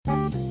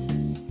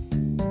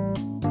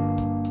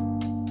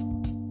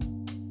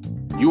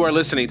You are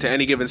listening to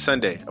Any Given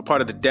Sunday, a part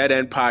of the Dead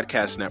End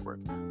Podcast Network.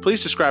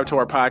 Please subscribe to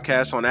our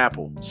podcast on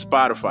Apple,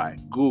 Spotify,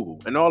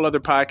 Google, and all other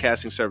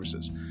podcasting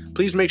services.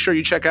 Please make sure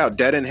you check out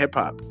Dead End Hip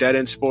Hop, Dead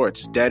End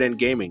Sports, Dead End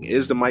Gaming,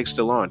 Is the Mic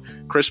Still On,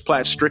 Chris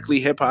Platt's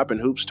Strictly Hip Hop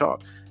and Hoops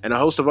Talk, and a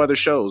host of other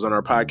shows on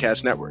our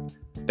podcast network.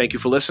 Thank you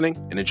for listening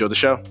and enjoy the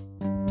show.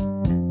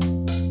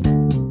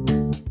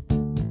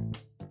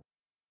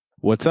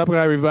 What's up,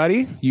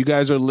 everybody? You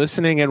guys are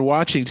listening and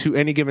watching to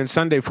Any Given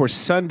Sunday for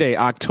Sunday,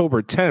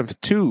 October 10th,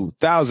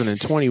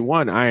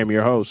 2021. I am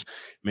your host,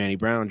 Manny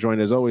Brown, joined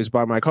as always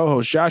by my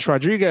co-host, Josh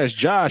Rodriguez.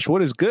 Josh,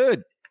 what is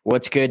good?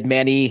 What's good,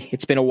 Manny?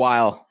 It's been a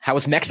while. How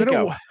was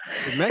Mexico?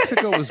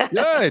 Mexico was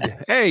good.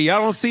 Hey,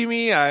 y'all don't see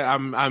me.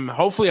 I'm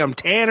hopefully I'm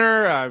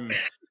tanner. I'm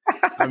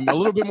a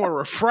little bit more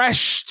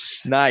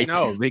refreshed. Nice.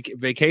 No,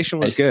 vacation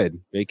was good.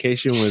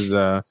 Vacation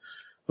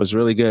was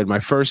really good. My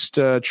first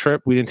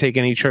trip. We didn't take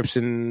any trips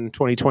in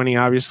 2020,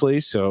 obviously.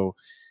 So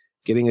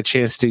getting a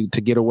chance to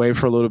get away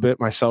for a little bit,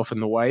 myself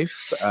and the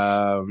wife,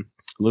 a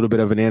little bit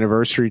of an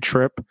anniversary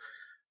trip,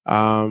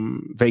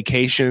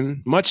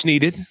 vacation, much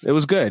needed. It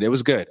was good.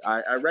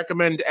 I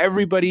recommend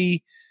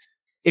everybody,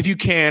 if you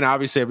can,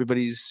 obviously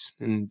everybody's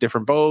in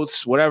different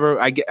boats, whatever.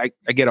 I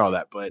get all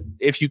that. But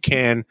if you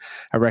can,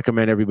 I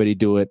recommend everybody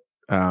do it.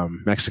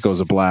 Mexico's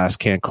a blast.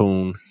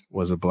 Cancun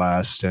was a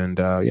blast. And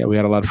we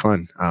had a lot of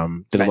fun.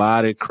 Did nice. A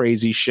lot of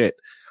crazy shit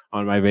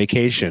on my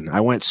vacation.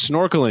 I went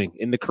snorkeling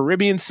in the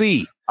Caribbean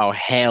Sea. Oh,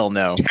 hell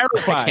no.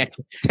 Terrified.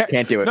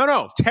 Can't do it.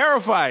 No,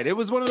 terrified. It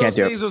was one of those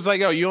days. It was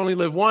like, oh, you only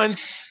live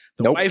once.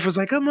 The wife was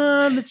like, come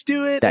on, let's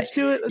do it. Let's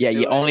do it.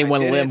 You only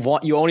live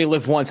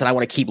once, and I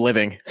want to keep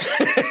living.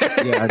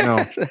 Yeah, I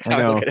know. That's how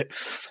I look at it.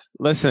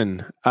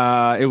 Listen,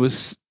 it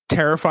was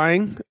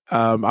terrifying.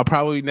 I'll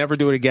probably never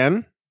do it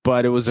again.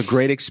 But it was a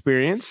great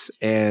experience,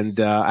 and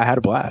I had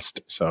a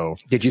blast. So,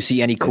 did you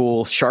see any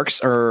cool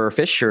sharks or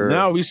fish? Or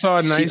no, we saw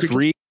a nice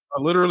reef.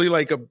 Literally,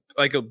 like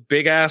a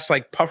big ass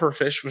like puffer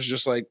fish was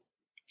just like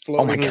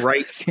floating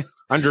right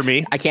under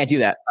me. I can't do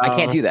that. I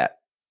can't do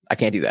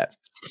that.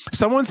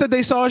 Someone said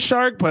they saw a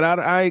shark, but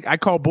I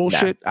call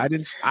bullshit. Nah.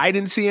 I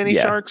didn't see any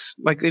sharks,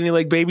 like any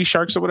like baby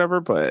sharks or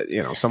whatever. But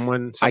you know,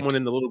 someone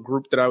in the little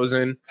group that I was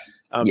in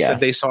said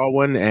they saw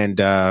one,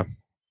 and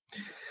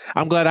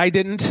I'm glad I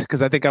didn't,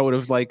 because I think I would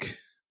have like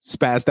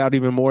spazzed out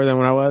even more than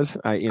when I was.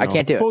 I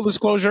can't do it. Full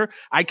disclosure,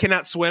 I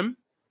cannot swim.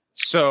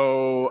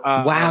 So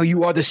wow,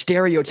 you are the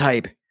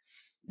stereotype.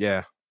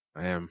 Yeah,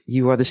 I am.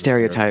 You are the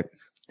stereotype.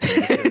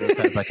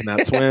 I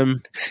cannot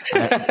swim.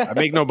 I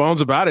make no bones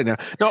about it now.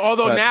 No,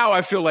 although now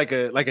I feel like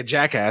a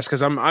jackass,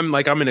 because I'm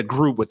in a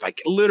group with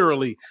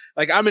literally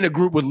like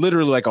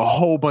a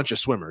whole bunch of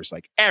swimmers.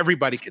 Like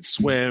everybody could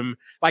swim,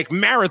 like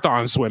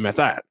marathon swim at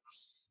that.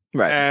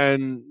 Right.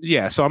 And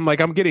yeah, so I'm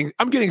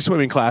getting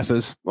swimming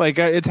classes. Like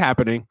it's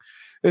happening.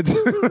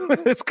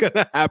 It's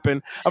gonna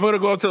happen. I'm gonna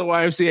go up to the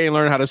YMCA and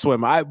learn how to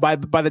swim.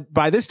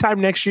 By this time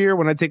next year,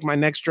 when I take my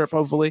next trip,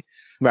 hopefully,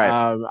 right,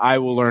 I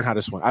will learn how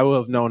to swim. I will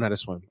have known how to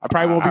swim. I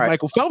probably won't be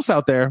Michael Phelps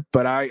out there,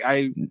 but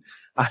I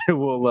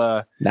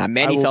will.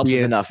 Manny Phelps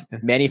is enough.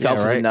 Manny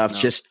Phelps is enough. No.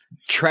 Just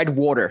tread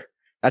water.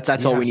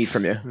 That's all we need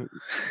from you.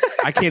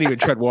 I can't even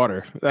tread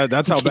water.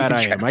 That's how bad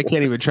I am. I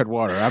can't even tread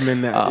water. I'm in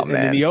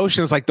the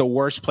ocean is like the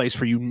worst place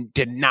for you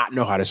to not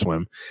know how to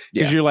swim,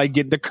 because you're like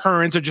the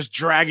currents are just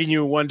dragging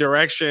you in one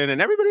direction,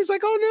 and everybody's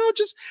like, "Oh no,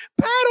 just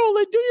paddle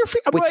and do your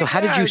feet." Wait, so how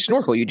did you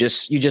snorkel? You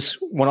just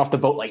went off the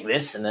boat like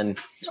this, and then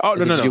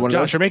no,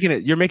 Josh, you're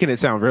making it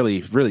sound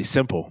really really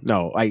simple.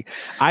 No,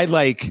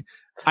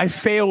 I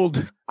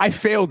failed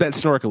at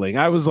snorkeling.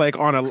 I was like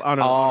on a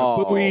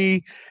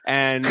buoy,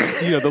 and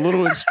the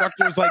little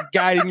instructor's like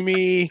guiding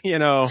me.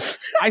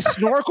 I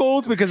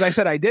snorkeled because I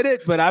said I did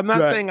it, but I'm not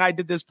saying I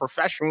did this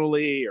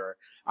professionally or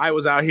I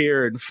was out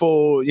here in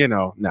full.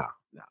 No.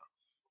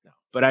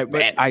 But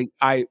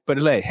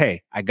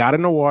hey, I got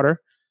in the water.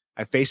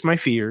 I faced my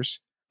fears.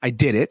 I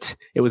did it.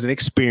 It was an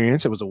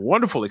experience. It was a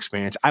wonderful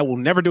experience. I will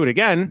never do it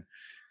again.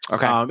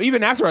 Okay.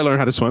 Even after I learn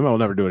how to swim, I will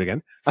never do it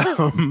again.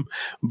 The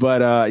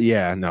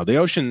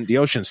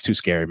ocean's too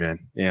scary, man.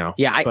 Yeah.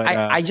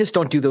 I just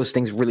don't do those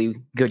things really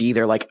good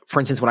either. Like, for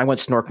instance, when I went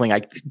snorkeling,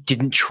 I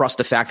didn't trust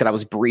the fact that I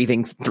was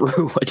breathing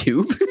through a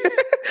tube.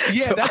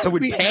 Yeah, so I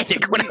would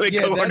panic when I would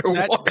go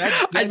underwater.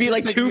 I'd be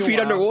like 2 feet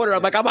underwater.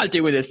 I'm like, I'm not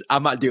doing this.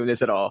 I'm not doing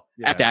this at all.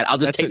 Yeah, at that, I'll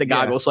just take the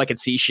goggles so I can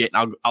see shit,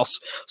 and I'll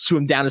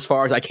swim down as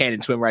far as I can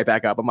and swim right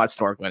back up. I'm not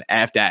snorkeling.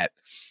 After that.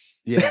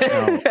 Yeah,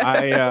 no,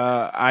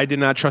 I did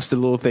not trust the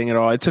little thing at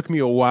all. It took me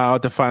a while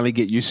to finally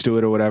get used to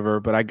it or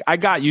whatever, but I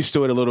got used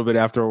to it a little bit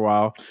after a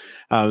while.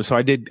 So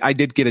I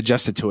did get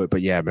adjusted to it.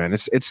 But yeah, man,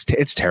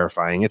 it's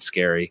terrifying. It's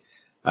scary.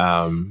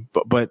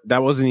 But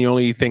that wasn't the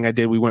only thing I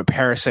did. We went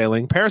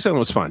parasailing. Parasailing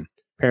was fun.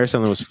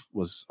 Parasailing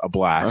was a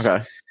blast.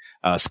 Okay.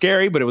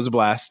 Scary, but it was a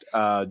blast.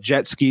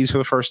 Jet skis for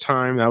the first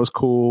time. That was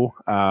cool.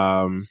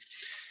 I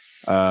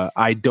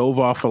dove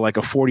off of like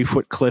a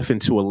 40-foot cliff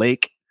into a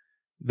lake.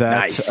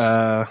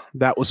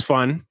 That was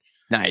fun.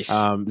 Nice.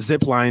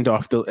 Zip lined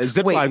off the cliff.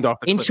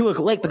 Into a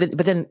lake,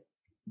 but then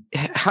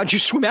how'd you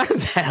swim out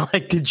of that?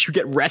 Like, did you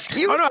get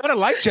rescued? Oh no, I had a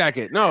life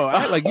jacket. No,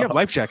 you have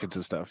life jackets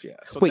and stuff. Yeah.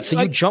 So wait,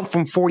 so you jumped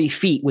from 40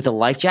 feet with a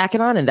life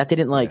jacket on, and that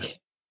didn't like?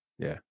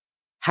 Yeah.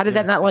 How did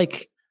that not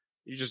like?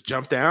 You just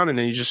jump down and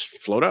then you just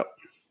float up.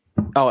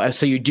 Oh,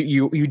 so you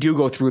do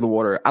go through the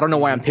water. I don't know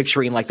why I'm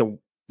picturing like the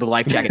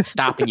life jacket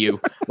stopping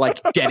you,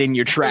 like dead in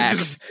your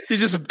tracks. You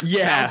just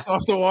bounce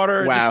off the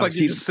water. Wow. And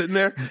you're just sitting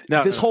there.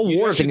 No, this whole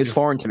water thing is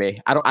foreign to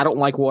me. I don't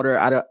like water.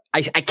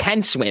 I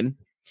can swim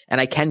and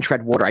I can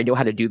tread water. I know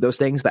how to do those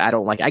things, but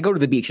I go to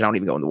the beach and I don't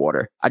even go in the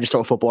water. I just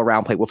throw a football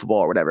around, play wiffle ball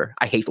or whatever.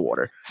 I hate the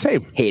water.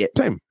 Same. Hate it.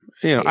 Same.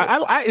 You know,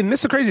 I and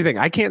this is the crazy thing.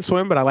 I can't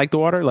swim, but I like the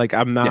water. Like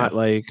I'm not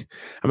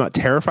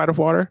terrified of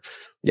water.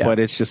 Yeah. But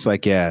it's just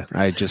like,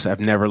 I've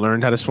never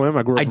learned how to swim.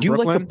 I grew up in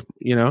Brooklyn,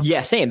 like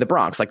Yeah, same. The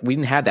Bronx. Like we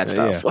didn't have that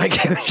stuff. Yeah.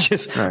 Like it was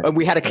just,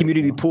 we had a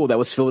community pool that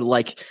was filled with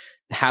like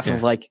half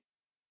of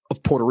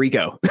Puerto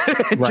Rico.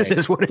 Right. Just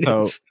is what it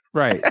is.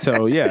 Right.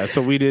 So,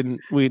 so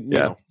you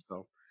know.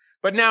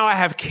 But now I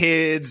have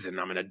kids and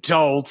I'm an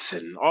adult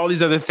and all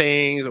these other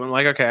things. And I'm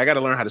like, okay, I got to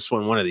learn how to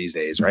swim one of these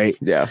days, right?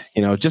 Yeah.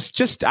 You know, just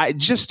so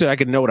I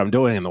can know what I'm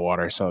doing in the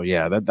water. So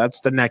yeah,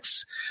 that's the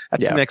next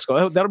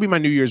goal. That'll be my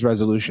New Year's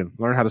resolution: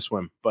 learn how to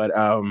swim. But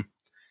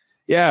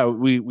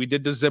we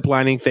did the zip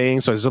lining thing.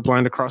 So I zip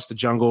lined across the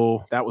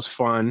jungle. That was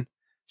fun,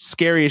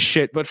 scary as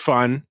shit, but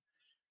fun.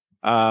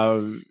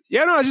 We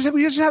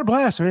just had a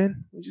blast,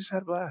 man. We just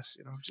had a blast.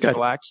 You know, just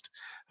relaxed.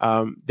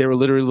 There were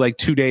literally like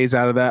 2 days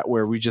out of that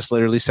where we just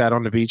literally sat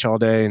on the beach all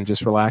day and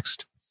just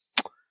relaxed.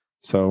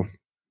 So,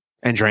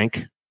 and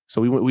drank. So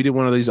we did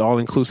one of these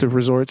all-inclusive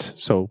resorts.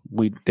 So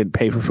we didn't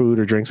pay for food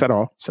or drinks at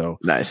all. So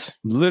nice.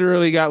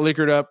 Literally got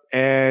liquored up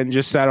and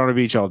just sat on a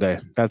beach all day.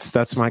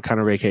 That's my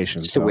kind of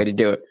vacation. It's the way to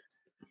do it.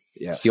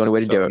 Yeah, it's the only way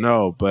to do it.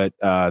 No, but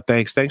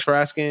thanks for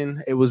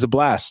asking. It was a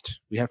blast.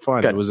 We had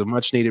fun. Good. It was a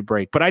much needed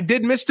break. But I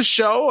did miss the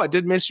show. I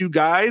did miss you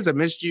guys. I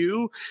missed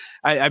you.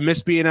 I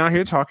missed being out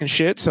here talking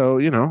shit. So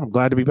I'm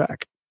glad to be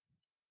back.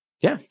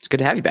 Yeah, it's good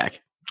to have you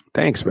back.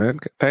 Thanks, man.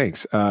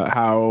 Thanks.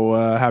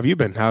 How have you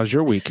been? How's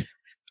your week?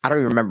 I don't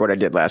even remember what I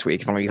did last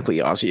week, if I'm going to be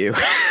completely honest with you.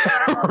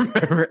 I don't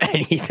remember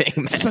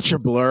anything, man. Such a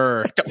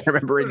blur. I don't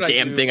remember a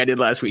damn thing I did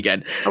last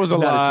weekend. I was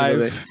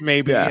alive,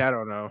 maybe. Yeah. I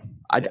don't know.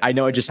 I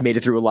know I just made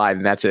it through alive,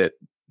 and that's it.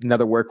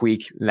 Another work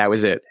week, and that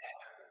was it.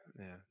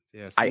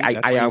 Yeah.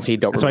 I honestly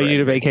don't remember. That's why you need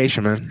a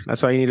vacation, man.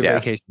 That's why you need a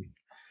vacation.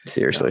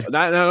 Seriously.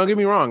 No, don't get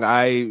me wrong.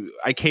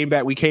 I came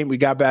back. We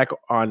got back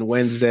on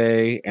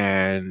Wednesday,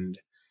 and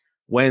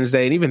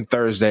even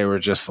Thursday were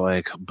just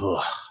like,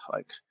 ugh,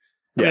 like.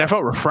 I mean, I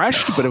felt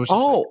refreshed, but it was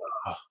just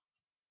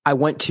I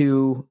went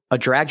to a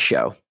drag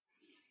show.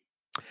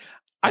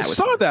 I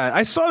saw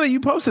that you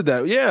posted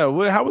that. Yeah.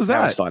 How was that?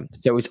 That was fun.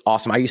 It was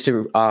awesome. I used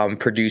to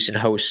produce and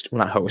host. Well,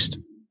 not host.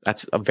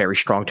 That's a very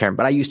strong term.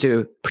 But I used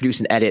to produce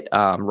and edit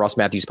Ross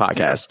Matthews'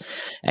 podcast.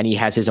 And he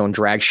has his own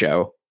drag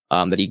show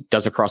that he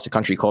does across the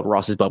country called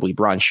Ross's Bubbly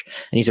Brunch.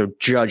 And he's a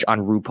judge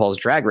on RuPaul's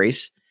Drag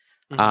Race.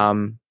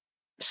 Mm-hmm.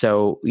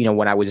 So,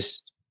 when I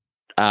was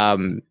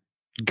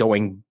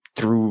going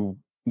through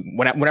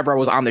whenever I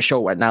was on the show,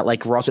 whatnot,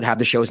 like Ross would have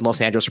the shows in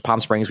Los Angeles or Palm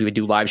Springs. We would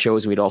do live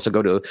shows. We'd also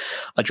go to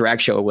a drag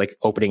show, like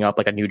opening up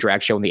like a new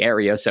drag show in the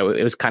area. So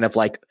it was kind of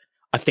like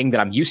a thing that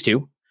I'm used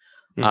to.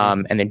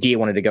 Mm-hmm. And then Dia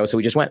wanted to go, so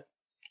we just went.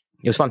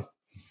 It was fun.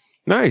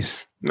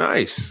 Nice.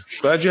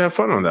 Glad you had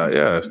fun on that.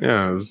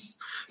 Yeah.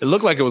 It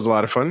looked like it was a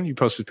lot of fun. You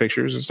posted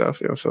pictures and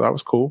stuff. Yeah, so that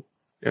was cool.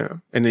 Yeah,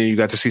 and then you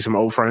got to see some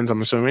old friends, I'm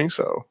assuming.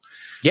 So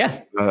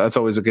yeah, that's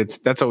always a good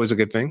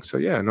thing. So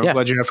I'm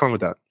glad you had fun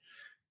with that.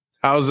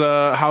 How's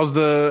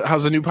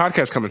the new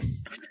podcast coming?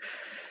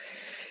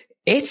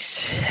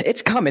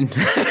 It's coming.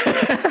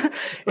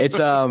 It's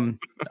a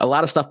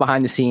lot of stuff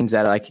behind the scenes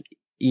that, like,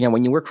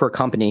 when you work for a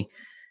company,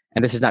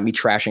 and this is not me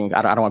trashing.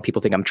 I don't want people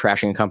to think I'm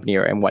trashing a company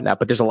and whatnot,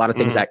 but there's a lot of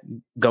things that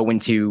go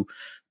into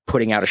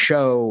putting out a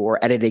show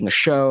or editing a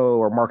show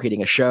or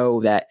marketing a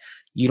show that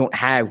you don't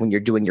have when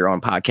you're doing your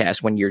own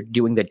podcast. When you're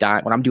doing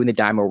when I'm doing the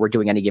dime or we're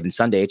doing Any Given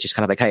Sunday, it's just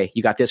kind of like, hey,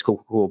 you got this,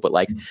 cool. But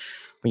like,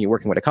 when you're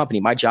working with a company,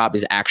 my job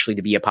is actually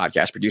to be a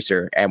podcast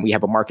producer, and we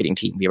have a marketing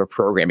team, we have a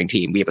programming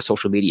team, we have a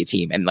social media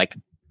team, and like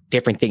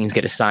different things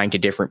get assigned to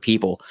different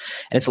people.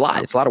 And it's a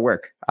lot of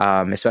work,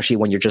 especially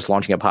when you're just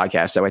launching a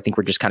podcast. So I think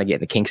we're just kind of getting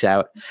the kinks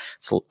out.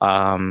 It's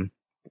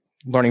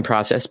learning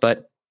process,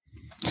 but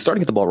starting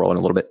to get the ball rolling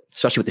a little bit,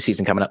 especially with the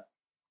season coming up.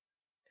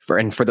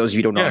 For those of you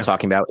who don't know what I'm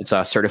talking about, it's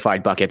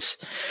Certified Buckets,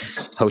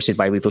 hosted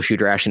by Lethal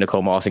Shooter, Ashton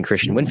Nicole Moss, and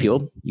Christian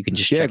Winfield. You can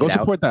just check go it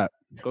support out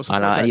that.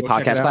 On any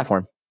podcast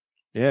platform.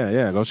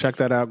 Yeah. Go check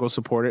that out. Go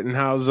support it. And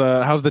how's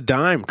the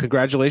dime?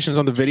 Congratulations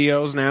on the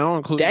videos now.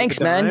 Including Thanks,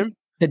 man.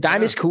 The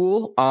dime is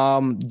cool.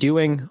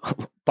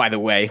 By the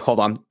way, hold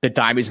on. The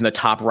dime is in the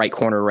top right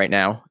corner right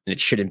now, and it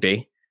shouldn't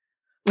be.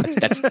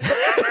 That's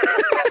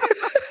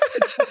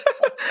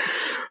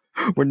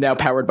We're now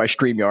powered by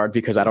StreamYard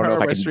because I don't know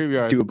if I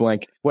can do a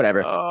blank.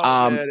 Whatever.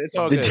 Man, it's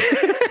all good.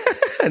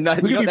 No,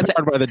 we could be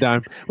powered by the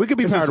dime. We could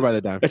be powered by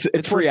the dime.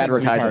 It's free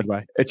advertising.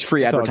 It's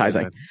free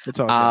advertising. It's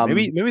all good.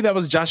 Maybe that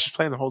was Josh's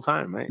plan the whole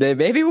time, right?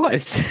 Maybe it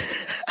was.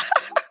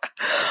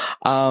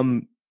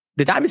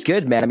 The dime is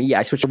good, man. I mean, yeah,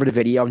 I switched over to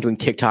video. I'm doing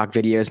TikTok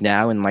videos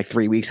now. In like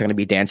 3 weeks, I'm going to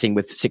be dancing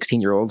with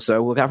 16-year-olds.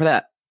 So look out for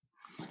that.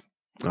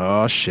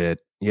 Oh shit!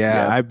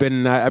 Yeah, I've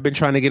been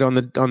trying to get on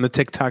the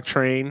TikTok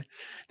train.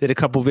 Did a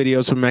couple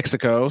videos from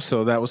Mexico,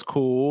 so that was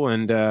cool.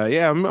 And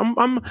yeah,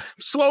 I'm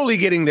slowly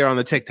getting there on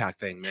the TikTok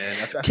thing, man.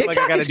 I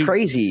TikTok is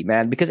crazy,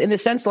 man. Because in the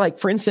sense, like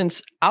for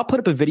instance, I'll put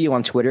up a video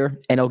on Twitter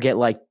and it'll get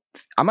like,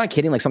 I'm not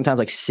kidding, like sometimes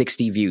like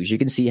 60 views. You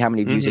can see how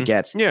many views it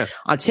gets. Yeah.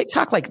 On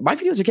TikTok, like my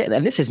videos are getting,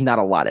 and this is not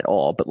a lot at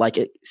all, but like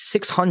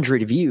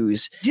 600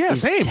 views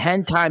is same.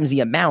 10 times the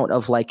amount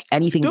of like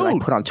anything that I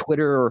put on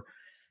Twitter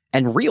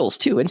and Reels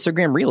too.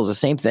 Instagram Reels, the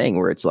same thing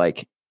where it's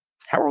like,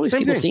 how are all these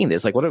people seeing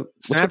this? Like what's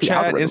Snapchat, with the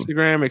algorithm?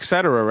 Instagram,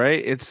 etc.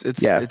 Right?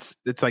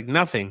 It's like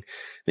nothing.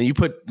 And you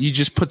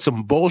just put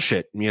some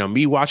bullshit,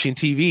 me watching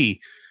TV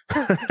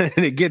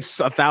and it gets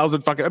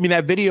 1,000 fucking, I mean,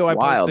 that video I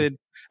posted,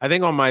 I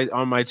think on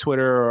my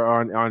Twitter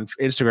or on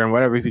Instagram,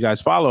 whatever, if you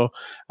guys follow,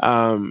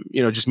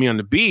 just me on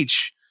the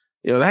beach,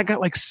 that got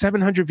like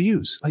 700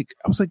 views. Like,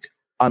 I was like,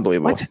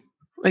 unbelievable. What?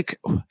 Like,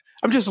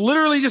 I'm just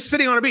literally just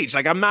sitting on a beach.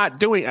 Like, I'm not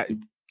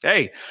doing,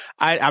 hey,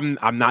 I'm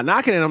not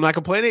knocking it. I'm not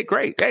complaining.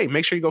 Great. Hey,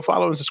 make sure you go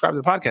follow and subscribe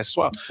to the podcast as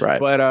well. Right.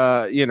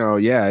 But,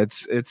 yeah,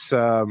 it's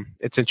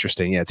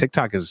interesting. Yeah.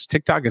 TikTok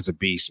is a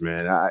beast,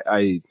 man.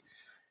 I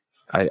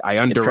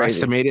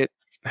underestimate it.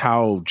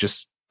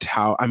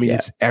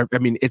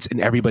 It's in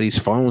everybody's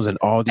phones and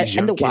all these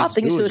young kids. And the wild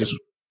thing is,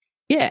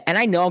 and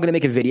I know I'm going to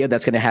make a video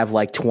that's going to have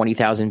like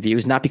 20,000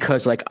 views, not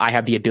because like I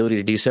have the ability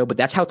to do so, but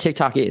that's how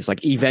TikTok is.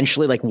 Like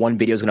eventually, like one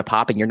video is going to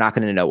pop and you're not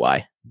going to know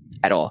why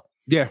at all.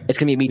 Yeah. It's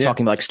going to be me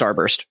talking about like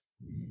Starburst.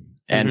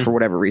 And for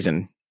whatever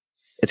reason,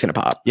 it's going to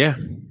pop. Yeah.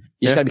 You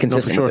just got to be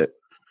consistent with it.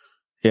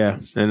 Yeah.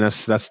 And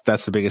that's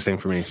the biggest thing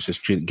for me. It's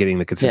just getting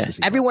the consistency.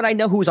 Yeah. Everyone I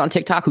know who's on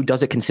TikTok who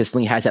does it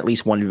consistently has at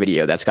least one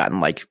video that's gotten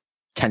like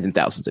tens and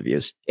thousands of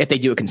views if they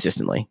do it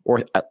consistently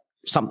or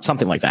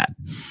something like that.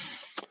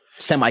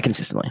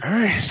 Semi-consistently. All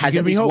right. Has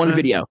at least one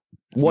video.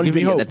 One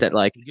video that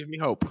like. You give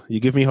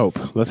me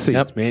hope. Let's see.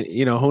 Yep. Man,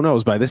 who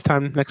knows? By this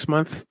time next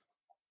month,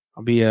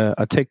 I'll be a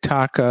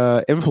TikTok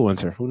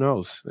influencer. Who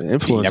knows?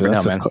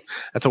 Influencer.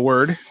 That's a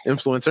word.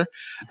 Influencer.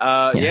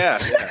 But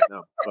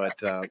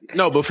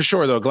for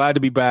sure though, glad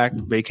to be back.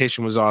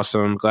 Vacation was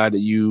awesome. Glad that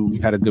you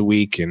had a good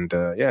week, and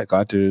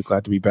glad to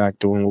be back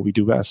doing what we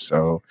do best.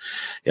 So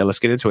yeah, let's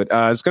get into it.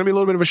 It's gonna be a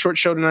little bit of a short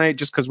show tonight,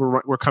 just because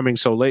we're coming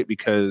so late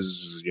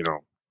because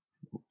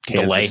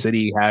Kansas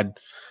City had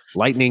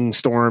lightning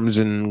storms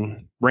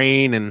and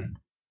rain and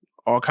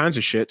all kinds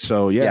of shit.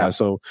 So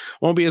so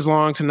won't be as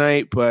long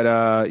tonight, but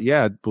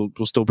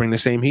we'll still bring the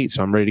same heat.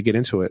 So I'm ready to get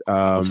into it.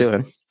 Let's do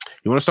it.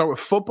 You want to start with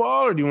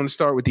football or do you want to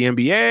start with the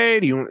NBA?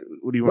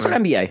 What do you want? Let's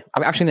NBA.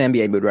 I'm actually in the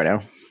NBA mood right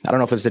now. I don't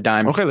know if it's the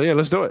dime. Okay, yeah,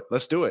 let's do it.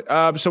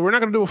 So we're not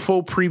going to do a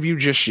full preview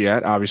just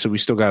yet. Obviously, we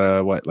still got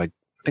I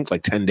think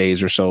like 10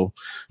 days or so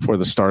before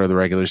the start of the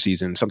regular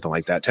season, something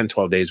like that, 10,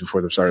 12 days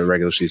before the start of the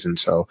regular season.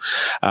 So,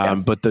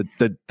 but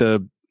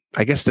the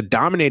I guess the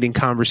dominating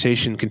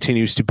conversation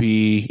continues to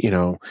be,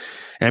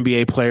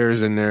 NBA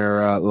players and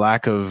their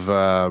lack of,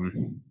 I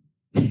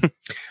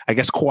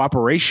guess,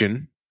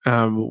 cooperation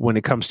when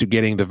it comes to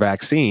getting the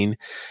vaccine.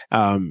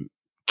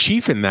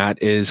 Chief in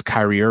that is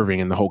Kyrie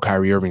Irving and the whole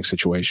Kyrie Irving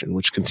situation,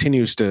 which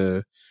continues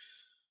to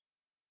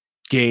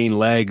gain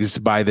legs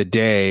by the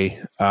day.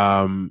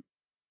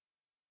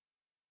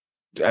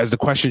 As the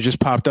question just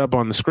popped up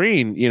on the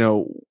screen,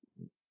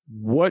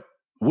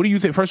 what do you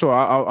think? First of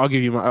all, I'll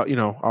give you my,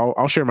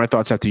 I'll share my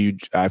thoughts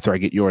after I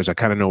get yours. I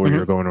kind of know where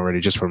you're going already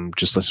just from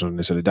listening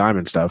to the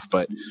Diamond stuff.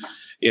 But,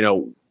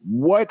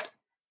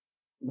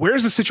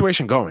 where's the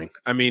situation going?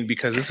 I mean,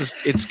 because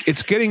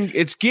it's getting to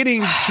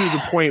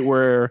the point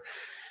where,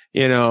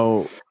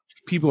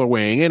 people are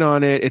weighing in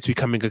on it. It's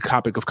becoming a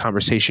topic of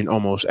conversation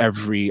almost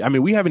we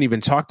haven't even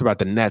talked about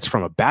the Nets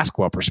from a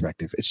basketball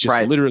perspective. It's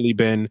just literally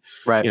been,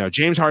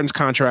 James Harden's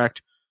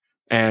contract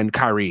and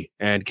Kyrie,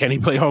 and can he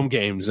play home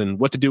games, and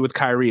what to do with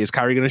Kyrie? Is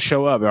Kyrie going to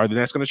show up? Are the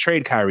Nets going to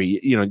trade Kyrie?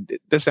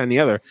 This and the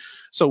other.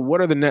 So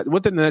what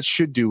the Nets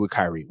should do with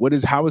Kyrie?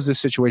 How is this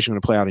situation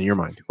going to play out in your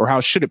mind, or how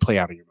should it play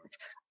out in your mind?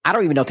 I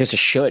don't even know if there's a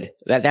should.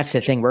 That's the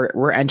thing.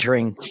 We're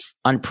entering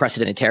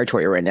unprecedented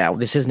territory right now.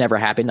 This has never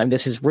happened. I mean,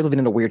 we're living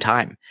in a weird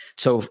time.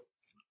 So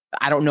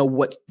I don't know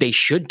what they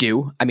should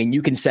do. I mean,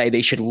 you can say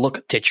they should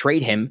look to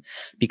trade him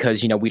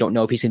because, we don't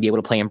know if he's going to be able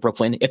to play in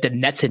Brooklyn. If the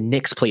Nets and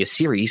Knicks play a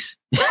series,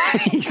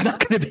 he's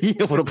not going to be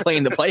able to play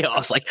in the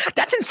playoffs. Like,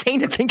 that's insane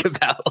to think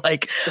about.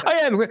 Like,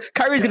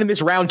 Kyrie's going to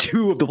miss round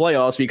 2 of the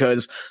playoffs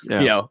because,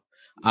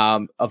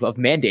 of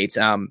mandates.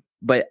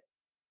 But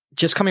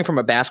just coming from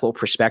a basketball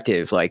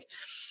perspective, like,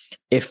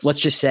 if let's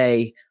just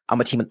say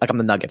I'm a team, like I'm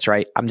the Nuggets,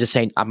 right? I'm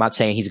not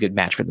saying he's a good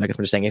match for the Nuggets.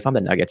 I'm just saying if I'm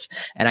the Nuggets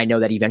and I know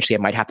that eventually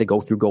I might have to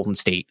go through Golden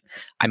State,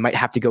 I might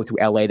have to go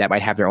through LA that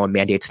might have their own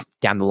mandates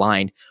down the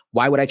line.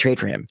 Why would I trade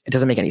for him? It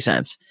doesn't make any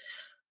sense.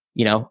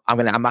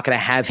 I'm not gonna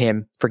have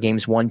him for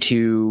games 1,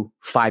 2,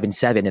 5, and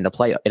 7 in a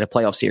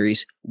playoff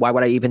series. Why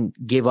would I even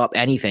give up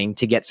anything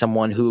to get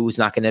someone who's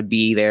not going to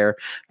be there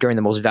during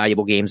the most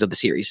valuable games of the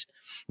series?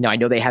 Now, I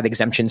know they have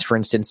exemptions, for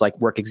instance, like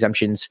work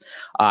exemptions.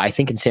 I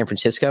think in San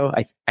Francisco,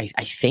 I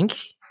think,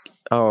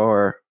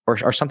 or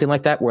something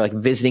like that, where like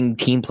visiting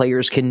team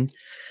players can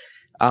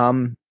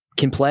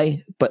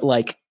play. But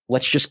like,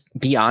 let's just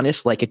be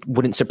honest. Like, it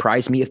wouldn't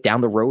surprise me if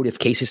down the road, if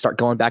cases start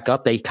going back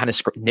up, they kind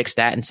of nix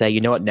that and say,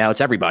 you know what, now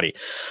it's everybody.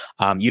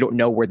 You don't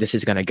know where this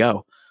is going to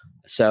go.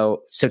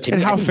 So to and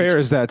me, how fair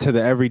is that to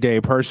the everyday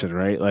person,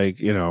 right? Like,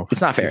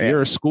 it's not fair. If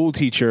you're a school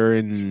teacher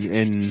in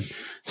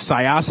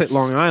Syosset,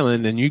 Long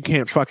Island, and you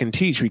can't fucking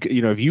teach,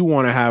 if you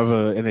want to have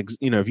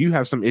if you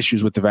have some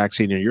issues with the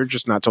vaccine and you're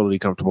just not totally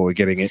comfortable with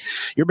getting it,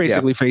 you're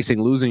basically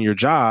facing losing your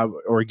job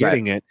or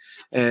getting it.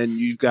 And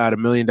you've got $1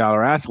 million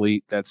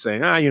athlete that's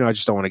saying, I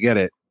just don't want to get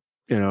it,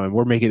 and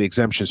we're making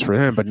exemptions for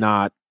him, but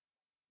not.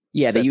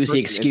 Yeah. They use the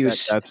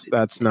excuse.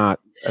 That's not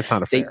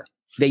a fair.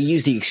 They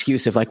use the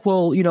excuse of like,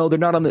 well, they're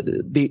not on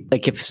the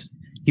like if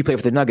you play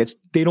for the Nuggets,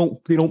 they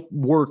don't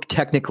work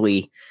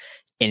technically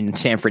in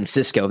San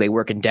Francisco. They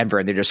work in Denver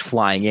and they're just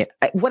flying it.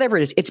 Whatever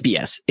it is, it's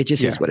BS. It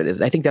just is what it is.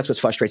 And I think that's what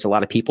frustrates a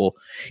lot of people,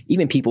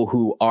 even people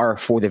who are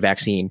for the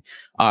vaccine.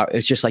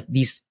 It's just like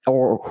these,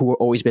 or who have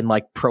always been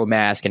like pro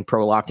mask and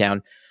pro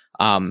lockdown.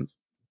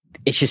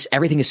 It's just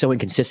everything is so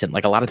inconsistent.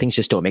 Like a lot of things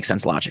just don't make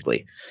sense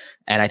logically.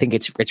 And I think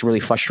it's really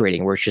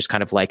frustrating where it's just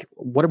kind of like,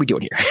 what are we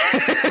doing here?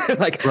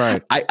 Like,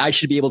 right. I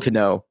should be able to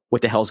know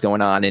what the hell's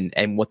going on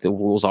and what the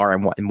rules are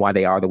and why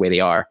they are the way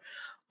they are.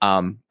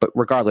 But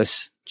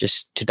regardless,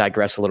 just to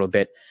digress a little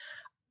bit,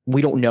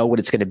 we don't know what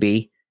it's going to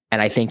be.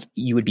 And I think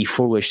you would be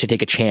foolish to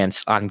take a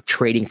chance on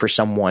trading for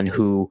someone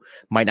who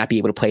might not be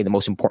able to play the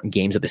most important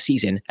games of the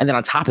season. And then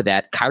on top of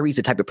that, Kyrie's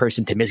the type of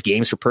person to miss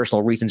games for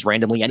personal reasons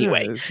randomly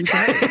anyway.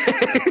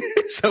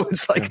 So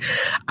it's like,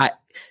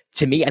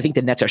 to me, I think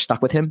the Nets are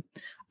stuck with him.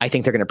 I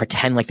think they're going to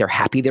pretend like they're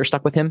happy they're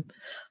stuck with him.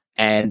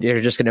 And they're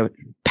just going to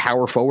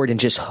power forward and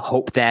just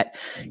hope that,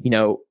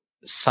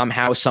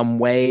 somehow, some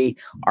way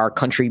our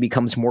country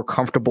becomes more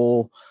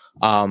comfortable,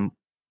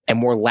 and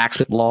more lax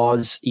with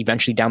laws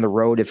eventually down the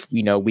road if,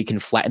 we can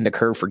flatten the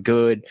curve for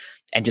good,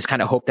 and just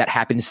kind of hope that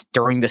happens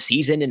during the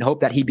season and hope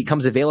that he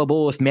becomes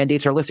available if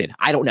mandates are lifted.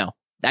 I don't know.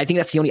 I think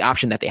that's the only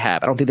option that they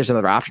have. I don't think there's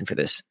another option for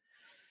this.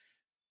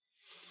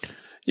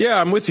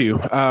 Yeah, I'm with you.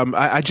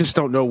 I just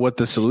don't know what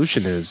the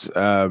solution is.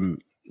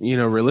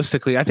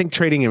 Realistically, I think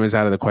trading him is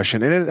out of the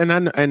question.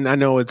 And I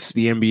know it's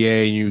the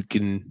NBA, and you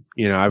can,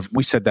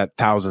 we said that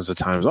thousands of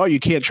times. Oh, you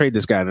can't trade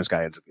this guy, and this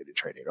guy ends up getting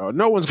traded. Oh,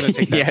 no one's going to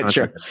take that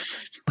contract.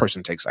 Sure.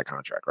 Person takes that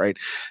contract, right?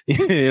 The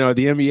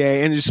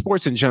NBA and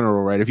sports in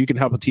general, right? If you can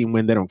help a team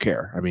win, they don't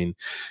care. I mean,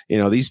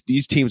 these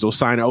teams will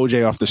sign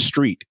OJ off the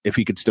street if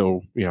he could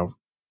still,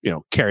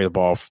 carry the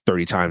ball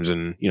 30 times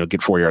and,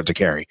 get 4 yards to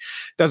carry.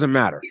 Doesn't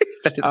matter.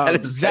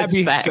 That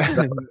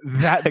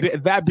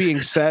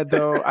being said,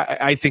 though,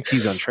 I think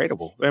he's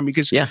untradeable. I mean,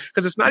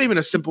 because it's not even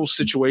a simple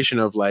situation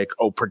of like,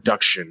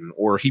 production,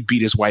 or he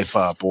beat his wife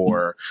up,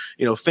 or,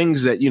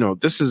 things that,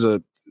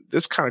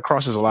 this kind of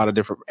crosses a lot of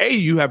different,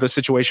 you have a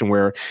situation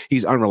where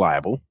he's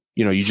unreliable.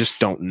 You just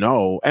don't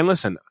know. And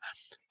listen,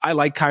 I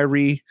like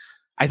Kyrie.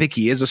 I think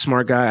he is a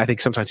smart guy. I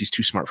think sometimes he's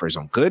too smart for his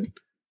own good.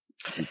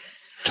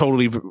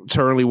 Totally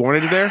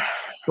warranted there.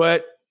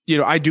 But,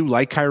 I do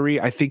like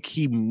Kyrie. I think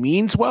he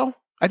means well.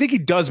 I think he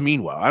does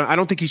mean well. I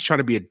don't think he's trying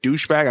to be a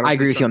douchebag. I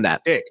agree with you on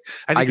that. I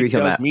think he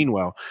does mean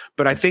well.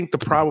 But I think the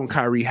problem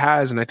Kyrie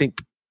has, and I think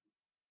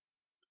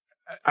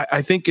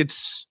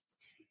it's,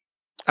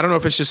 I don't know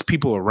if it's just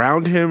people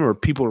around him or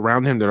people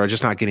around him that are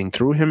just not getting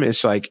through him.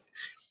 It's like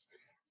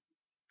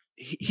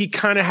he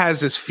kind of has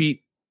his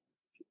feet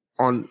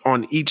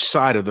on each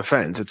side of the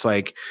fence. It's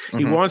like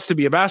he wants to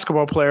be a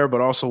basketball player,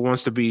 but also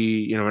wants to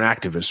be, an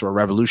activist or a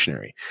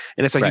revolutionary.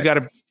 And it's like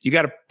you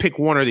gotta pick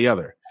one or the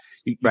other.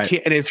 You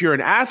can't, and if you're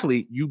an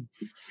athlete, you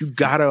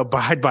gotta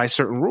abide by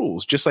certain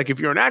rules. Just like if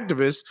you're an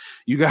activist,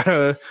 you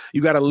gotta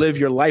live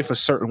your life a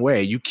certain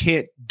way. You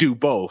can't do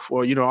both.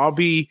 Well, I'll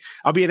be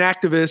an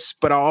activist,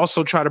 but I'll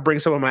also try to bring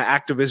some of my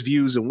activist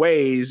views and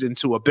ways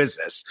into a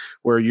business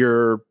where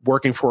you're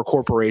working for a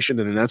corporation,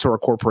 and then that's our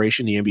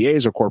corporation. The NBA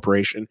is a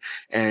corporation,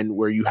 and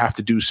where you have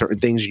to do certain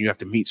things and you have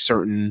to meet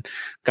certain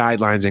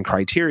guidelines and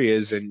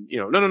criterias. And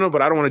no,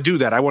 but I don't want to do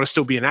that. I want to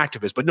still be an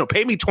activist, but no,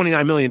 pay me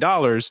 $29 million,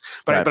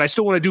 but I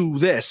still want to do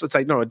this. It's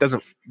like, no, it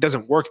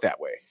doesn't work that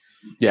way.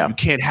 Yeah. You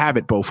can't have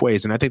it both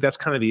ways. And I think that's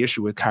kind of the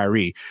issue with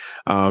Kyrie.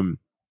 And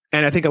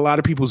I think a lot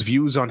of people's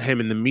views on him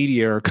in the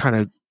media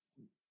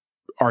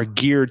are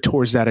geared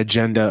towards that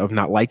agenda of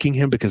not liking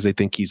him because they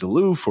think he's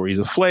aloof or he's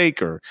a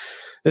flake or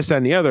this, that,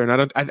 and the other.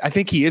 And I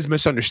think he is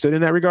misunderstood in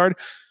that regard,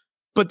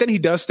 but then he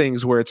does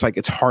things where it's like,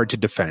 it's hard to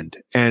defend.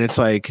 And it's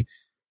like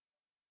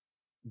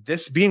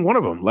this being one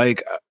of them.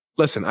 Like,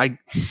 listen,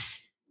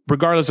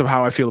 regardless of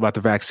how I feel about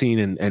the vaccine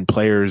and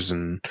players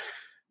and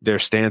their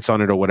stance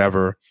on it or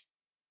whatever,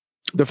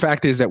 the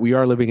fact is that we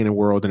are living in a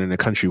world and in a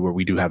country where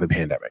we do have a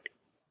pandemic.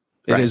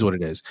 It is what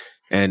it is.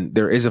 And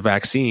there is a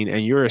vaccine,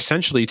 and you're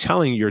essentially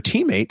telling your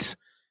teammates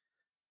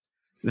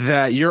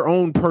that your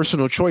own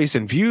personal choice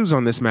and views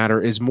on this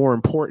matter is more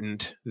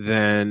important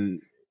than,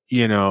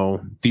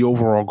 the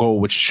overall goal,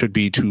 which should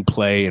be to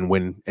play and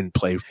win and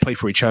play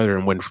for each other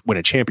and win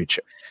a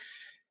championship.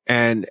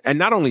 And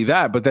not only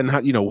that, but then how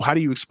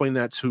do you explain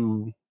that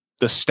to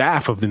the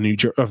staff of the New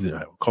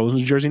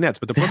Jersey Nets,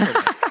 but the Brooklyn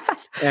Nets?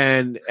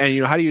 And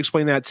how do you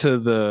explain that to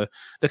the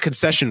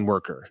concession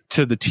worker,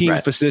 to the team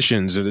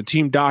physicians or the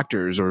team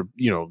doctors, or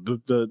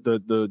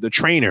the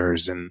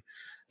trainers, and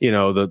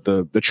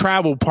the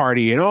travel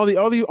party, and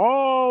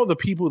all the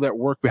people that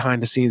work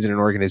behind the scenes in an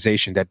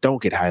organization that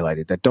don't get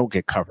highlighted, that don't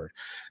get covered,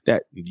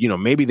 that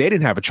maybe they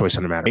didn't have a choice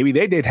on the matter, maybe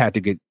they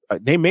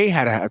may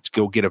have to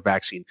go get a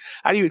vaccine.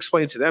 How do you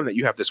explain to them that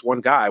you have this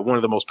one guy, one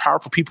of the most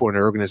powerful people in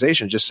their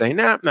organization, just saying,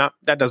 nah,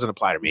 that doesn't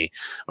apply to me,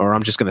 or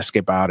I'm just going to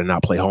skip out and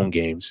not play home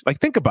games?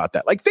 Like, think about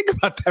that.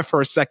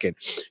 For a second.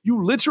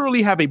 You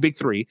literally have a big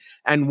three,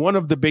 and one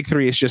of the big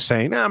three is just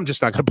saying, nah, I'm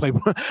just not going to play.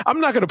 I'm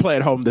not going to play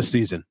at home this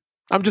season.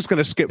 I'm just going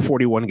to skip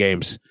 41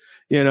 games,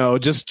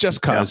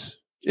 just cause.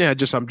 Yeah,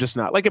 I'm just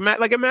not. Like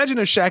imagine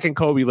if Shaq and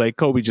Kobe, like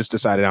Kobe just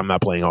decided, I'm not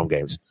playing home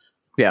games.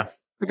 Yeah.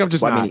 Like, I'm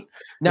just not.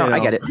 I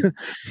get it.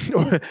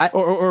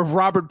 or if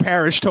Robert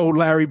Parrish told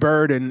Larry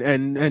Bird and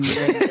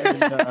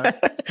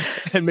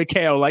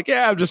McHale, like,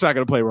 yeah, I'm just not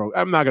going to play.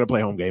 I'm not going to play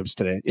home games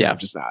today. I'm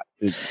just not.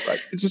 It's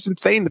just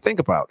insane to think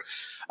about.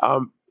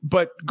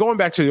 But going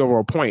back to the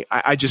overall point,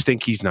 I just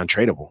think he's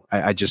non-tradable.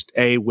 I just,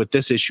 with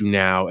this issue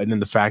now, and then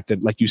the fact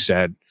that, like you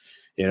said,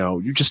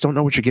 you just don't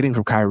know what you're getting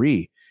from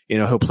Kyrie.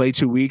 He'll play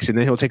 2 weeks and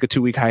then he'll take a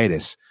 2-week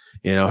hiatus.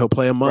 He'll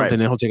play a month and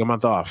then he'll take a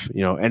month off.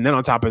 And then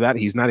on top of that,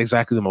 he's not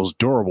exactly the most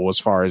durable as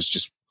far as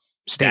just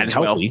staying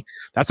healthy.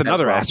 That's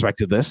another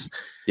aspect of this.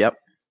 Yep.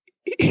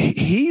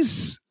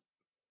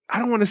 I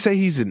don't want to say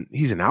he's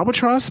an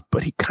albatross,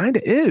 but he kind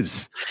of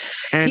is.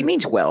 And he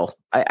means well.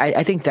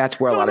 I think that's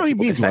where a lot of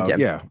people defend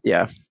him.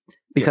 Yeah.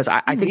 Because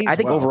I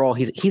think overall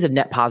he's a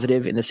net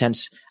positive in the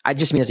sense, I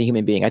just mean as a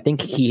human being. I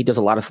think he does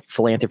a lot of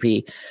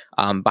philanthropy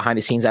behind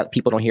the scenes that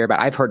people don't hear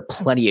about. I've heard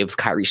plenty of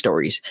Kyrie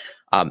stories,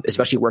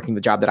 especially working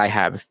the job that I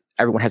have.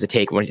 Everyone has a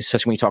take,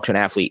 especially when you talk to an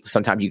athlete.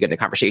 Sometimes you get into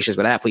conversations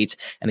with athletes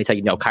and they tell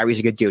you, no, Kyrie's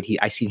a good dude.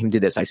 I seen him do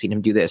this. I seen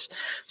him do this.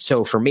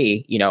 So for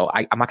me,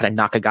 I'm not going to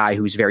knock a guy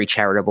who's very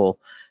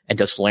charitable and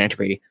does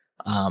philanthropy.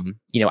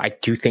 I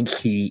do think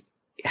he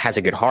has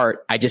a good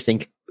heart. I just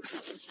think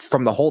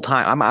from the whole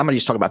time, I'm going to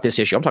just talk about this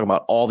issue. I'm talking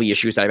about all the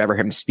issues that I've ever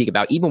heard him speak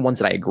about, even ones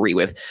that I agree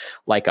with.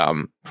 Like,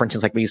 for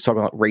instance, like when he's talking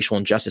about racial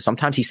injustice,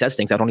 sometimes he says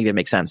things that don't even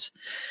make sense,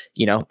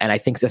 and I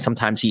think that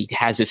sometimes he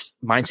has this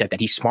mindset that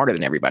he's smarter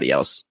than everybody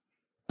else.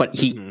 But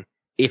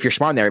if you're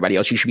smarter than everybody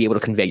else, you should be able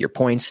to convey your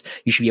points.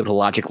 You should be able to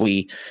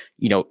logically,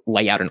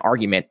 lay out an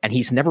argument. And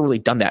he's never really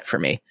done that for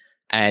me.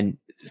 And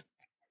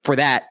for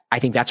that, I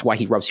think that's why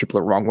he rubs people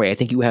the wrong way. I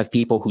think you have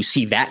people who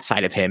see that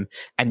side of him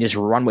and just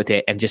run with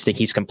it and just think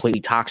he's completely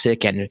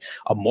toxic and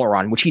a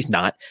moron, which he's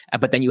not.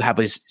 But then you have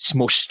his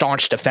most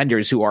staunch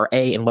defenders who are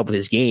A, in love with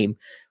his game,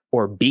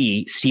 or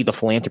B, see the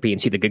philanthropy and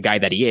see the good guy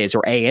that he is,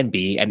 or A and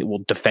B, and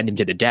will defend him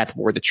to the death,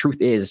 where the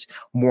truth is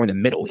more in the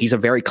middle. He's a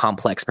very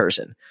complex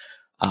person.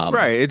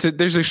 Right.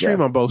 There's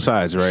extreme on both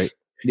sides, right?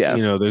 Yeah.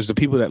 There's the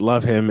people that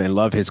love him and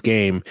love his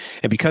game.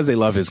 And because they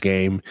love his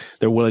game,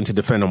 they're willing to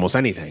defend almost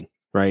anything.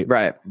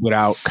 Right.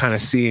 Without kind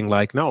of seeing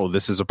like, no,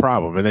 this is a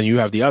problem. And then you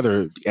have the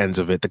other ends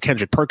of it, the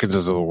Kendrick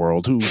Perkinses of the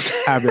world, who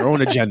have their own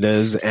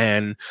agendas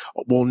and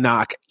will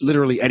knock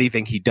literally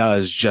anything he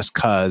does just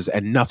cause,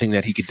 and nothing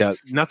that he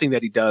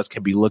does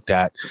can be looked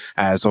at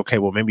as, okay,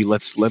 well, maybe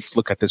let's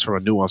look at this from a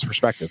nuanced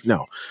perspective.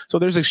 No. So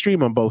there's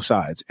extreme on both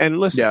sides. And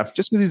listen,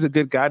 just because he's a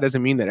good guy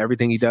doesn't mean that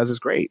everything he does is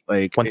great.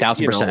 Like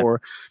 1000%.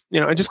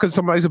 And just because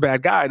somebody's a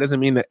bad guy doesn't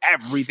mean that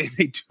everything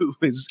they do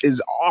is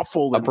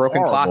awful. A broken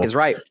horrible. Clock is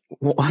right.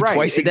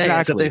 Twice a day,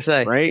 that's what they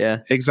say. Right? Yeah.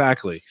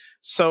 Exactly.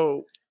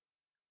 So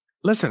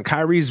listen,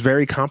 Kyrie's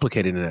very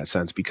complicated in that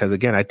sense because,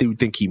 again, I do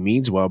think he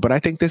means well, but I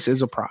think this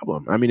is a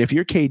problem. I mean, if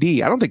you're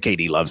KD, I don't think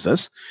KD loves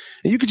this.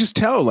 And you could just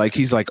tell, like,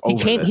 he's like,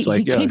 over this.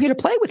 He came here to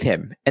play with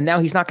him, and now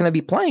he's not going to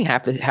be playing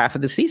half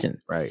of the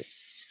season. Right.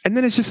 And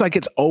then it's just like,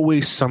 it's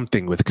always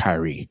something with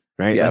Kyrie,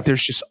 right? Yeah. Like,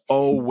 there's just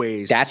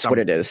always That's something.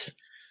 What it is.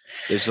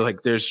 There's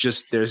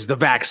the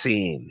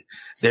vaccine.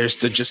 There's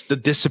the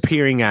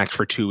disappearing act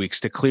for 2 weeks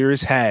to clear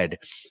his head.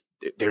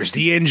 There's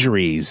the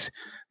injuries.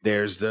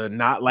 There's the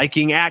not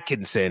liking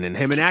Atkinson and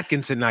him and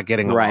Atkinson not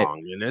getting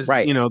along. And there's,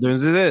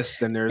 there's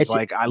this. And there's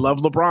I love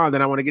LeBron,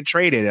 then I want to get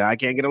traded and I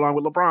can't get along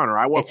with LeBron, or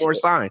I want more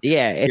sign.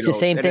 Yeah, it's the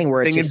same thing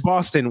where it's in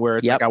Boston where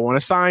it's like I want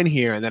to sign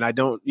here and then I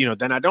don't,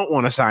 then I don't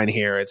want to sign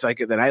here. It's like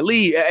then I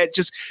leave.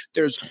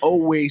 There's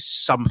always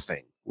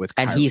something with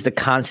Kyrie. And he's the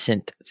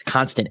constant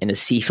in a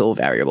sea full of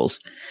variables.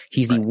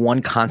 He's the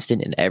one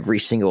constant in every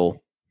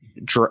single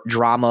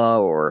drama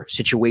or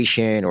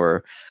situation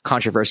or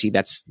controversy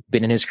that's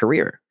been in his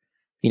career.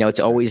 It's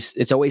always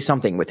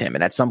something with him.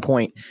 And at some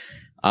point,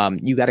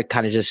 you got to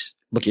kind of just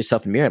look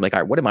yourself in the mirror and like, all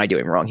right, what am I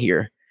doing wrong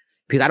here?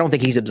 Because I don't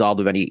think he's absolved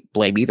of any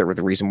blame either with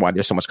the reason why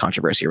there's so much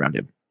controversy around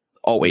him.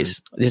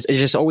 always. It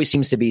just always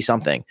seems to be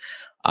something.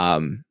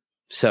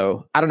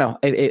 So I don't know.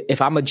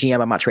 If I'm a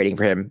GM, I'm not trading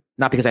for him.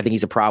 Not because I think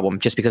he's a problem,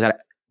 just because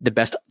the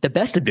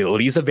best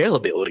ability is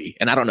availability,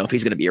 and I don't know if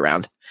he's going to be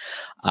around.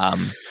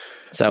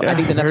 So I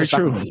think the Nets are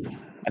stuck with him.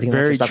 I think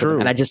very true.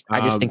 And I just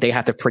think they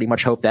have to pretty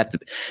much hope that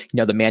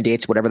the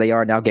mandates, whatever they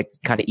are now, get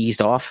kind of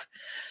eased off,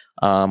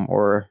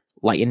 or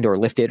lightened or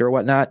lifted or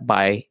whatnot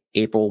by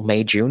April,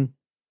 May, June,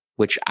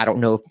 which I don't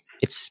know if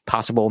it's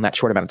possible in that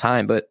short amount of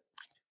time, but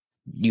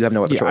you have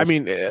no other choice. I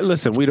mean,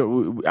 listen,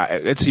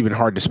 it's even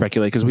hard to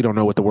speculate because we don't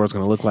know what the world's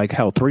going to look like.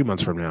 Hell, 3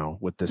 months from now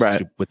with this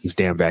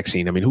damn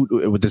vaccine. I mean,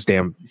 with this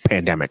damn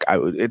pandemic,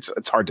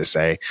 it's hard to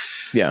say.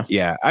 Yeah.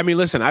 Yeah. I mean,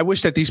 listen, I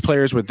wish that these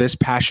players were this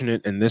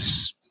passionate and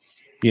this,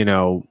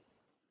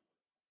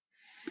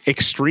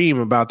 extreme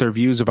about their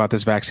views about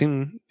this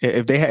vaccine.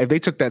 If they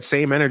took that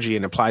same energy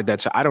and applied that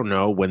to, I don't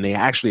know, when they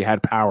actually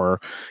had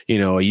power,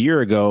 a year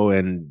ago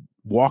and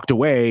walked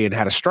away and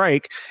had a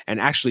strike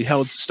and actually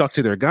stuck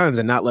to their guns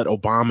and not let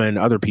Obama and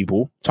other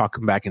people talk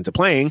them back into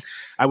playing.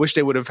 I wish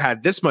they would have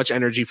had this much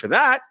energy for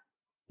that.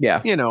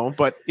 Yeah.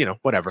 But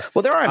whatever.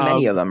 Well, there aren't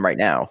many of them right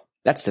now.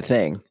 That's the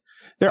thing.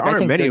 There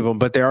aren't many of them,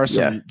 but there are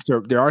some,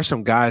 there are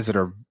some guys that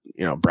are,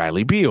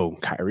 Bradley Beal,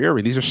 Kyrie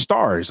Irving. These are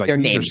stars. Like,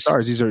 these are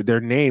stars. These are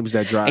their names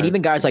that drive. And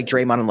even guys like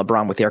Draymond and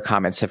LeBron with their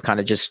comments have kind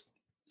of just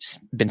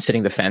been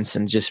sitting the fence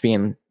and just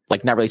being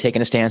like, not really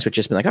taking a stance, but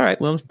just been like, all right,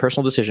 well,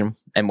 personal decision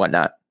and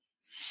whatnot.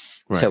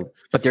 Right. So,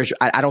 but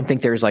I don't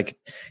think there's like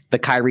the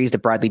Kyries, the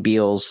Bradley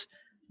Beals.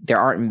 There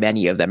aren't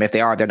many of them. If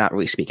they are, they're not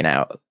really speaking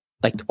out.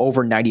 Like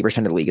over 90%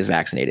 of the league is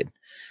vaccinated.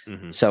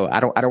 Mm-hmm. So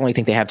I don't really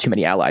think they have too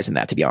many allies in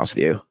that, to be honest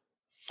with you.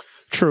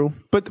 True.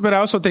 But I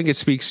also think it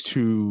speaks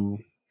to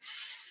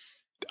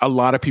a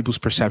lot of people's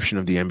perception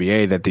of the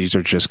NBA that these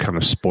are just kind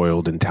of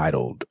spoiled,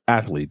 entitled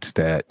athletes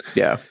that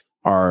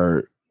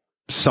are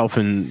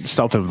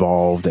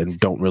self-involved and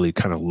don't really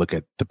kind of look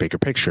at the bigger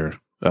picture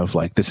of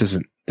like, this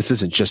isn't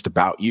just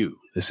about you.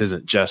 This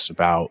isn't just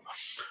about,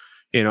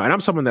 and I'm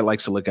someone that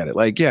likes to look at it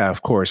like, yeah,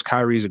 of course,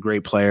 Kyrie's a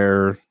great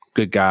player,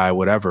 good guy,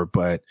 whatever.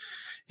 But,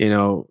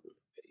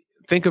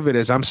 think of it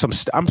as I'm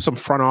some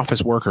front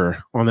office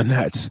worker on the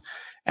Nets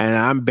and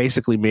I'm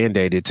basically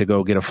mandated to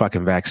go get a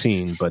fucking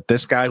vaccine. But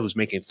this guy who's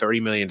making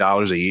 $30 million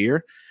a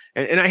year,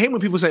 and I hate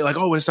when people say like,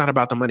 oh, it's not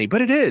about the money,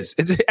 but it is.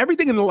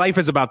 Everything in life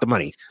is about the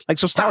money. Like,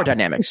 so stop. Power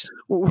dynamics.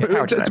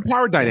 It's a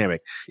power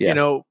dynamic.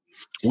 Yeah.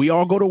 We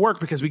all go to work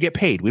because we get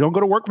paid. We don't go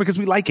to work because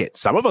we like it.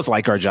 Some of us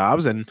like our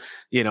jobs and,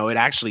 it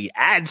actually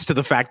adds to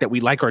the fact that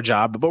we like our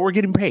job, but we're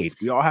getting paid.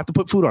 We all have to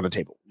put food on the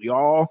table. We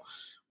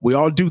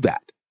all do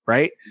that.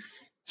 Right.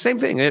 Same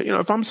thing.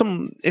 If I'm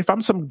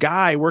some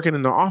guy working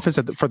in the office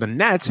for the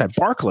Nets at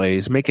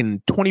Barclays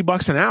making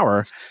 $20 an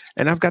hour,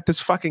 and I've got this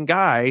fucking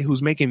guy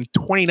who's making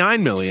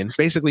 $29 million,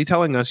 basically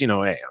telling us,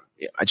 hey,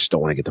 I just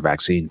don't want to get the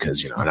vaccine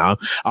because, and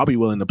I'll be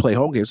willing to play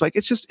home games. Like,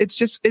 it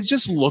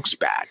just looks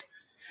bad.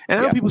 And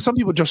I know some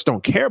people just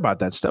don't care about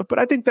that stuff, but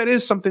I think that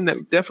is something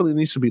that definitely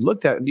needs to be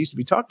looked at and needs to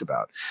be talked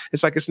about.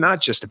 It's like, it's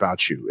not just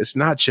about you. It's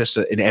not just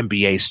an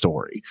NBA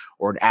story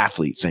or an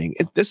athlete thing.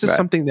 This is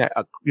something that,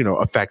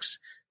 affects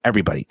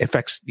everybody. It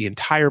affects the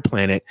entire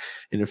planet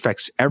and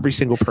affects every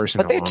single person.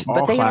 But they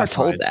are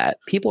told that.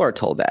 People are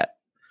told that.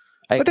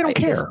 But they don't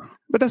care.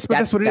 But that's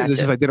what it is. It's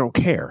just like, they don't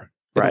care.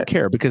 They don't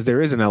care because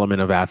there is an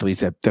element of athletes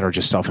that are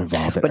just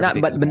self-involved.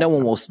 But no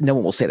one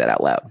will say that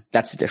out loud.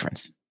 That's the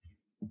difference.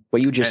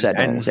 What you just said,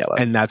 no one will say out loud.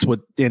 And that's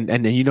what, and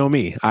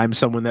me, I'm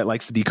someone that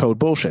likes to decode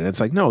bullshit. It's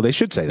like, no, they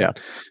should say that.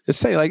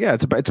 Just say like,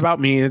 it's about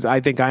me. I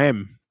think I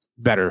am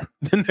better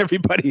than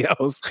everybody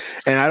else.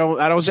 And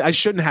I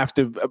shouldn't have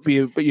to be,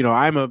 I'm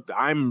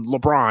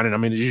LeBron, and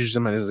I'm going to use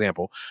him as an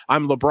example.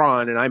 I'm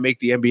LeBron and I make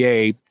the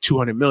NBA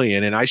 $200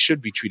 million, and I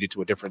should be treated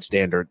to a different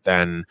standard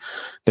than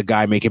the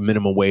guy making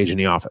minimum wage in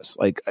the office.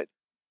 Like,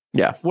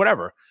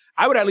 whatever.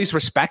 I would at least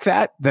respect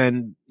that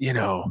than,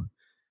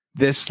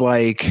 this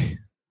like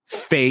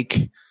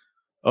fake,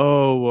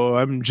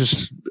 I'm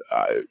just,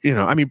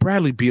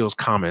 Bradley Beal's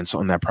comments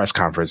on that press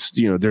conference,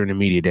 during the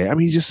media day. I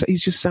mean, he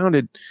just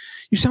sounded,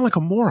 you sound like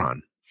a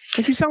moron.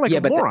 Like, you sound like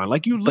a moron.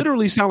 Like, you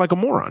literally sound like a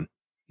moron.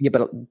 Yeah,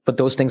 but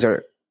those things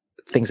are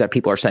things that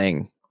people are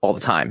saying all the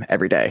time,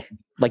 every day.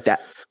 Like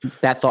that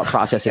thought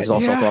process is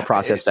also a thought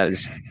process that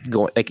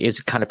is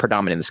kind of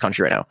predominant in this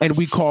country right now. And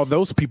we call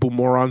those people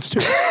morons too.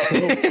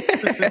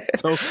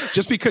 So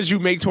just because you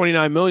make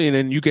 $29 million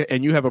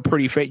and you have a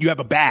pretty face, you have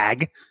a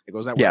bag. It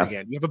goes that way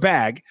again. You have a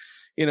bag.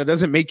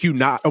 Doesn't make you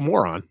not a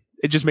moron.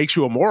 It just makes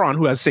you a moron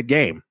who has sick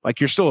game. Like,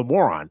 you're still a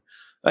moron.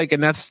 Like,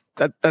 and that's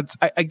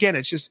again,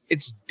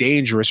 it's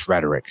dangerous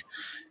rhetoric.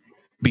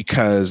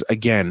 Because,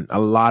 again, a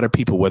lot of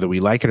people, whether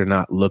we like it or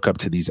not, look up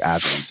to these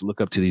athletes,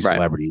 look up to these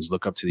celebrities,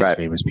 look up to these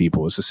famous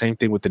people. It's the same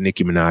thing with the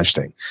Nicki Minaj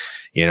thing,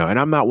 and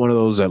I'm not one of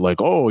those that like,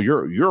 oh,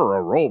 you're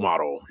a role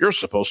model. You're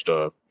supposed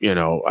to,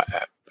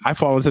 I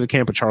fall into the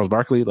camp of Charles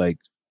Barkley. Like,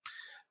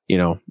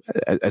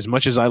 as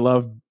much as I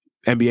love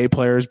NBA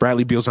players,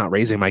 Bradley Beal's not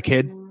raising my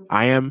kid.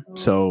 I am.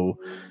 So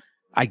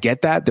I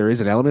get that there is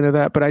an element of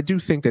that, but I do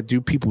think that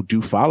people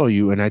do follow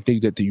you, and I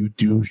think that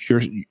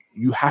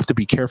you have to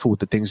be careful with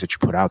the things that you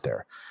put out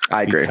there.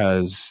 I agree,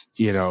 because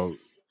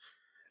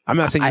I'm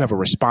not saying you have a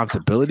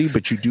responsibility,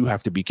 but you do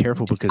have to be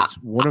careful, because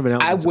one of the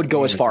elements I would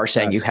go as far as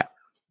saying you have.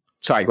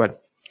 Sorry, go ahead.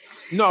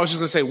 No, I was just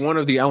going to say one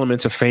of the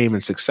elements of fame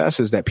and success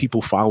is that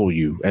people follow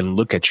you and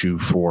look at you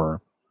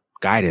for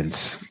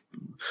guidance,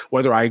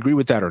 whether I agree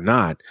with that or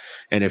not.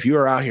 And if you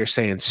are out here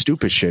saying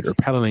stupid shit or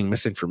peddling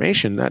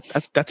misinformation,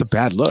 that's a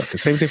bad look. The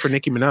same thing for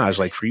Nicki Minaj.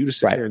 Like, for you to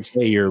sit there and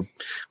say your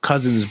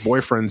cousin's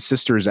boyfriend,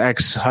 sister's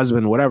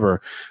ex-husband,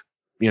 whatever,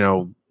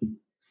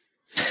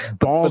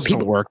 balls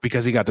don't work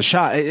because he got the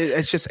shot.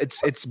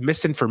 It's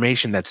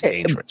misinformation that's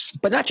dangerous.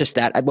 But not just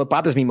that. What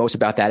bothers me most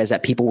about that is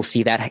that people will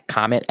see that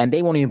comment and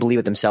they won't even believe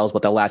it themselves,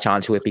 but they'll latch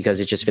onto it because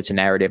it just fits a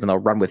narrative and they'll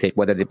run with it,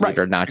 whether they believe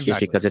it or not, just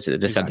because it's a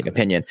dissenting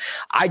opinion.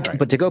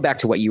 But to go back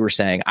to what you were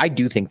saying, I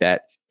do think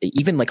that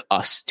even like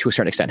us, to a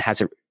certain extent, has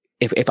a.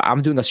 If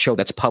I'm doing a show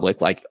that's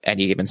public, like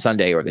Any Given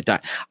Sunday or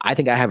I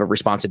think I have a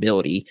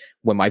responsibility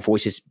when my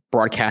voice is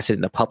broadcasted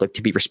in the public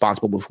to be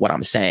responsible with what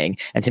I'm saying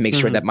and to make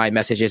sure that my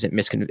message isn't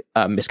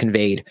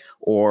misconveyed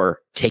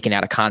or taken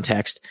out of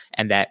context,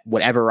 and that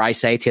whatever I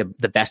say, to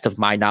the best of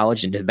my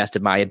knowledge and to the best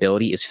of my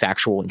ability, is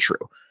factual and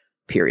true.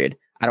 Period.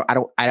 I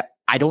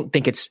don't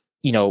think it's,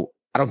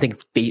 I don't think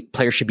the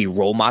players should be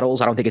role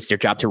models. I don't think it's their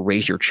job to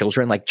raise your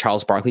children, like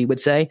Charles Barkley would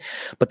say.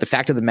 But the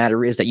fact of the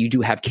matter is that you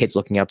do have kids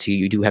looking up to you.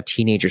 You do have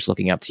teenagers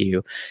looking up to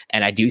you.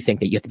 And I do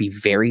think that you have to be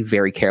very,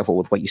 very careful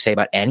with what you say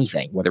about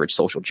anything, whether it's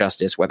social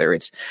justice, whether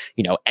it's,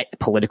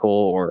 political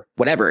or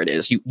whatever it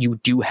is. You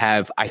do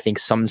have, I think,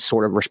 some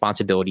sort of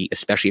responsibility,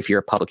 especially if you're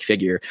a public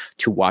figure,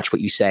 to watch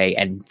what you say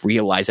and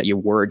realize that your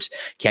words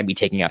can be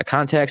taken out of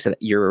context, that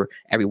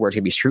every word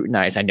can be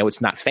scrutinized. I know it's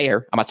not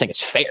fair. I'm not saying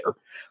it's fair,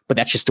 but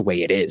that's just the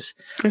way it is.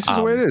 It's just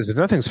the way it is.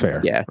 Nothing's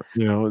fair. Yeah.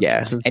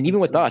 And even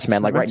with us,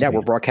 man, like right now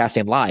we're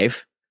broadcasting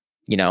live,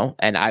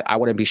 and I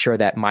want to be sure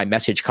that my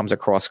message comes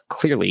across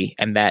clearly,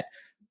 and that,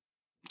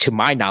 to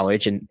my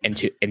knowledge and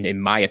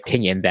in my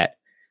opinion, that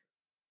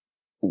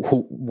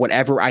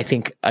whatever I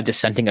think a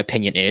dissenting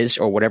opinion is,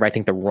 or whatever I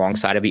think the wrong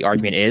side of the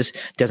argument is,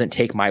 doesn't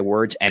take my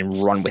words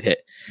and run with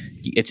it.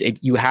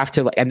 You have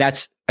to, and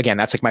that's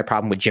like my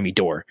problem with Jimmy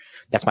Dore.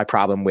 That's my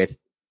problem with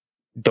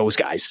those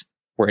guys,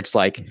 where it's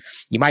like,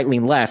 you might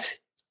lean left,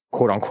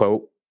 quote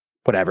unquote,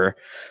 whatever,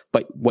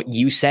 but what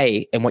you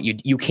say and what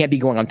you can't be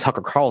going on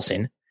Tucker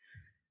Carlson,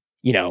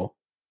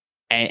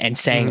 and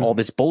saying all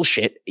this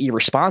bullshit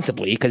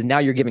irresponsibly, because now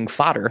you're giving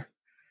fodder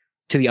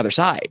to the other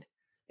side.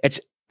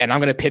 And I'm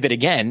going to pivot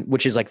again,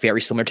 which is like very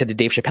similar to the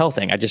Dave Chappelle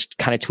thing. I just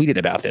kind of tweeted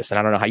about this, and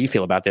I don't know how you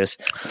feel about this.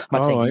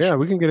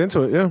 We can get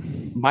into it. Yeah.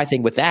 My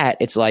thing with that,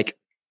 it's like,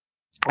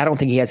 I don't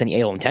think he has any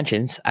ill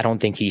intentions. I don't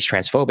think he's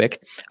transphobic.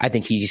 I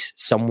think he's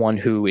someone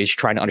who is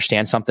trying to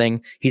understand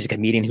something. He's a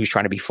comedian who's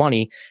trying to be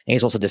funny, and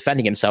he's also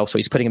defending himself. So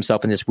he's putting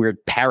himself in this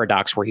weird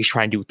paradox where he's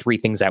trying to do three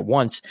things at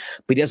once,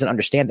 but he doesn't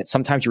understand that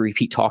sometimes you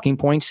repeat talking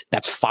points.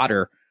 That's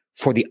fodder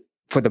for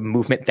the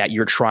movement that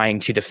you're trying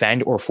to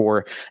defend, or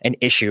for an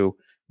issue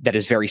that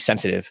is very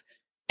sensitive.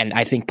 And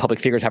I think public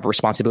figures have a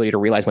responsibility to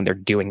realize when they're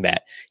doing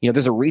that.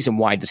 There's a reason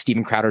why the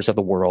Steven Crowders of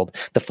the world,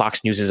 the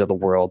Fox Newses of the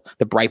world,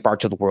 the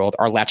Breitbarts of the world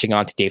are latching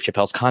on to Dave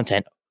Chappelle's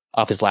content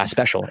of his last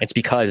special. It's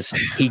because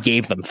he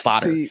gave them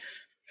fodder. See,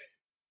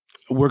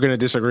 we're going to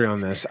disagree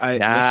on this.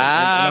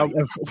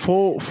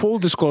 Full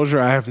disclosure,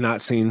 I have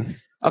not seen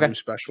the new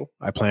special.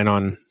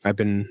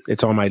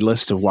 It's on my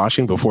list of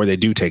watching before they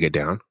do take it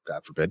down,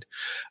 God forbid.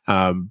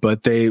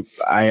 But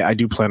I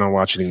do plan on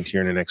watching it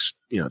here in the next,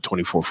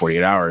 24,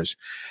 48 hours.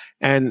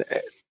 And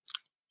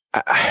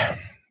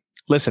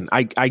listen,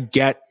 I'm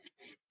trying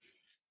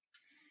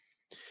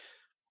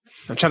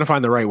to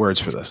find the right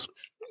words for this,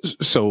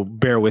 so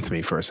bear with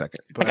me for a second.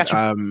 But, I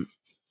got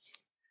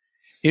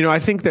you. I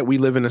think that we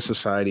live in a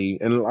society,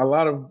 and a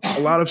lot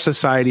of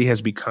society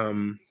has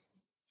become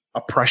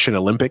oppression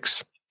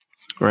Olympics,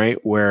 right?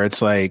 Where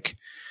it's like,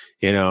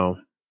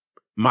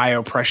 my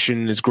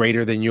oppression is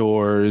greater than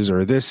yours,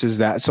 or this is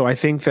that. So I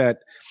think that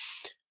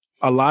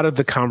a lot of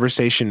the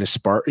conversation is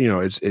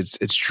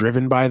it's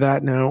driven by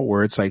that now,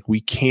 where it's like, we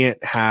can't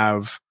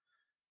have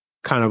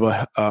kind of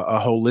a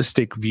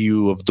holistic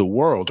view of the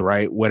world,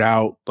 right?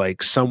 Without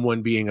like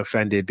someone being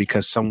offended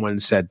because someone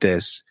said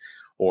this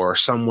or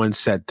someone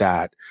said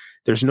that.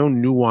 There's no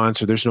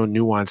nuance, or there's no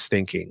nuanced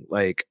thinking.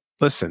 Like,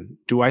 listen,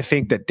 do I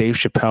think that Dave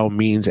Chappelle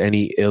means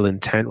any ill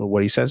intent with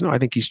what he says? No, I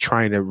think he's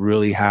trying to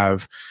really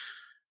have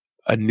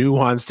a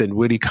nuanced and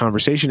witty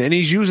conversation, and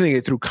he's using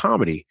it through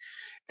comedy.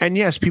 And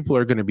yes, people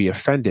are going to be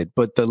offended,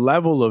 but the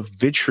level of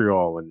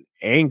vitriol and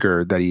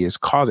anger that he is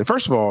causing,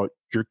 first of all,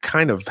 you're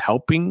kind of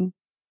helping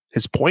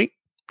his point,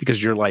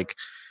 because you're like,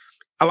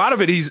 a lot of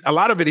it,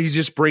 he's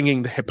just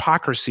bringing the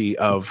hypocrisy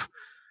of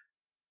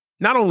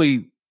not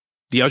only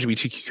the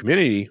LGBTQ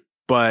community,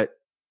 but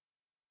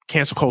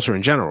cancel culture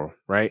in general,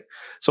 right?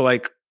 So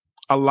like,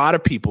 a lot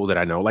of people that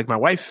I know, like my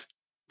wife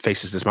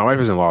faces this. My wife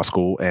is in law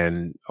school,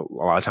 and a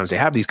lot of times they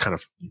have these kind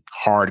of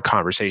hard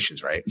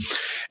conversations, right?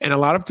 And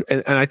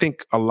I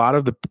think a lot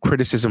of the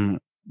criticism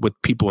with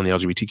people in the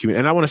LGBTQ community.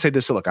 And I want to say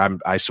this, look,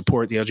 I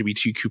support the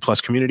LGBTQ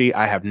plus community.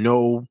 I have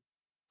no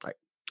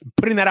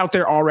putting that out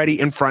there already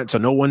in front so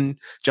no one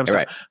jumps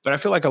up. But I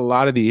feel like a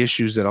lot of the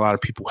issues that a lot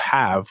of people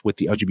have with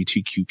the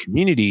LGBTQ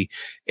community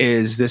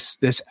is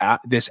this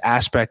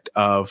aspect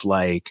of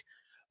like,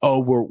 oh,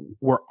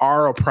 we're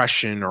our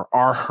oppression or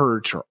our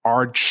hurt or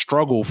our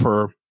struggle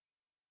for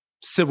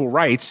civil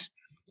rights,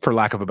 for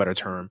lack of a better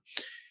term,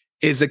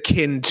 is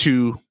akin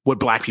to what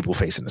Black people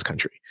face in this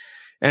country.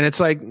 And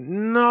it's like,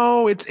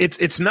 no,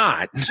 it's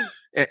not.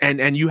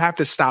 and you have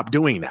to stop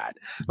doing that.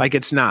 Like,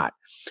 it's not.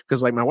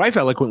 Because like my wife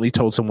eloquently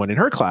told someone in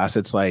her class,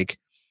 it's like,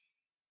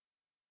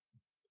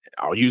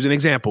 I'll use an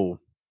example.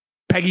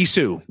 Peggy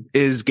Sue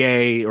is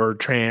gay or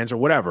trans or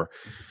whatever.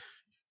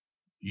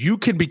 You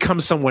can become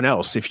someone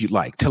else if you'd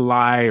like, to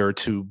lie or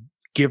to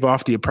give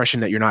off the impression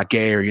that you're not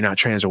gay or you're not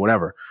trans or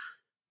whatever.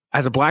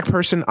 As a Black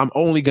person, I'm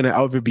only going to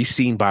ever be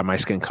seen by my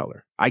skin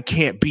color. I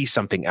can't be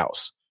something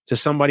else. To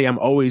somebody, I'm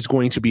always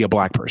going to be a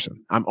Black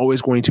person. I'm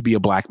always going to be a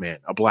Black man,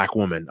 a Black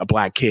woman, a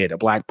Black kid, a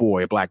Black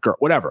boy, a Black girl,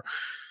 whatever.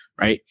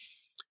 Right.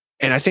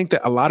 And I think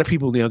that a lot of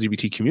people in the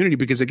LGBT community,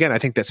 because again, I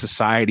think that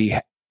society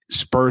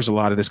spurs a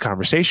lot of this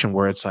conversation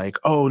where it's like,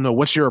 oh no,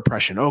 what's your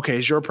oppression? Okay,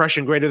 is your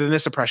oppression greater than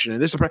this oppression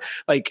and this oppression?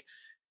 Like,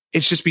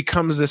 it just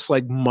becomes this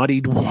like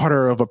muddied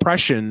water of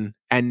oppression,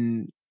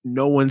 and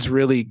no one's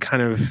really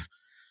kind of,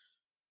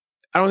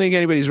 I don't think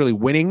anybody's really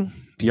winning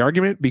the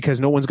argument,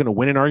 because no one's going to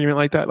win an argument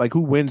like that. Like,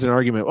 who wins an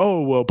argument?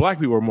 Oh, well, Black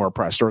people are more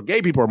oppressed, or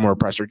gay people are more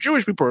oppressed, or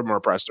Jewish people are more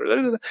oppressed,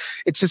 or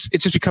it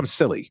just becomes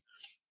silly.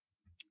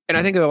 And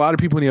I think that a lot of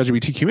people in the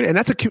LGBT community,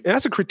 and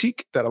that's a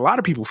critique that a lot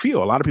of people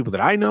feel. A lot of people that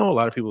I know, a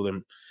lot of people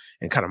in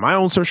kind of my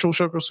own social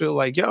circles feel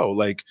like, yo,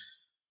 like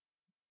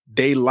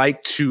they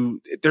like to.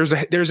 There's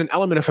an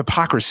element of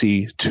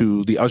hypocrisy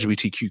to the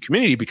LGBTQ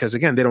community, because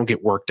again, they don't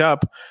get worked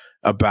up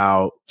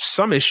about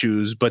some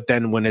issues, but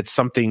then when it's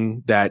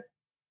something that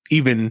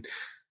even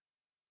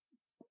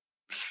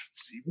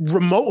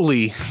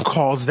remotely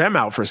calls them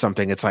out for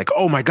something, it's like,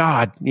 oh my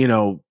God,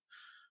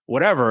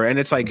 whatever. And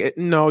it's like,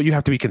 no, you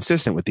have to be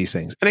consistent with these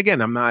things. And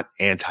again, I'm not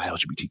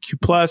anti-LGBTQ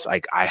plus.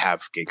 Like, I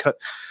have gay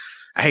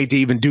I hate to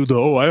even do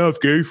I have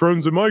gay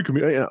friends in my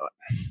community.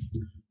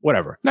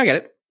 Whatever. I get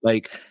it.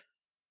 Like,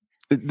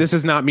 this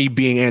is not me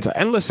being anti.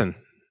 And listen,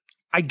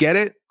 I get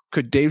it.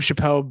 Could Dave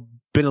Chappelle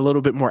been a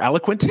little bit more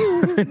eloquent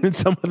in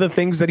some of the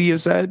things that he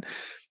has said?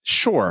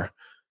 Sure.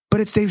 But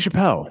it's Dave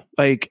Chappelle.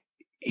 Like,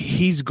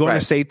 he's going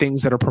to say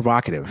things that are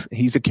provocative.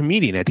 He's a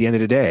comedian at the end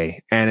of the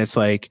day. And it's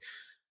like,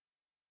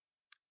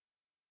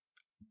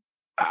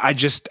 I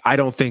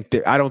don't think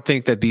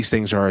that these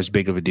things are as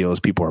big of a deal as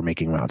people are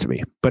making them out to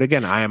be. But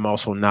again, I am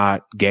also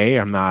not gay.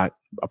 I'm not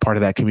a part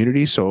of that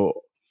community.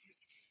 So,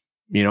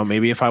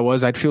 maybe if I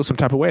was, I'd feel some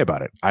type of way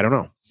about it. I don't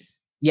know.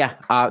 Yeah.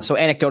 So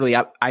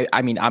anecdotally,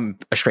 I mean, I'm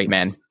a straight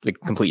man, like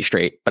completely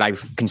straight, but I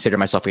consider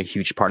myself a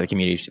huge part of the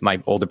community.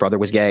 My older brother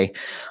was gay.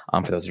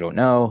 For those who don't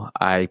know,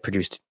 I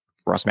produced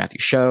Ross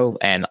Matthews' show,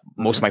 and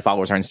most of my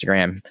followers on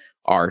Instagram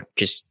are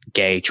just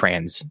gay,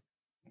 trans,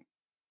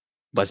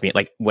 lesbian,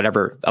 like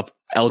whatever,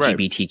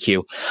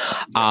 LGBTQ.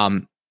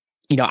 Right.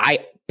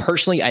 I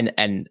personally,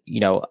 and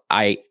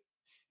I,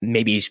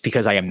 maybe it's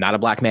because I am not a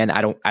Black man,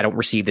 I don't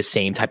receive the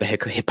same type of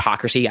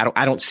hypocrisy.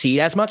 I don't see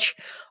it as much.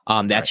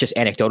 That's just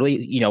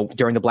anecdotally,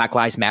 during the Black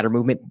Lives Matter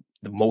movement,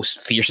 the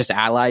most fiercest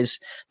allies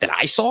that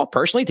I saw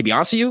personally, to be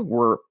honest with you,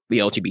 were the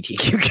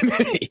LGBTQ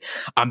community.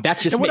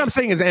 That's just what I'm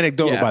saying is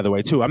anecdotal, by the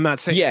way, too. I'm not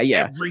saying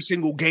every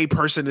single gay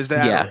person is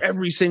that, or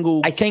every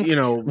single, I think,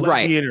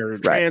 lesbian or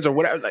trans or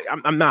whatever. Like,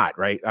 I'm not,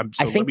 right?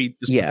 So let me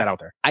just put that out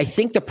there. I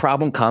think the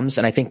problem comes,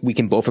 and I think we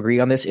can both agree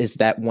on this, is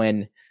that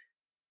when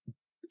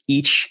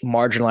each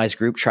marginalized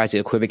group tries to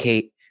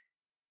equivocate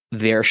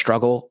their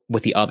struggle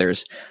with the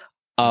others,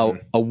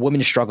 a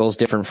woman's struggle is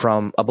different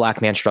from a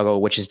Black man's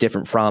struggle, which is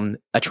different from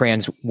a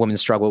trans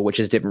woman's struggle, which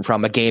is different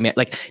from a gay man.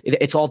 Like,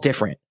 it's all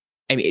different.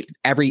 I mean,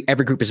 every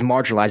group is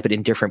marginalized, but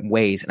in different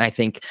ways. And I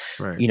think,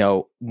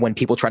 when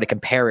people try to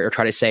compare it or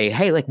try to say,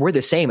 hey, like, we're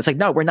the same, it's like,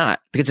 no, we're not,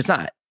 because it's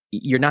not.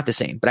 You're not the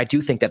same. But I do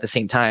think that at the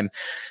same time,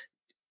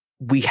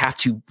 we have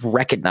to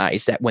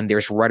recognize that when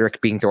there's rhetoric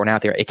being thrown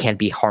out there, it can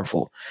be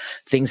harmful.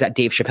 Things that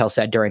Dave Chappelle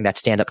said during that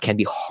stand-up can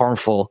be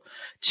harmful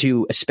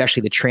to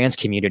especially the trans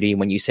community.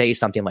 When you say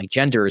something like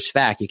gender is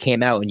fact, you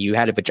came out and you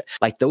had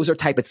like, those are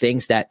type of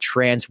things that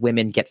trans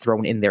women get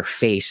thrown in their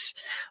face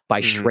by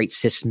straight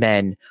cis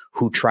men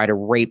who try to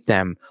rape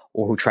them,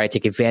 or who try to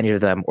take advantage of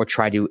them, or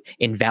try to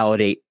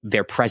invalidate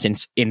their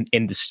presence in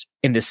this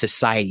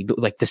society.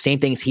 Like, the same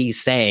things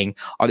he's saying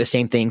are the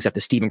same things that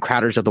the Steven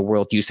Crowders of the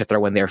world used to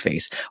throw in their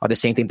face, are the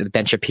same thing that the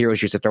Ben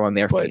Shapiro's used to throw in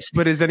their face.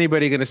 But is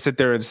anybody going to sit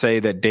there and say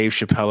that Dave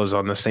Chappelle is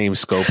on the same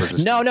scope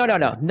as No one's going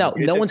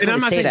to say that. I'm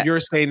not saying you're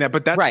saying that,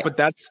 but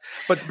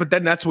but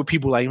then that's what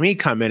people like me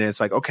come in and it's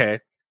like, okay,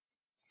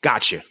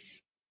 gotcha.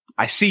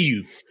 I see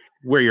you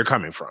where you're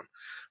coming from.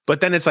 But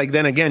then it's like,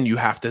 then again, you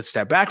have to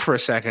step back for a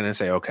second and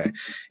say, okay,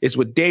 is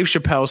what Dave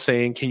Chappelle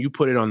saying, can you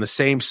put it on the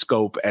same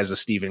scope as a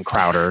Steven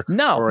Crowder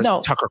or a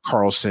Tucker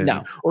Carlson?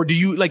 No. Or do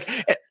you, like,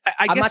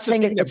 I guess not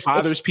saying that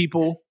bothers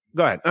people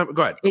Go ahead.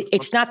 Go ahead.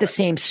 It's not the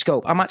same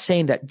scope. I'm not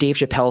saying that Dave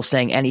Chappelle is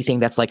saying anything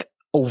that's like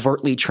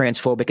overtly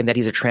transphobic and that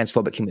he's a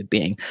transphobic human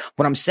being.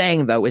 What I'm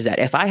saying, though, is that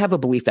if I have a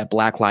belief that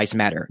Black Lives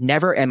Matter,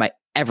 never am I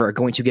ever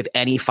going to give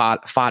any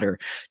fodder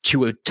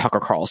to a Tucker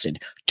Carlson,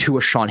 to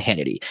a Sean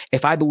Hannity.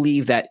 If I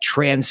believe that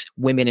trans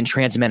women and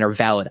trans men are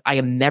valid, I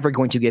am never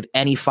going to give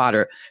any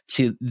fodder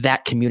to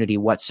that community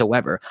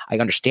whatsoever. I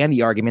understand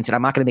the arguments, and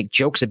I'm not going to make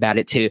jokes about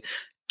it to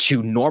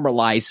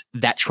normalize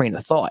that train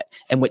of thought.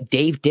 And what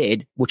Dave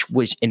did, which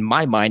was in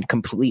my mind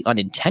completely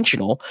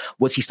unintentional,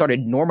 was he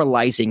started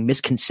normalizing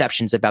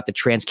misconceptions about the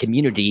trans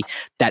community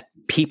that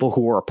people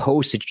who are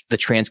opposed to the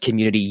trans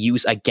community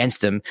use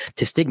against them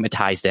to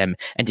stigmatize them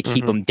and to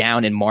keep them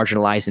down and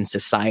marginalized in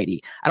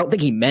society. I don't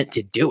think he meant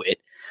to do it.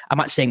 I'm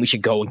not saying we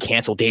should go and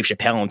cancel Dave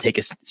Chappelle and take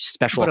a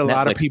special. But a Netflix.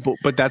 lot of people,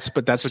 but that's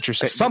what you're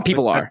saying. Some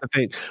people are. That's the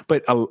thing.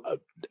 But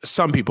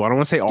some people, I don't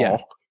want to say all. Yeah.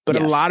 But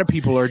a lot of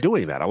people are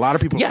doing that. A lot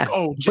of people are like,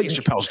 oh, Dave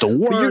Chappelle's the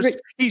worst.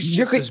 He's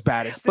just as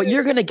bad as this. But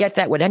you're going to get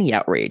that with any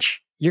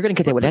outrage. You're going to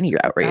get that with any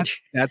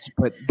outrage.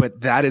 But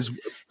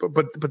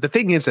the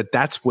thing is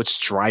that's what's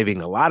driving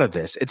a lot of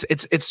this.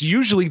 It's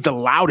usually the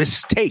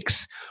loudest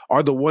takes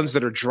are the ones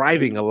that are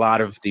driving a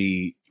lot of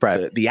the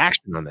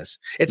action on this.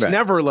 It's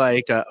never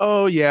like,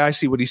 oh yeah, I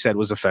see what he said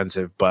was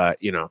offensive, but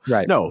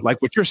no,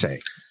 like what you're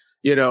saying,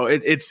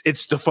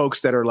 it's the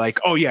folks that are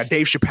like, oh yeah,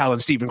 Dave Chappelle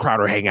and Steven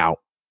Crowder hang out.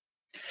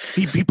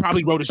 He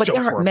probably wrote his joke for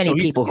him. But there aren't many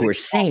people who are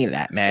saying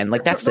that, man.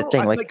 Like that's the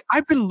thing. Like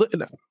I've been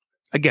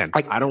again.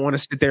 I don't want to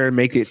sit there and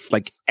make it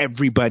like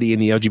everybody in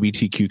the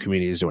LGBTQ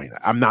community is doing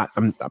that.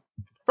 I'm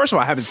first of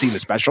all, I haven't seen the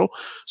special,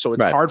 so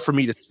it's hard for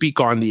me to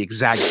speak on the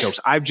exact jokes.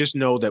 I just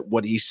know that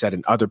what he said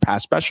in other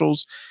past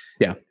specials.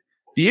 Yeah.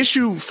 The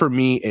issue for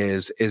me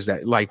is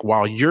that like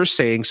while you're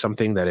saying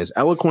something that is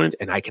eloquent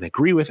and I can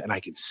agree with and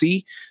I can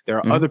see, there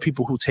are other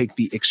people who take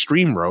the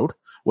extreme road,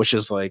 which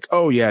is like,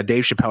 oh yeah,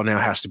 Dave Chappelle now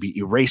has to be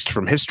erased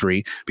from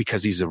history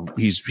because he's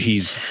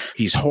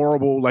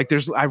horrible. Like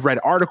I've read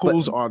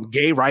articles on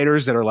gay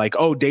writers that are like,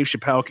 oh, Dave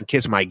Chappelle can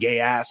kiss my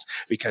gay ass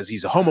because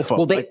he's a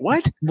homophobe. Well,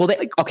 what? Well,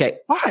 okay.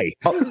 Why?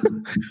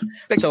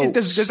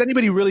 Does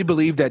anybody really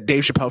believe that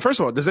Dave Chappelle, first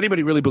of all, does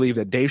anybody really believe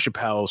that Dave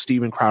Chappelle,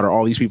 Steven Crowder,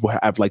 all these people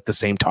have like the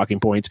same talking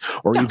points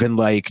or even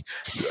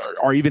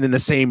in the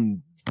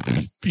same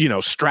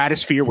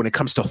stratosphere when it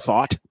comes to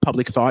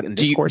public thought and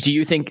discourse? Do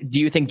you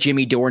think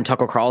Jimmy Dore and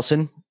Tucker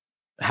Carlson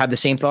have the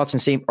same thoughts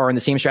and are in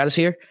the same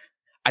stratosphere?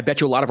 I bet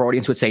you a lot of our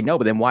audience would say no,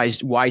 but then why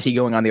is he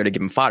going on there to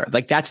give him fodder?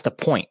 Like that's the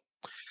point.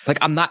 Like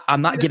I'm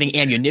not giving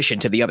ammunition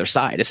to the other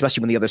side,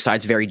 especially when the other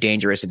side's very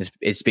dangerous and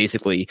is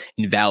basically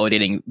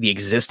invalidating the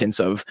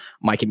existence of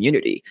my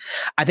community.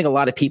 I think a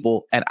lot of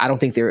people, and I don't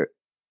think they're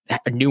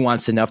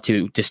nuanced enough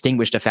to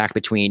distinguish the fact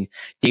between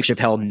Dave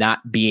Chappelle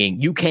not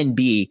being, you can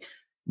be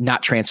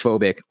not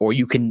transphobic, or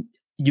you can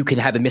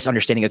have a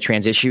misunderstanding of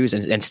trans issues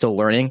and still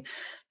learning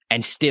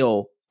and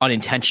still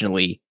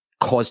unintentionally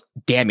cause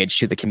damage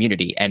to the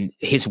community. And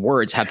his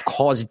words have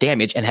caused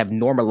damage and have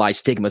normalized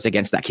stigmas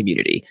against that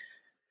community.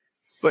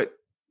 But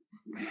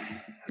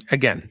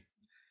again,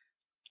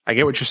 I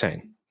get what you're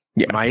saying.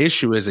 Yeah. My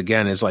issue is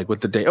like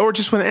with the day, or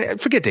just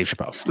forget Dave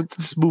Chappelle.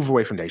 Let's move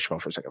away from Dave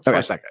Chappelle for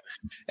a second,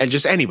 and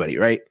just anybody,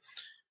 right?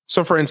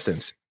 So for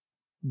instance,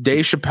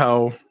 Dave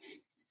Chappelle,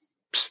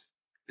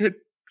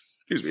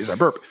 excuse me, as I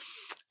burp,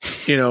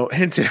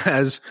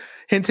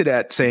 hinted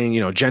at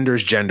saying, gender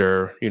is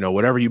gender,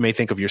 whatever you may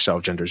think of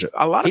yourself, gender is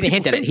a lot of people.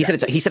 He said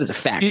it's a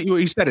fact.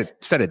 He said it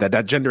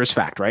that gender is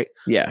fact, right?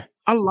 Yeah.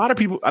 A lot of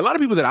people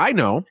that I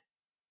know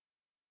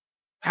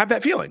have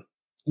that feeling.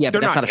 Yeah,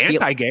 but that's not a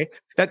anti-gay.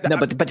 But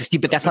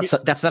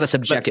that's not a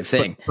subjective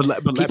thing.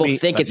 But people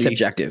think it's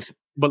subjective.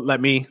 But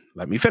let me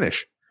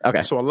finish.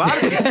 Okay. So a lot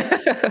of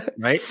people,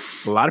 right?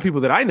 A lot of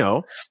people that I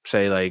know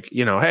say like,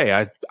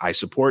 hey, I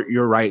support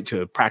your right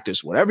to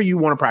practice whatever you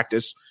want to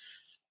practice,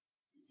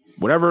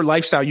 whatever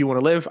lifestyle you want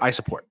to live, I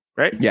support,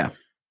 right? Yeah.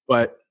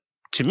 But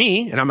to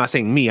me, and I'm not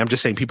saying me, I'm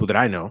just saying people that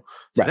I know,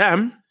 to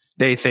them,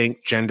 they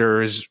think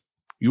gender is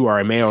you are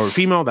a male or a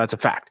female, that's a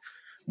fact.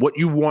 What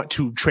you want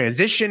to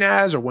transition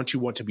as or what you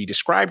want to be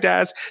described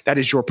as, that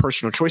is your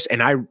personal choice.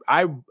 And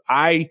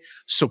I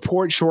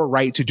support your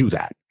right to do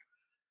that.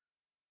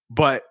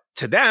 But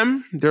to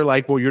them, they're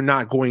like, well, you're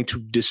not going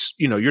to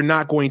you're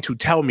not going to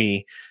tell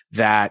me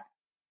that,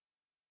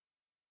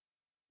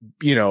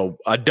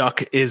 a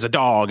duck is a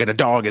dog and a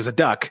dog is a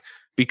duck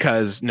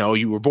because no,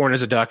 you were born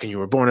as a duck and you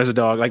were born as a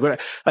dog,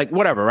 like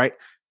whatever, right?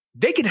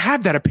 They can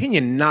have that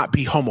opinion and not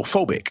be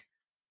homophobic,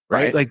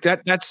 right? Like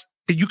that's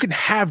you can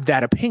have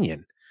that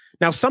opinion.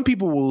 Now, some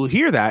people will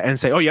hear that and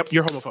say, oh, yep,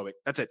 you're homophobic.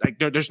 That's it. Like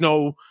there's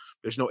no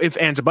ifs,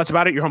 ands, and buts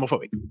about it. You're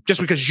homophobic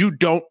just because you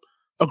don't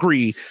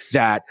agree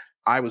that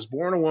I was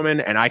born a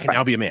woman and I can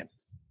now be a man.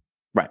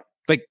 Right.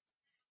 Like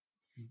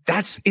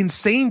that's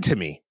insane to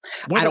me.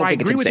 I don't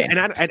think agree it's with insane.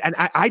 it. And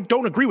I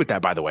don't agree with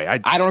that, by the way.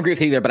 I don't agree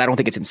with it either, but I don't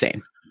think it's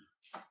insane.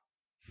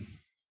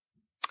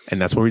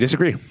 And that's where we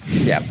disagree.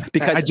 Yeah.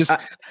 Because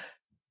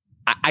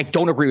I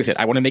don't agree with it.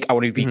 I want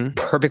to be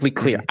perfectly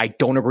clear. I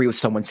don't agree with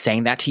someone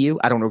saying that to you.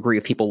 I don't agree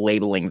with people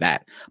labeling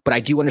that, but I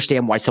do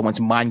understand why someone's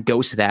mind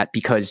goes to that,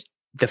 because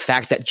the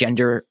fact that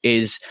gender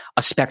is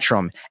a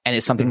spectrum and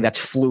is something that's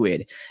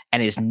fluid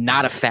and is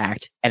not a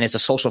fact and is a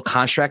social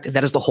construct,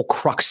 that is the whole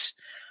crux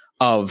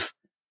of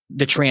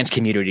the trans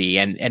community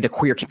and the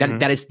queer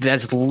that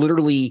is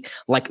literally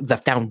like the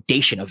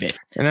foundation of it.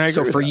 And I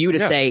agree so for you to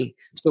say,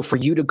 so for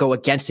you to go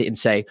against it and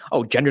say,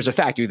 oh, gender's a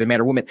fact, you're the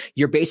man or woman,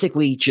 you're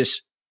basically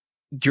just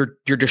you're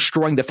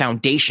destroying the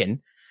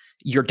foundation.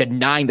 You're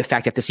denying the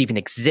fact that this even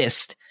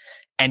exists.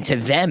 And to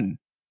them,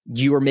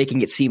 you are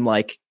making it seem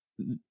like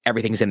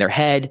everything's in their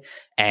head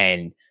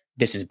and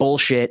this is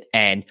bullshit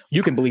and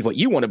you can believe what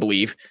you want to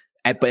believe.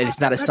 But it's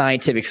not a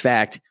scientific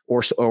fact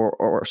or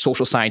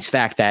social science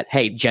fact that,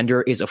 hey,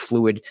 gender is a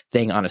fluid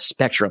thing on a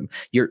spectrum.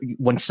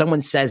 When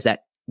someone says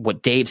that,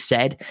 what Dave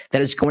said,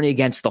 that is going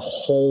against the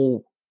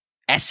whole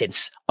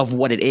essence of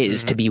what it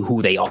is to be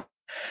who they are.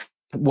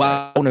 Well,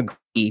 I don't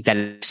agree that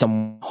it's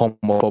some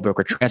homophobic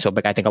or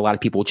transphobic. I think a lot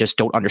of people just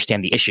don't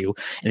understand the issue,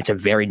 and it's a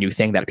very new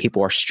thing that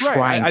people are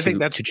trying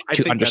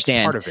to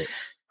understand. That's part of it.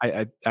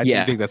 I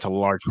think that's a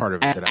large part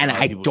of it. And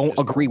I don't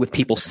agree with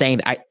people saying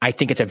that. I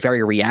think it's a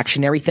very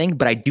reactionary thing,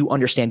 but I do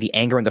understand the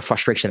anger and the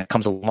frustration that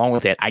comes along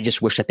with it. I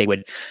just wish that they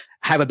would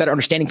have a better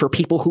understanding for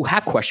people who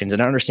have questions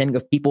and an understanding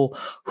of people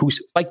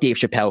who's like Dave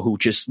Chappelle, who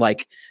just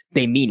like,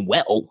 they mean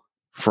well,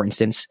 for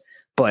instance,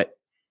 but,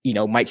 you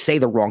know, might say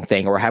the wrong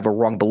thing or have a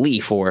wrong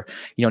belief or,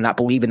 you know, not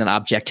believe in an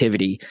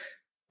objectivity.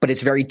 But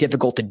it's very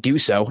difficult to do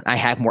so. I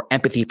have more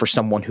empathy for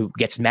someone who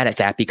gets mad at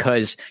that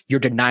because you're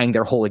denying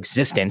their whole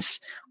existence.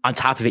 On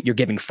top of it, you're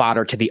giving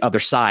fodder to the other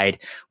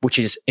side, which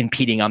is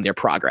impeding on their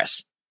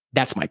progress.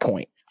 That's my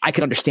point. I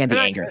can understand the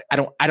anger. I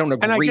don't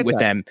agree with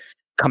them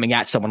coming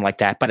at someone like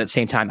that, but at the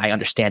same time, I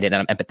understand it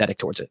and I'm empathetic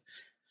towards it.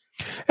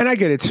 And I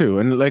get it too.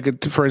 And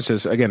like, for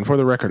instance, again, for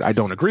the record, I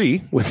don't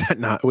agree with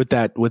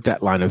that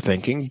line of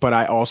thinking, but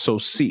I also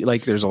see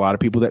like there's a lot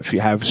of people that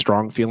have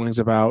strong feelings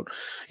about,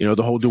 you know,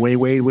 the whole Dwayne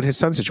Wade with his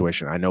son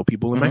situation. I know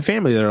people in my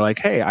family that are like,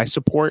 hey, I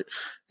support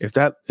if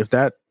that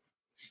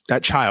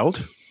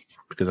child,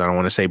 because I don't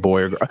want to say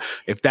boy or girl,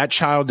 if that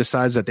child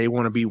decides that they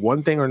want to be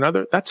one thing or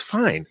another, that's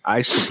fine.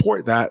 I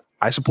support that.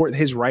 I support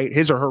his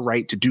or her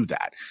right to do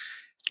that.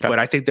 But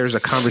I think there's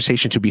a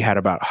conversation to be had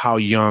about how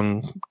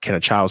young can a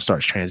child start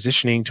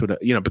transitioning to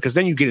you know, because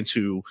then you get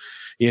into,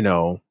 you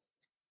know,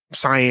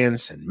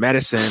 science and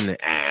medicine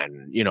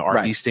and, you know,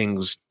 are these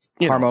things,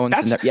 hormones?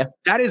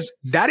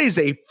 That is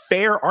a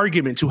fair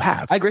argument to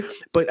have. I agree.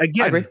 But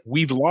again,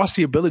 we've lost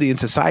the ability in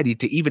society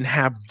to even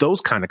have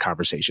those kind of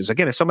conversations.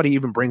 Again, if somebody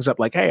even brings up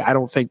like, hey, I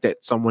don't think that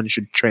someone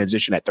should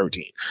transition at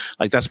 13,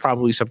 like that's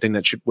probably something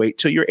that should wait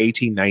till you're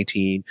 18,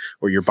 19,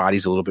 where your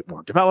body's a little bit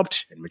more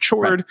developed and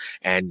matured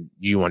and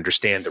you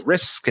understand the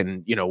risk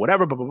and, you know,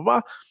 whatever, blah, blah, blah,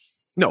 blah.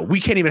 No, we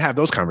can't even have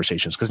those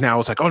conversations because now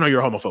it's like, oh no,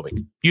 you're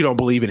homophobic. You don't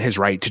believe in his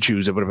right to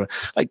choose it, whatever.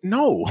 Like,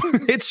 no,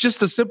 it's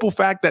just a simple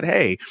fact that,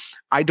 hey,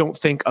 I don't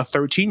think a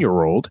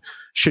 13-year-old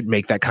should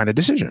make that kind of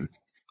decision.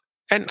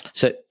 And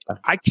so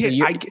I can't.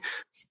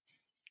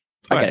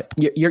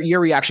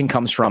 Your reaction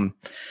comes from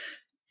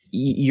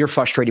you're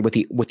frustrated with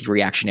the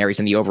reactionaries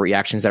and the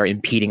overreactions that are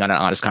impeding on an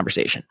honest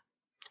conversation.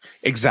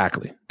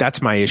 Exactly.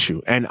 That's my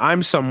issue. And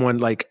I'm someone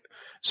like,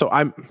 so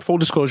I'm full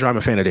disclosure. I'm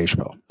a fan of Dave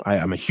Chappelle.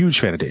 I'm a huge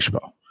fan of Dave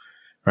Chappelle.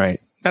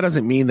 Right. That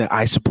doesn't mean that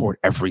I support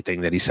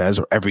everything that he says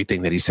or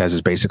everything that he says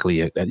is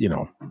basically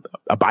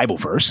a Bible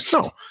verse.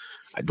 No.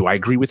 Do I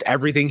agree with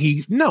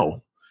everything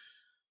no.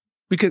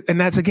 Because, and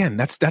that's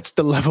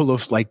the level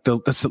of like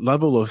the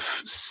level of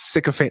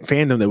sycophant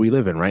fandom that we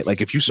live in, right?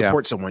 Like if you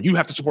support someone, you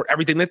have to support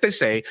everything that they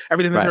say,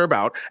 everything that they're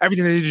about,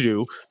 everything that they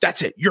do.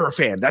 That's it. You're a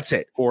fan. That's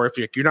it. Or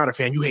if you're not a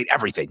fan, you hate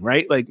everything,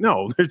 right? Like,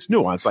 no, there's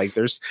nuance. Like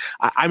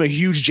I'm a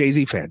huge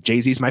Jay-Z fan.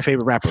 Jay-Z's my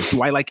favorite rapper.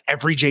 Do I like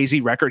every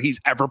Jay-Z record he's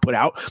ever put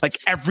out? Like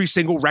every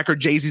single record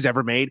Jay-Z's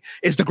ever made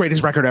is the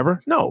greatest record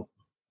ever? No.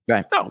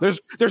 Right. No,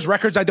 there's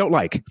records I don't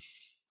like.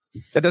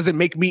 That doesn't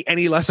make me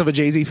any less of a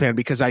Jay-Z fan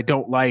because I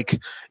don't like,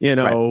 you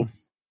know,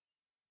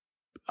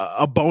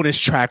 a bonus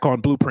track on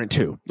Blueprint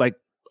 2. Like,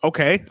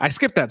 okay, I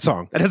skipped that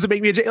song. That doesn't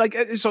make me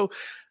so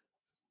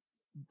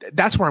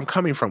that's where I'm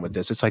coming from with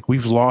this. It's like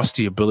we've lost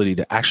the ability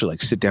to actually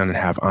like sit down and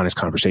have honest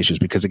conversations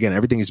because again,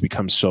 everything has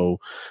become so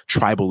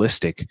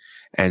tribalistic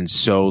and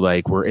so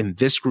like we're in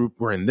this group,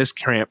 we're in this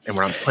camp, and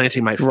where I'm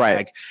planting my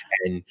flag,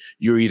 and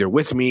you're either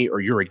with me or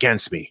you're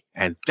against me,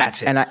 and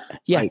that's it. And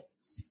I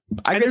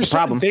there's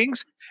certain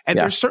things. And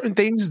there's certain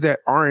things that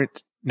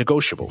aren't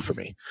negotiable for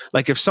me.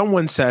 Like if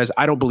someone says,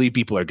 I don't believe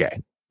people are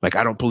gay. Like,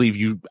 I don't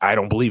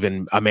believe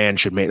in a man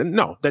should make.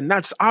 No, then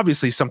that's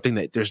obviously something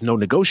that there's no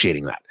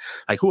negotiating that.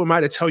 Like, who am I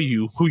to tell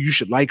you who you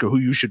should like or who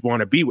you should want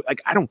to be with?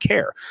 Like, I don't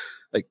care.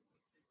 Like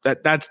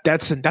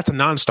that's a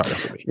non-starter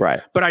for me.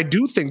 Right. But I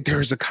do think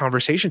there's a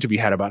conversation to be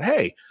had about,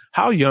 hey,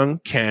 how young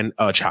can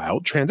a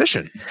child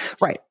transition?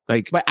 Right.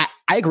 Like, but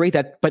I agree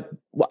but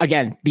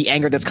again, the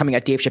anger that's coming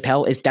at Dave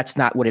Chappelle that's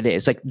not what it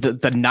is. Like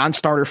the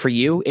non-starter for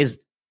you is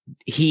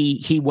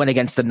he went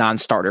against the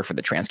non-starter for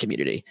the trans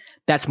community.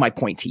 That's my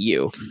point to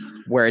you,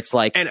 where it's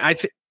like, and I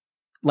think,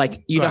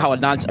 like, you know how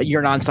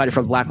you're non-starter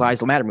for the Black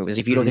Lives Matter movement.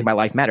 If you don't think my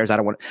life matters, I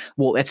don't want.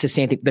 Well, that's the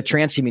same thing. The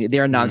trans community,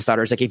 they're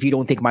non-starters. Like, if you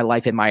don't think my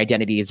life and my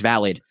identity is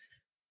valid,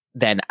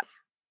 then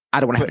I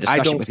don't want to have a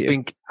discussion with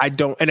you. I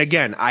don't. And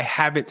again, I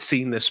haven't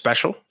seen this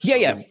special. So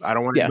I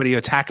don't want anybody to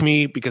attack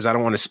me because I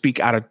don't want to speak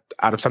out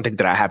of something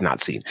that I have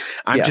not seen.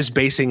 I'm just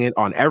basing it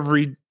on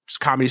every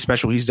comedy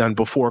special he's done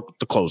before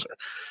The Closer,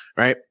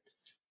 right?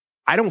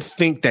 I don't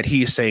think that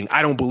he is saying,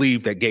 I don't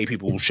believe that gay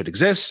people should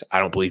exist. I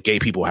don't believe gay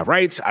people have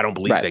rights. I don't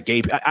believe that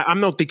gay I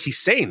don't think he's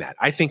saying that.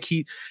 I think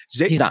he's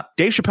not.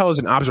 Dave Chappelle is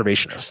an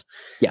observationist.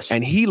 Yes.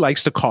 And he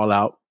likes to call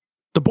out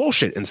the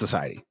bullshit in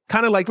society,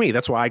 kind of like me.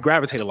 That's why I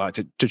gravitate a lot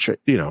to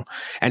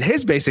and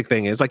his basic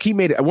thing is like, he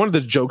made one of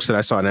the jokes that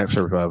I saw an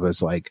excerpt of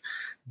is like,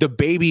 the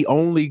baby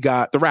only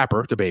got the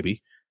rapper, the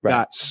baby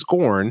got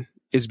scorn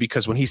is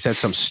because when he said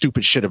some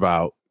stupid shit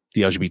about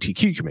the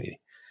LGBTQ community,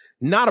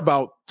 not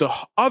about the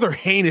other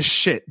heinous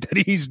shit that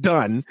he's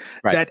done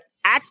that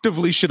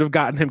actively should have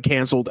gotten him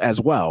canceled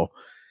as well.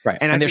 Right.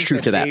 And there's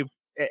truth to that.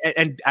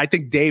 And I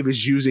think Dave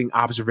is using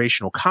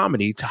observational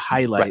comedy to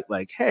highlight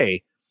like,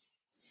 hey,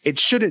 it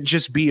shouldn't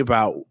just be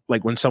about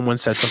like when someone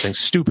says something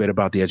stupid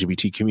about the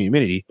LGBT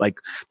community, like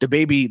the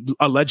baby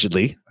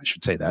allegedly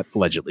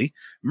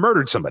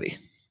murdered somebody.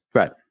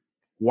 Right.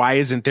 Why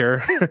isn't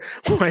there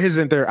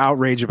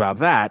outrage about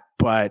that?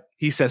 But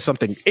he says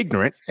something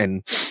ignorant,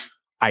 and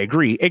I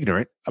agree,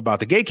 ignorant about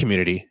the gay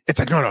community. It's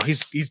like, no,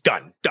 he's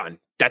done.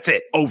 That's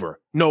it.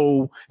 Over.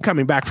 No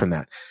coming back from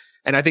that.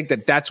 And I think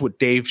that that's what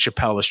Dave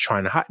Chappelle is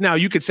trying to hide. Now,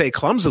 you could say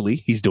clumsily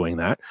he's doing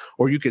that,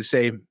 or you could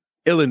say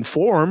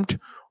ill-informed,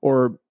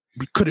 or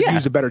we could have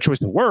used a better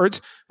choice of words.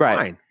 Right.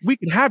 Fine. We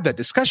can have that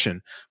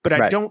discussion, but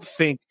I don't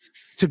think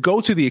to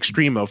go to the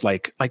extreme of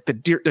like the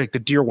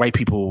Dear White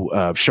People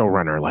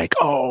showrunner, like,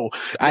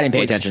 I didn't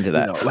pay attention to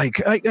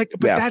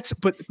that.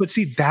 But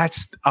see,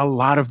 that's a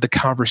lot of the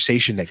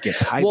conversation that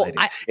gets highlighted.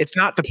 Well, it's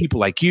not the people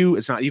like you.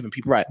 It's not even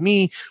people like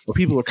me, where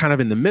people are kind of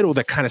in the middle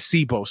that kind of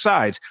see both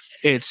sides.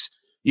 It's,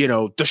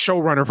 the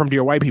showrunner from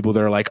Dear White People.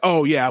 They're like,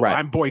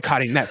 I'm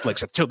boycotting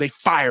Netflix until they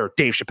fire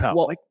Dave Chappelle.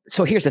 Well,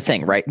 so here's the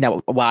thing, right?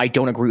 Now, while I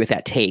don't agree with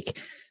that take,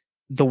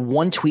 the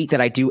one tweet that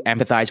I do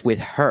empathize with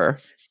her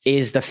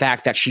is the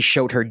fact that she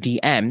showed her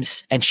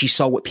DMs and she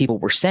saw what people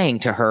were saying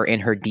to her in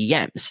her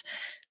DMs.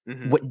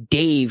 Mm-hmm. What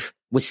Dave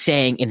was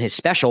saying in his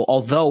special,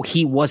 although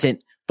he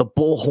wasn't the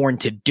bullhorn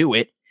to do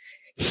it,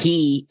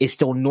 he is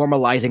still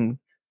normalizing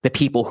the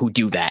people who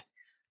do that,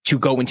 to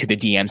go into the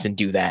DMs and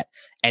do that.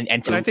 And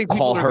to I think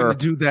call her going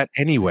to do that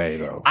anyway,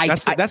 though.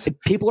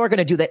 People are going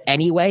to do that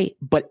anyway.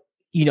 But,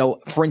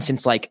 for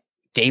instance, like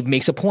Dave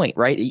makes a point,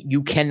 right?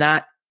 You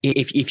cannot,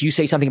 if you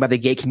say something about the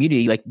gay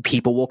community, like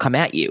people will come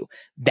at you.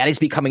 That is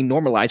becoming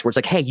normalized, where it's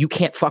like, hey, you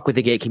can't fuck with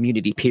the gay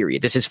community,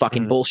 period. This is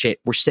fucking bullshit.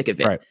 We're sick of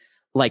it.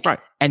 Right.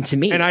 And to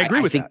me, and I agree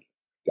with that.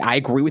 I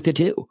agree with it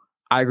too.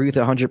 I agree with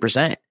it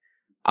 100%.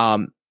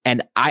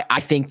 And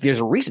I think there's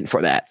a reason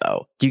for that,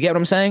 though. Do you get what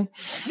I'm saying?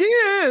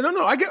 Yeah,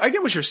 no. I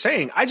get what you're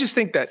saying. I just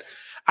think that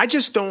I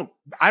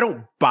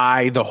don't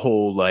buy the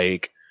whole,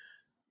 like,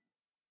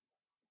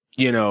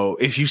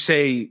 if you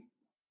say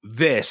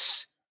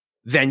this,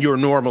 then you're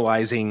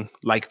normalizing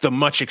like the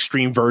much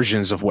extreme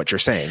versions of what you're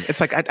saying. It's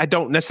like, I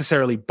don't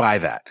necessarily buy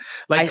that.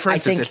 Like, for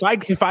instance,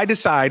 if I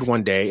decide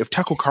one day, if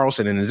Tucker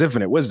Carlson in his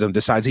infinite wisdom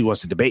decides he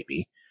wants to debate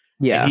me,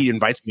 and he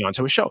invites me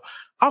onto his show,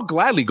 I'll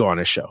gladly go on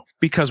his show.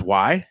 Because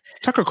why?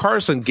 Tucker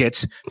Carlson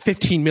gets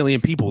 15 million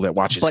people that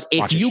watch his show. But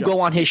if you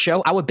go on his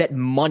show, I would bet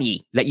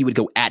money that you would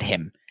go at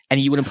him and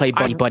you wouldn't play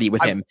buddy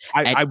with him.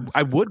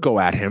 I would go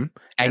at him.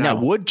 And I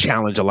would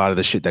challenge a lot of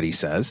the shit that he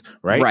says.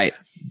 Right.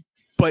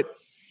 But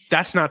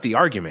that's not the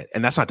argument.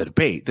 And that's not the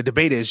debate. The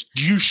debate is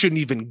you shouldn't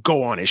even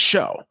go on his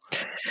show.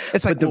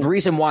 It's like, the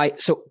reason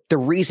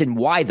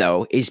why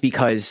though, is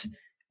because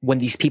when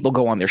these people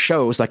go on their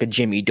shows, like a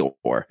Jimmy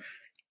Dore,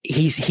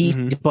 he's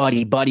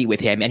buddy with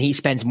him, and he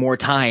spends more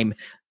time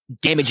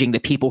damaging the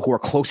people who are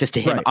closest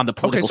to him on the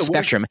political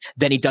spectrum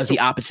than he does the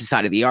opposite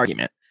side of the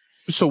argument.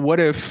 So what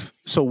if,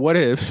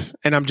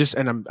 and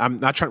I'm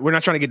not trying, we're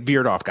not trying to get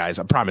veered off, guys.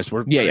 I promise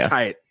we're going to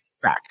tie it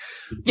back.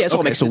 Yeah. So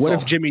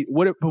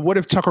what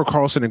if Tucker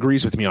Carlson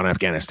agrees with me on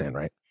Afghanistan,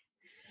 right?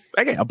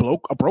 Again, a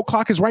broke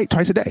clock is right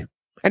twice a day.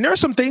 And there are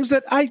some things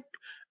that I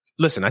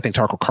think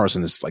Tucker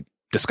Carlson is like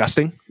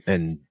disgusting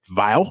and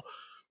vile.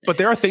 But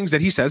there are things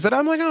that he says that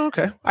I'm like, oh,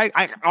 okay.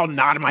 I'll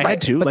nod in my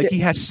head too. Like he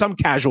has some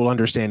casual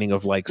understanding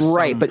of like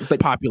but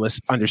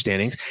populist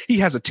understandings. He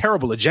has a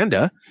terrible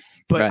agenda,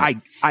 but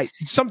I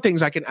some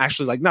things I can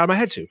actually like nod my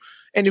head to.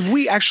 And if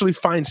we actually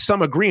find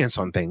some agreements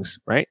on things,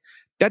 right,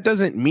 that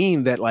doesn't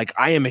mean that like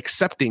I am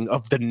accepting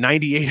of the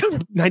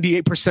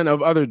 98%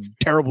 of other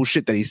terrible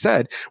shit that he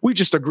said. We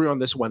just agree on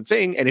this one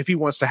thing. And if he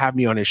wants to have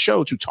me on his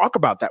show to talk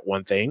about that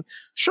one thing,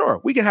 sure,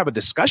 we can have a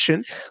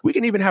discussion. We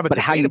can even have a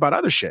debate about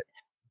other shit.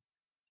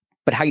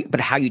 But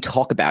how you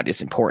talk about it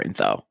is important,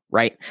 though,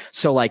 right?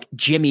 So, like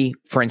Jimmy,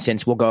 for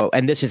instance, will go,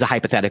 and this is a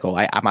hypothetical.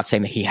 I'm not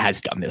saying that he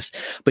has done this,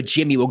 but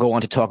Jimmy will go on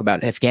to talk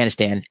about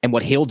Afghanistan, and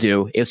what he'll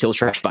do is he'll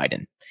trash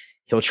Biden,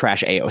 he'll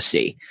trash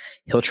AOC,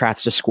 he'll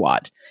trash the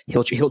squad,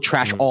 he'll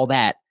trash all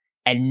that,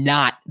 and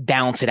not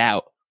balance it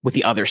out with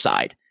the other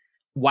side,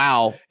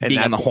 while being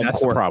on the home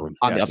court on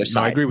the other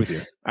side. I agree with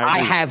you.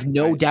 I have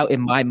no doubt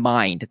in my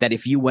mind that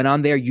if you went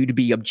on there, you'd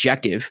be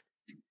objective.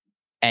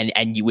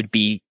 And you would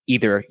be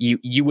either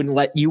you wouldn't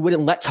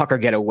let Tucker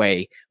get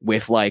away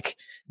with like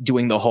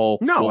doing the whole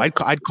I'd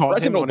call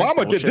President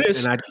Obama did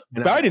this,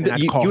 Biden did.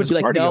 You would be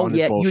like, no,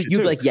 yeah, you'd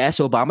be like, yes,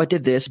 Obama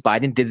did this,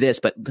 Biden did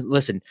this, but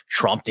listen,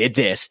 Trump did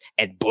this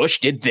and Bush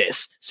did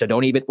this, so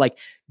don't even like.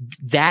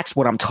 That's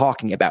what I'm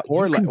talking about.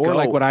 Or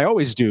like what I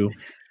always do.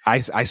 I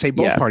say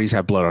both parties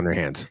have blood on their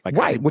hands, like,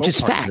 right? Which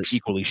is facts.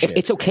 Equally shit,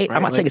 it's okay. Right?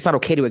 I'm not saying it's not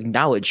okay to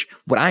acknowledge.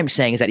 What I'm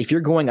saying is that if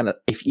you're going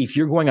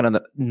on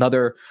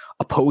another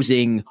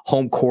opposing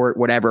home court,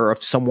 whatever, of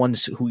someone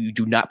who you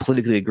do not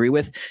politically agree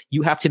with,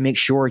 you have to make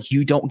sure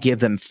you don't give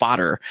them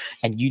fodder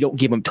and you don't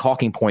give them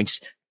talking points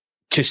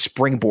to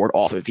springboard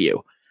off of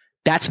you.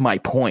 That's my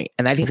point.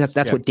 And I think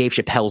that's what Dave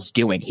Chappelle's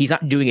doing. He's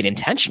not doing it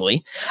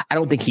intentionally. I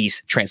don't think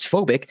he's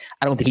transphobic.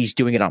 I don't think he's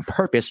doing it on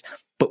purpose.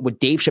 But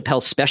what Dave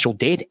Chappelle's special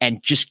did,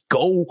 and just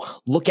go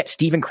look at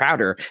Steven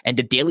Crowder and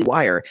the Daily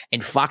Wire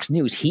and Fox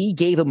News, he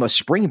gave him a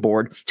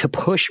springboard to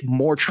push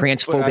more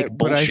transphobic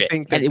bullshit.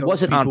 And it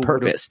wasn't on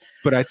purpose.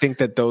 But I think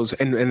that those,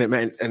 and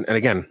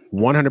again,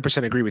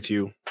 100% agree with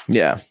you.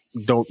 Yeah.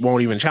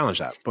 Won't even challenge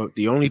that. But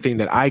the only thing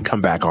that I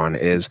come back on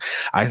is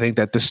I think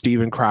that the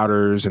Steven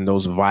Crowders and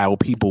those vile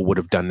people would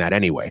have done that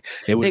anyway.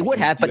 They would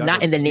have, but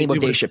not in the name of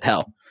Dave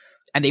Chappelle.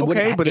 And they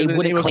wouldn't claim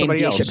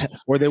Dave Chappelle.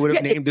 Or they would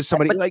have named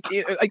somebody like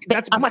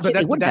that's. I'm not saying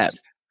they wouldn't have.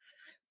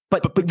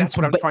 But that's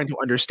what I'm trying to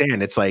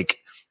understand. It's like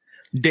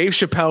Dave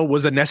Chappelle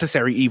was a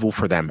necessary evil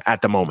for them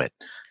at the moment.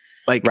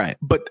 Like, right.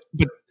 But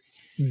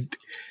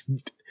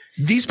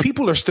these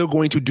people are still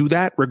going to do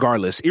that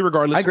irregardless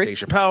of Dave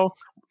Chappelle.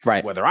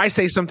 Right. Whether I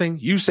say something,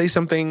 you say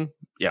something,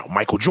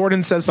 Michael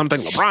Jordan says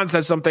something, LeBron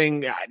says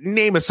something,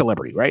 name a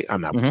celebrity, right?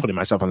 I'm not putting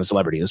myself on the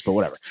celebrity list, but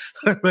whatever.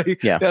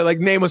 Like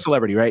name a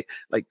celebrity, right?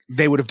 Like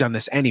they would have done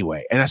this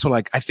anyway. And that's what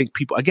like I think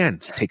people again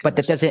take. But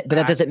that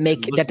doesn't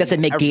make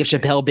Dave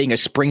Chappelle being a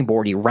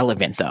springboard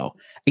irrelevant though.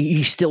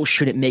 He still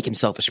shouldn't make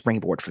himself a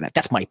springboard for that.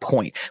 That's my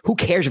point. Who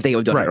cares if they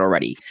have done it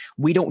already?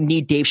 We don't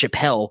need Dave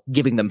Chappelle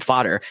giving them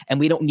fodder, and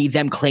we don't need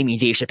them claiming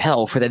Dave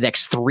Chappelle for the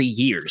next 3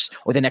 years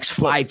or the next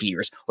 5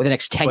 years or the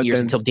next 10 years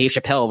until Dave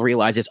Chappelle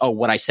realizes, oh,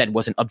 what I said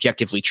wasn't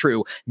objectively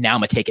true. Now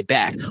I'm going to take it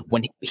back.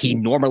 When he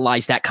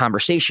normalized that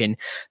conversation,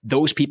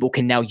 those people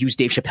can now use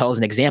Dave Chappelle as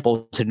an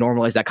example to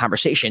normalize that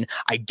conversation.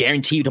 I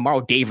guarantee you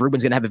tomorrow, Dave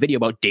Rubin's going to have a video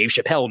about Dave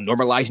Chappelle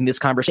normalizing this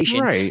conversation.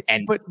 Right.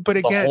 And but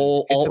again, the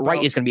whole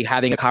alt-right is going to be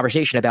having a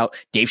conversation about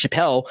Dave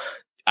Chappelle,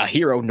 a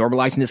hero,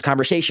 normalizing this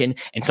conversation,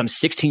 and some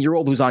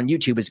 16-year-old who's on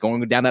YouTube is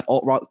going down that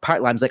alt-right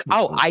part line. It's like,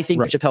 oh, I think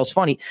Chappelle's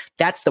funny.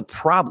 That's the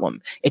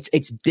problem.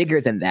 It's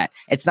bigger than that.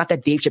 It's not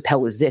that Dave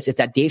Chappelle is this. It's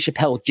that Dave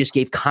Chappelle just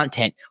gave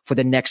content for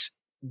the next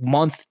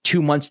month,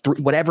 2 months,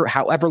 whatever,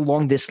 however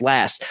long this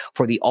lasts,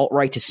 for the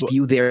alt-right to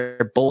spew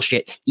their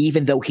bullshit,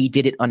 even though he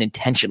did it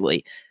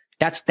unintentionally.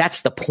 That's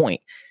the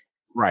point.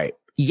 Right.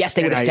 Yes,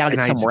 they would have found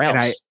it somewhere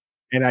else.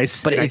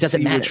 But it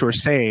doesn't matter. What you're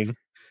saying.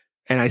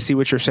 And I see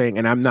what you're saying,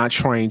 and I'm not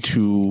trying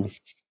to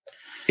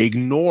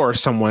ignore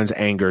someone's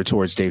anger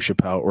towards Dave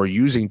Chappelle or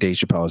using Dave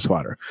Chappelle as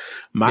fodder.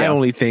 My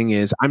only thing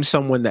is I'm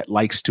someone that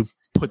likes to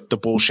put the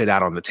bullshit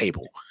out on the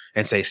table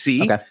and say,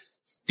 see,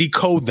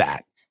 decode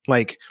that.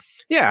 Like,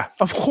 yeah,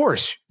 of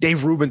course,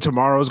 Dave Rubin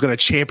tomorrow is going to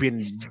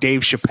champion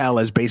Dave Chappelle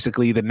as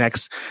basically the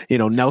next,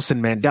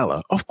 Nelson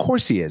Mandela. Of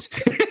course he is.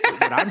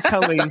 What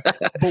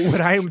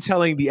I am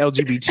telling the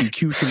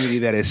LGBTQ community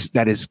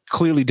that is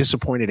clearly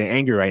disappointed and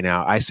angry right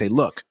now, I say,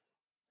 look,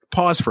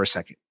 pause for a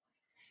second.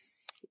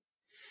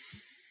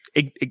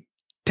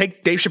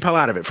 Take Dave Chappelle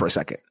out of it for a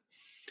second.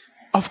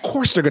 Of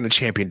course they're going to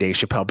champion Dave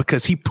Chappelle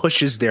because he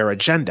pushes their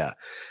agenda.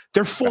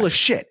 They're full of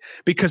shit.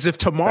 Because if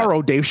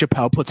tomorrow Dave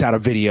Chappelle puts out a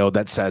video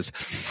that says,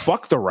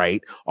 fuck the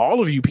right,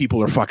 all of you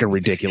people are fucking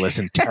ridiculous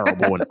and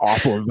terrible and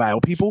awful and vile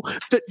people,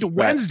 the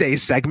Wednesday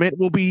segment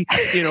will be,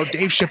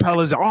 Dave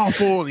Chappelle is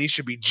awful and he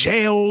should be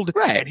jailed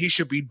and he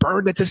should be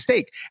burned at the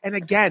stake. And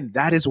again,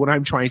 that is what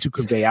I'm trying to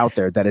convey out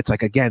there, that it's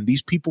like, again,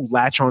 these people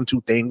latch onto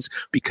things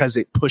because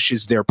it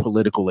pushes their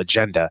political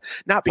agenda,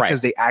 not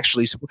because they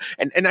actually support.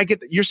 And I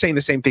get that you're saying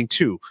the same thing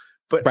too,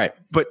 but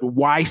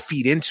why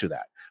feed into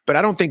that? But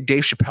I don't think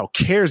Dave Chappelle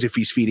cares if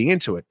he's feeding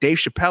into it. Dave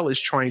Chappelle is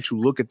trying to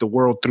look at the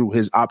world through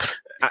his I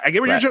get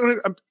what you're trying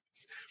to.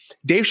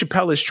 Dave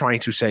Chappelle is trying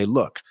to say,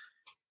 look,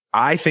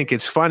 I think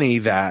it's funny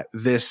that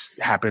this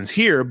happens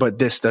here, but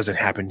this doesn't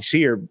happen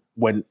here,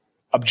 when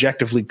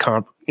objectively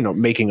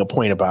making a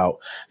point about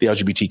the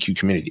LGBTQ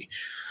community.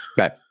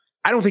 Right.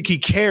 I don't think he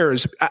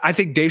cares. I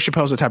think Dave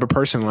Chappelle's the type of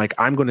person, like,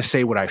 I'm going to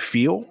say what I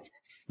feel.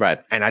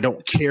 Right. And I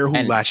don't care who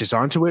latches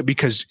onto it,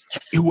 because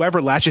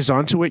whoever latches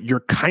onto it,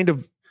 you're kind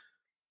of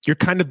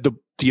the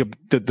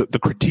the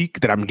critique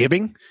that I'm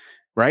giving,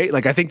 right?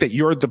 Like I think that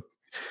you're the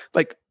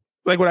like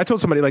when I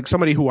told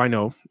somebody who I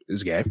know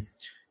is gay,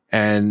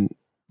 and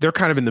they're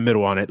kind of in the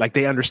middle on it. Like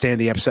they understand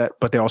the upset,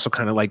 but they also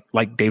kind of like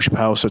Dave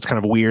Chappelle. So it's kind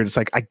of weird. It's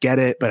like, I get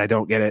it, but I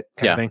don't get it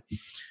kind of thing.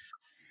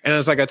 And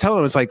it's like, I tell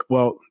them, it's like,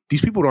 well,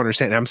 these people don't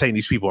understand. And I'm saying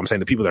these people, I'm saying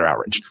the people that are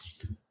outraged.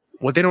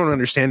 What they don't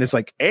understand is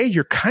like,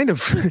 you're kind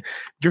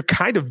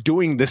of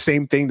doing the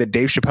same thing that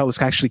Dave Chappelle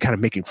is actually kind of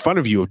making fun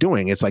of you of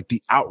doing. It's like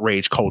the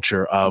outrage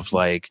culture of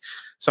like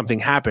something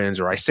happens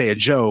or I say a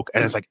joke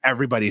and it's like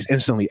everybody's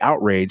instantly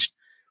outraged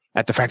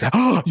at the fact that,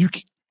 oh,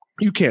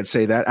 you can't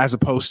say that, as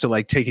opposed to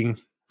like taking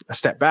a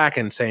step back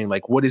and saying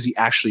like, what is he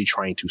actually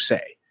trying to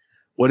say?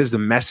 What is the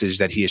message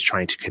that he is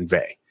trying to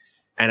convey?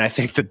 And I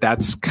think that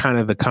that's kind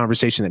of the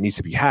conversation that needs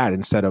to be had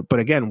instead of, but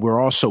again, we're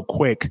all so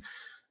quick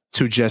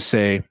to just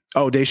say,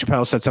 oh, Dave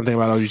Chappelle said something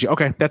about LGBT.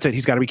 Okay, that's it.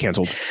 He's got to be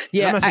canceled.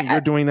 Yeah. I'm not saying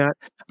you're doing that.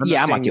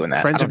 I'm not doing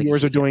that. Friends of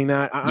yours are doing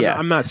that.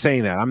 I'm not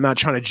saying that. I'm not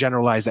trying to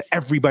generalize that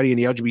everybody in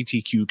the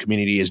LGBTQ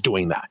community is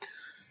doing that.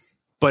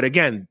 But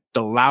again,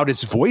 the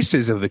loudest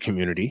voices of the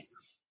community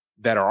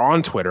that are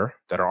on Twitter,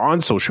 that are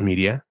on social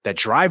media, that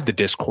drive the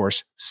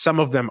discourse, some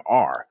of them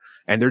are.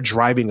 And they're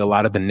driving a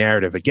lot of the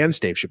narrative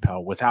against Dave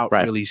Chappelle without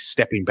really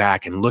stepping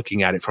back and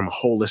looking at it from a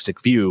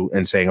holistic view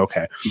and saying,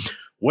 okay,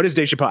 what is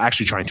Dave Chappelle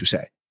actually trying to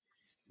say?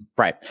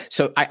 Right.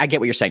 So I get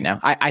what you're saying now.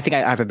 I think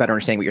I have a better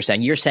understanding of what you're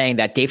saying. You're saying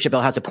that Dave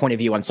Chappelle has a point of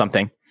view on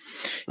something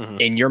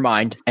in your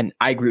mind. And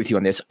I agree with you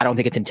on this. I don't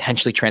think it's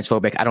intentionally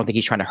transphobic. I don't think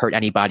he's trying to hurt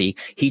anybody.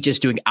 He's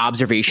just doing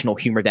observational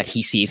humor that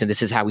he sees. And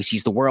this is how he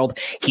sees the world.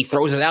 He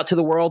throws it out to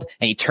the world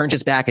and he turns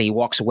his back and he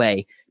walks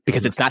away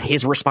because it's not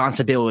his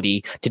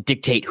responsibility to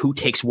dictate who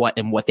takes what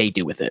and what they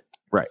do with it.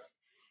 Right.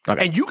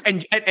 Okay. And you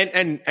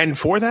and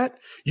for that,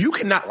 you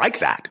cannot like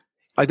that.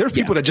 Like there's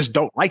people that just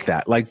don't like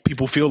that. Like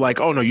people feel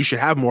like, oh no, you should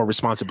have more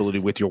responsibility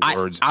with your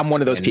words. I'm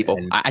one of those people.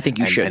 I think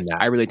you should.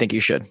 I really think you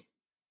should.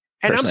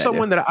 And I'm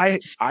someone that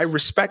I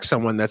respect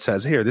someone that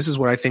says, here, this is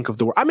what I think of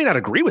the world. I may not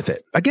agree with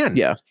it. Again,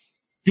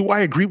 do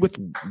I agree with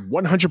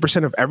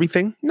 100% of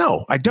everything?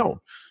 No, I don't.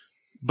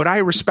 But I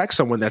respect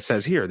someone that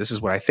says, here, this is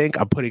what I think.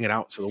 I'm putting it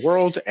out to the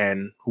world,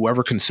 and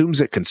whoever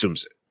consumes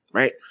it,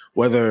 right?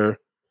 Whether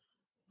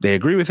they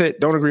agree with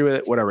it, don't agree with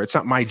it, whatever. It's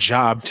not my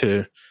job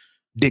to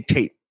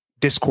dictate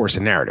discourse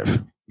and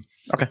narrative.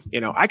 Okay.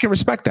 I can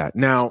respect that.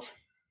 Now,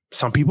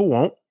 some people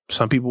won't.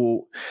 Some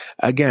people,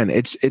 again,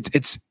 it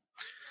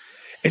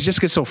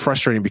just gets so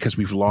frustrating because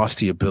we've lost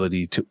the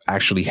ability to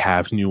actually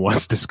have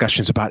nuanced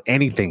discussions about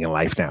anything in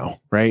life now,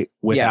 right?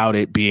 Without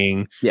it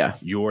being,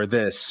 you're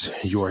this,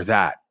 you're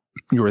that,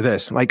 you're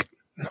this. Like,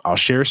 I'll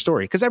share a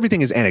story because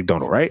everything is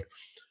anecdotal, right?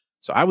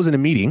 So I was in a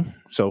meeting.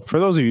 So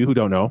for those of you who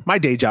don't know, my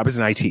day job is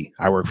in IT.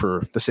 I work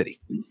for the city,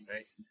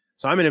 right?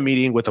 So I'm in a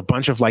meeting with a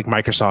bunch of like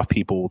Microsoft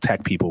people,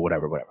 tech people,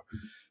 whatever,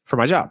 for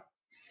my job.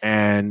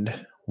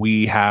 And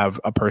we have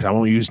a person, I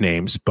won't use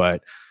names,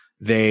 but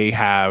they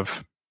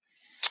have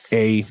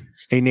a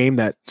name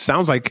that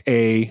sounds like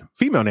a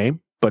female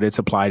name, but it's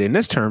applied in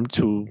this term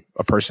to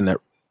a person that,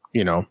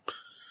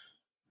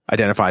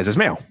 identifies as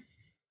male,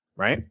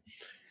 right?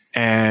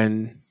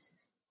 And,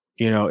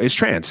 is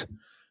trans.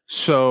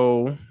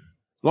 So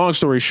long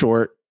story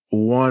short,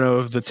 one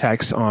of the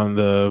techs on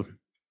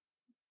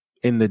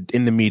in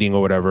the meeting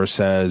or whatever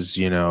says,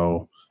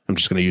 I'm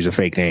just going to use a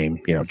fake name,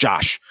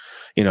 Josh,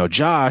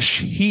 Josh,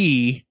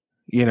 he,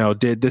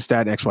 did this,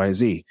 that, and X, Y,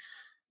 Z.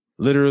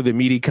 Literally the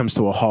meeting comes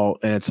to a halt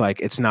and it's like,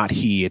 it's not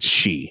he, it's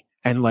she.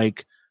 And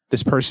like,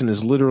 this person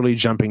is literally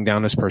jumping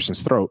down this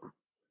person's throat.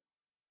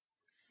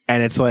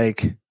 And it's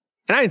like, and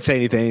I didn't say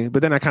anything,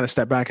 but then I kind of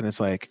stepped back and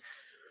it's like,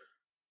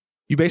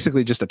 you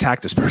basically just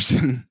attacked this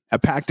person,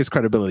 attacked his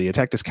credibility,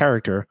 attacked his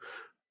character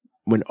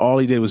when all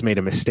he did was made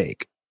a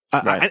mistake.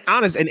 An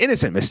honest and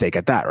innocent mistake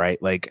at that,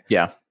 right? Like,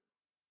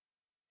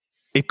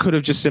 it could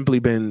have just simply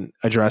been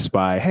addressed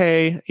by,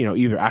 hey,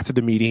 either after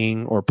the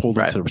meeting or pulled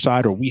them to the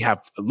side, or we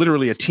have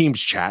literally a Teams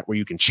chat where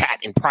you can chat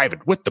in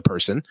private with the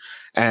person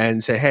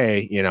and say,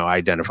 hey, I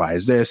identify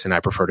as this and I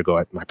prefer to go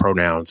at my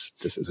pronouns.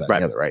 This is that, the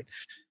other, right?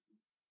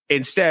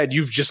 Instead,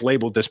 you've just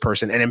labeled this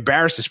person and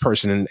embarrassed this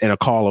person in a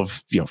call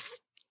of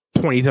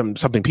 20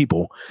 something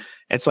people.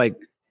 It's like,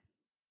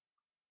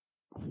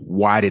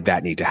 why did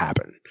that need to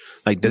happen?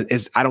 Like,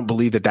 I don't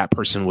believe that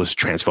person was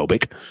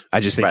transphobic. I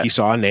just think he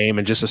saw a name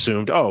and just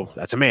assumed, oh,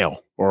 that's a male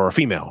or a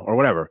female or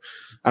whatever.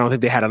 I don't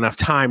think they had enough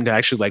time to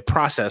actually like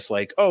process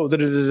like, oh,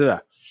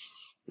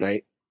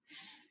 right.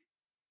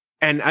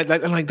 And I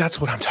like, that's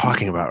what I'm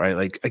talking about, right?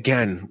 Like,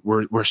 again,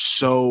 we're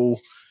so,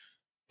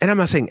 and I'm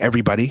not saying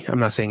everybody, I'm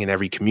not saying in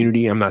every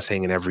community, I'm not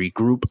saying in every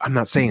group. I'm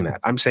not saying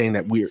that. I'm saying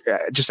that we're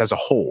just as a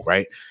whole,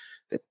 right?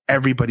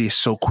 Everybody is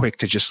so quick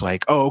to just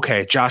like, oh,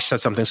 okay, Josh said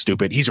something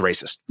stupid. He's a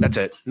racist. That's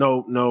it.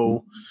 No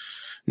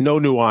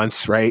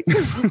nuance, right?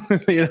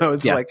 It's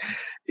like,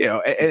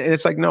 and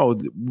it's like, no,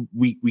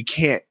 we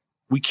can't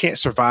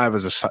survive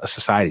as a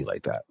society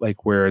like that.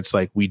 Like where it's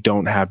like, we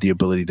don't have the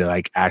ability to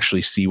like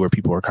actually see where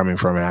people are coming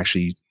from and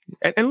actually,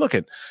 and look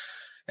at,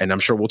 and I'm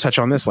sure we'll touch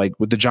on this, like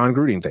with the John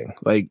Gruden thing,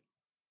 like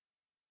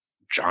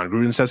John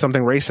Gruden said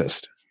something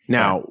racist.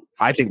 Now,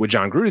 I think what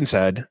John Gruden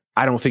said,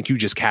 I don't think you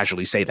just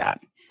casually say that.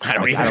 I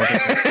don't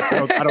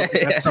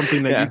think that's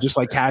something that you just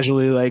like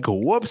casually like,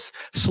 whoops,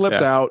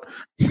 slipped out.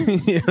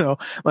 No.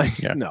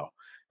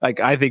 Like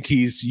I think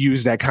he's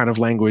used that kind of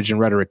language and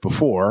rhetoric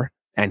before,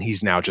 and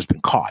he's now just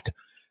been caught.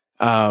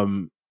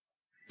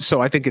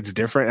 So I think it's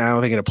different. And I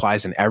don't think it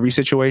applies in every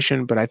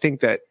situation, but I think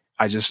that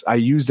I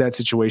use that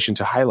situation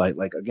to highlight,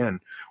 like, again,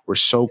 we're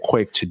so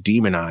quick to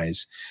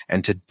demonize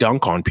and to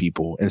dunk on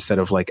people instead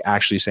of like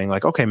actually saying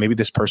like, okay, maybe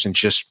this person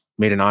just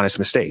made an honest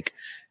mistake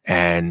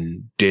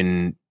and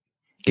didn't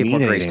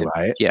mean anything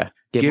by it. Yeah.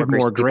 Give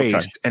more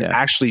grace and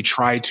actually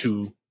try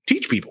to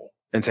teach people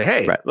and say,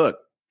 hey, look,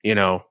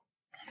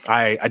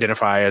 I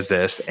identify as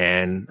this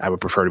and I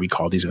would prefer to be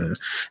called these. And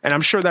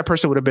I'm sure that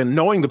person would have been,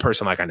 knowing the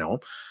person like I know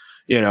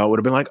him, would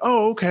have been like,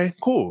 oh, okay,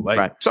 cool.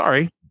 Like,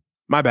 sorry,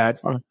 my bad.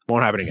 Won't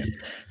happen again.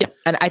 Yeah.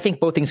 And I think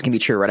both things can be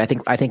true, right?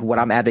 I think what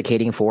I'm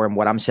advocating for and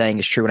what I'm saying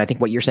is true. And I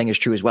think what you're saying is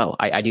true as well.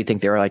 I do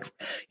think there are like,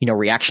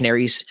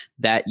 reactionaries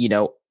that,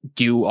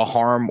 do a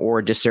harm or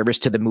a disservice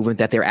to the movement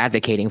that they're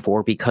advocating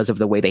for because of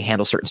the way they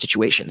handle certain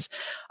situations.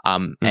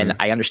 And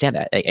I understand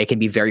that. It can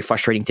be very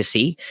frustrating to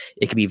see.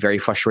 It can be very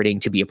frustrating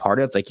to be a part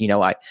of. Like,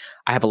 I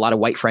have a lot of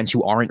white friends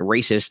who aren't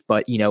racist,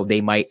 but,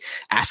 they might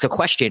ask a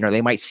question or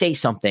they might say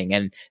something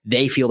and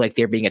they feel like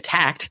they're being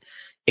attacked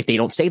if they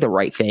don't say the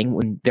right thing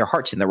when their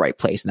heart's in the right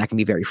place. And that can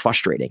be very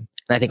frustrating.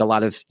 And I think a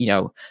lot of,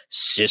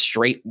 cis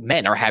straight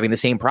men are having the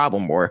same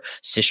problem, or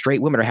cis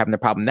straight women are having the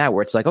problem now,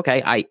 where it's like,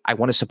 okay, I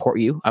want to support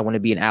you. I want to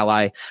be an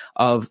ally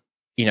of,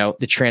 the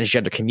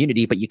transgender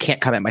community, but you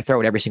can't come at my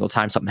throat every single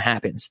time something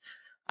happens.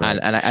 Right.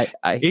 And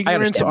I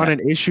ignorance on an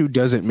issue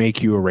doesn't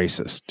make you a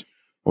racist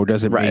or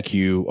doesn't make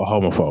you a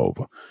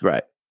homophobe.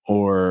 Right.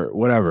 Or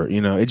whatever,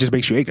 it just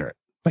makes you ignorant.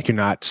 Like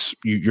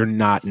you're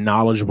not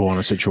knowledgeable on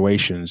a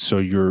situation. So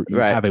you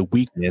have a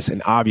weakness,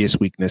 an obvious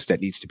weakness that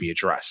needs to be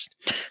addressed.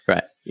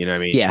 Right. You know what I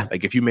mean? Yeah.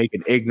 Like if you make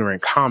an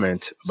ignorant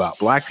comment about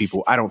Black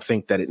people, I don't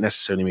think that it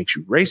necessarily makes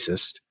you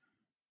racist,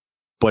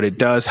 but it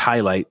does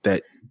highlight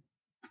that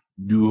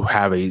you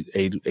have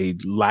a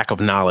lack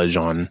of knowledge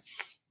on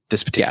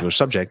this particular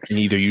subject. And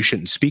either you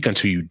shouldn't speak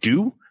until you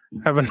do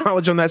have a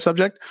knowledge on that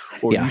subject,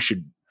 or you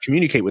should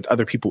communicate with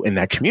other people in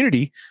that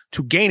community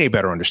to gain a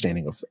better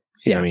understanding of it.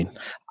 You know what I mean?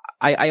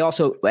 I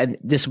also, and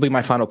this will be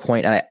my final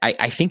point, and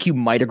I think you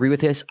might agree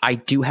with this. I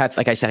do have,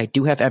 like I said, I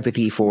do have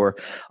empathy for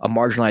a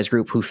marginalized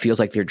group who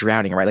feels like they're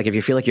drowning, right? Like if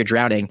you feel like you're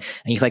drowning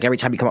and you feel like every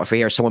time you come up for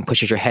air, someone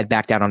pushes your head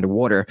back down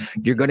underwater,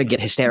 you're going to get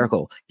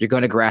hysterical. You're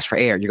going to grasp for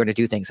air. You're going to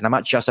do things. And I'm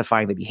not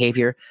justifying the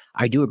behavior.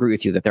 I do agree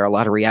with you that there are a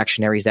lot of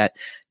reactionaries that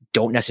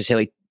don't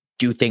necessarily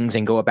do things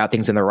and go about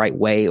things in the right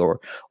way, or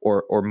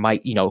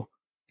might,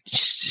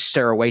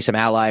 stir away some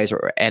allies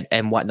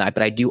and whatnot.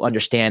 But I do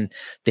understand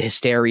the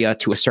hysteria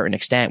to a certain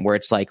extent, where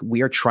it's like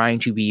we are trying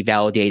to be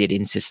validated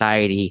in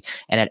society,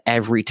 and at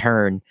every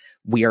turn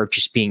we are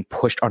just being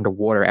pushed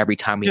underwater every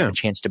time we have a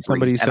chance to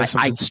breathe. Somebody says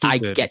something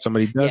stupid.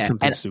 Somebody does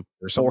something stupid,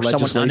 or some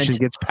legislation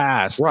gets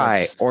passed,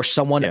 right? Or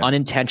someone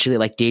unintentionally,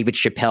 like David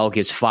Chappelle,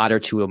 gives fodder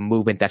to a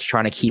movement that's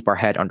trying to keep our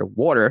head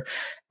underwater.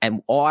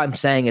 And all I'm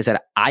saying is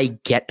that I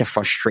get the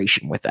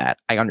frustration with that.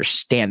 I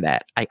understand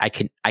that.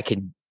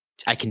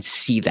 I can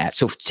see that.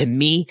 So to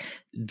me,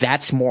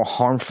 that's more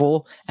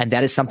harmful. And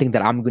that is something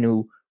that I'm going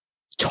to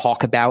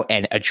talk about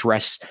and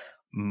address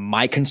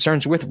my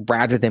concerns with,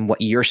 rather than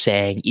what you're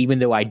saying, even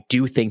though I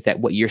do think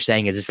that what you're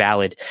saying is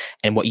valid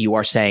and what you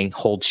are saying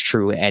holds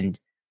true and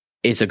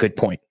is a good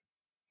point.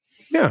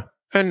 Yeah.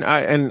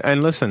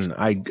 And listen,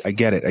 I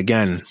get it.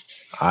 Again,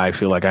 I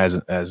feel like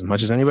as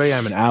much as anybody,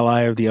 I'm an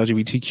ally of the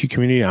LGBTQ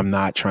community. I'm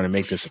not trying to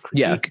make this a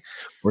critique.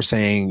 We're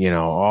saying,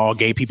 all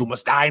gay people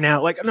must die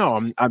now. Like,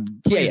 no,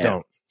 please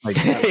don't. Like,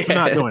 I'm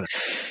not doing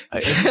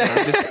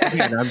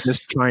it. I'm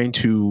just trying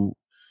to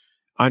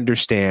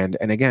understand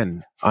and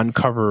again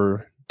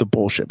uncover the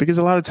bullshit, because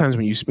a lot of times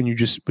when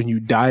you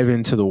dive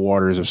into the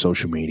waters of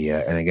social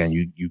media, and again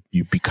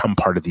you become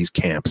part of these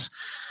camps,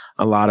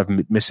 a lot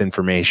of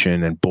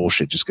misinformation and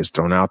bullshit just gets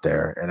thrown out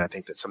there. And I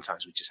think that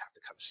sometimes we just have to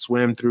kind of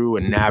swim through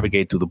and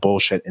navigate through the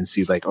bullshit and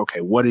see like,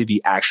 okay, what are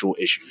the actual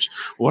issues?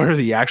 What are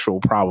the actual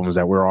problems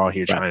that we're all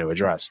here trying to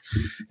address?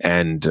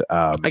 And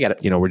I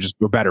get it.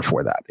 We're better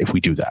for that if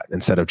we do that,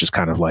 instead of just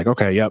kind of like,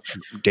 okay, yep,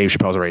 Dave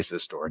Chappelle's a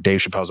racist, or Dave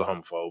Chappelle's a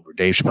homophobe, or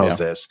Dave Chappelle's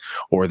this,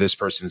 or this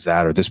person's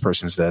that, or this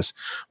person's this,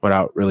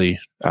 without really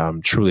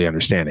truly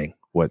understanding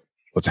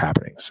what's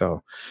happening.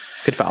 So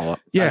good follow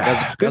up.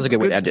 Yeah. That was a good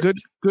way to end it.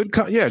 Good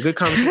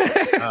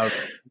conversation.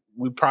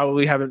 We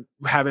probably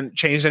haven't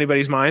changed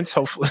anybody's minds.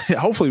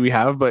 Hopefully we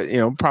have, but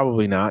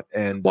probably not.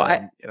 And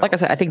like I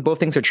said, I think both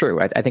things are true.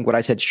 I think what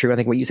I said is true. I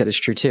think what you said is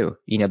true too.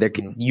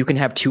 You can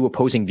have two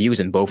opposing views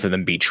and both of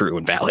them be true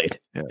and valid.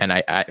 Yeah. And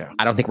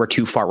I don't think we're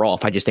too far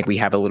off. I just think we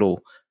have a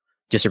little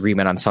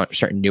disagreement on some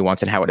certain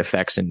nuance and how it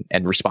affects and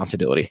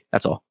responsibility.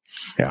 That's all.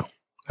 Yeah.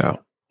 Oh,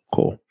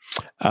 cool.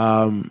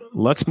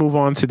 Let's move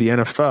on to the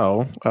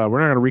NFL. We're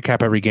not going to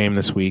recap every game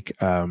this week.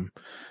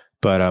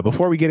 But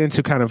before we get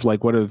into kind of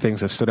like what are the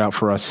things that stood out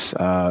for us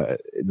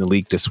in the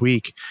league this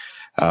week,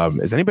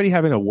 Is anybody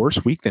having a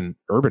worse week than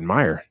Urban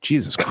Meyer?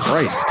 Jesus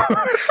Christ.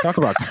 Talk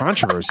about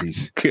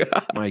controversies.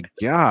 God. My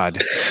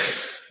God.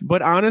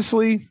 But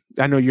honestly,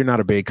 I know you're not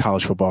a big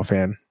college football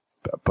fan,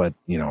 but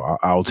you know,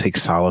 I'll take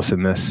solace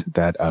in this,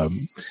 that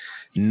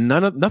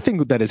nothing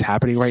that is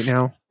happening right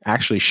now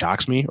actually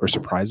shocks me or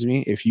surprises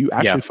me. If you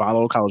actually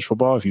follow college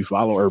football, if you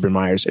follow Urban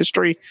Meyer's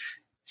history,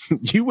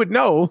 you would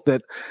know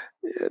that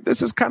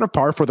this is kind of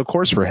par for the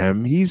course for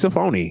him. He's a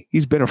phony.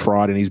 He's been a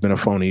fraud and he's been a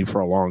phony for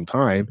a long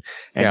time.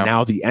 And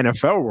now the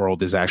NFL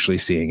world is actually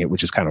seeing it,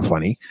 which is kind of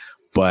funny.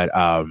 But,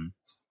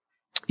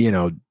 you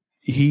know,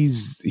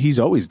 he's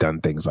always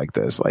done things like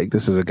this. Like,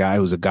 this is a guy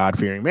who's a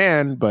God-fearing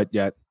man, but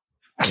yet,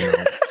 you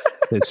know,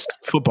 his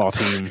football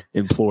team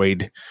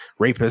employed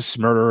rapists,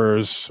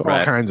 murderers,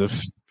 all kinds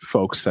of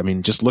folks. I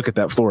mean, just look at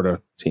that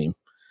Florida team.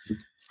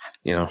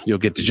 You know, you'll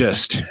get the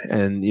gist.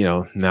 And, you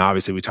know, now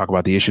obviously we talk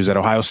about the issues at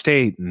Ohio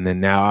State, and then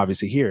now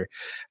obviously here.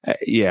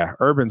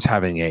 Urban's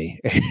having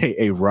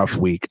a rough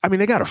week. I mean,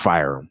 they got to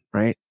fire him,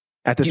 right?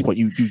 At this point,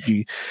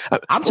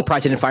 I'm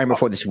surprised they didn't fire him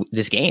before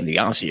this game, to be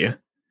honest with you.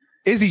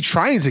 Is he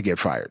trying to get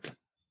fired?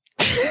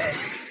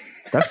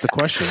 That's the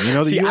question. You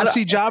know, the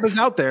UFC job is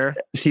out there.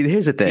 See,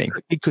 here's the thing.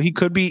 He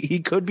could be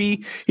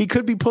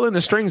pulling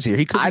the strings here.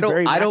 He could be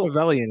very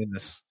Machiavellian in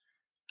this.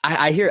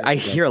 I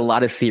hear a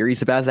lot of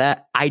theories about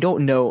that. I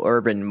don't know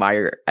Urban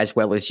Meyer as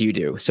well as you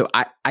do. So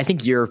I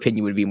think your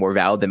opinion would be more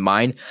valid than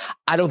mine.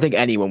 I don't think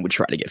anyone would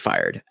try to get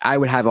fired. I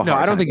would have a hard time.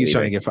 No, I don't think he's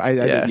trying to get fired.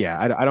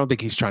 I don't think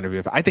he's trying to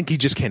be fired. I think he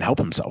just can't help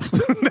himself.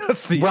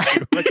 That's the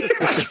issue.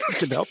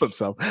 He can help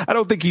himself. I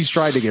don't think he's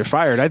trying to get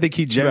fired. I think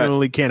he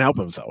genuinely can't help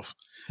himself.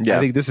 Yeah.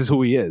 I think this is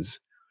who he is.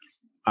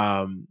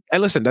 And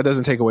listen, that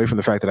doesn't take away from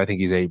the fact that I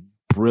think he's a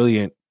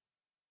brilliant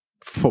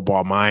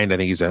football mind. I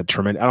think he's a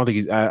tremendous.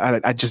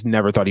 I just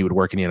never thought he would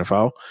work in the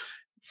NFL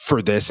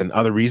for this and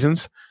other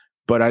reasons.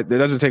 But it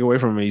doesn't take away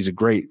from him. He's a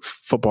great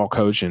football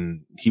coach,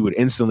 and he would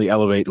instantly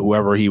elevate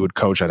whoever he would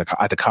coach at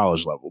the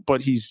college level.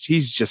 But he's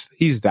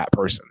that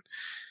person,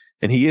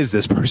 and he is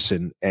this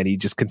person, and he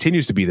just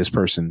continues to be this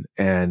person.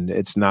 And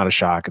it's not a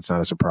shock. It's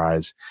not a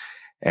surprise.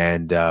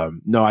 And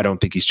no, I don't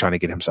think he's trying to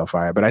get himself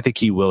fired, but I think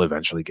he will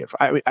eventually get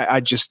fired.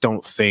 I just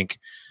don't think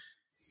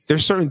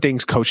there's certain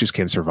things coaches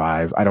can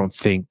survive. I don't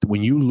think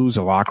when you lose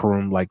a locker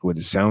room like what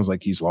it sounds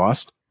like he's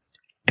lost.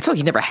 It's like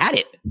he never had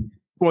it.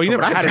 Well, he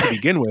never had it to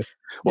begin with.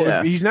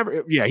 Well,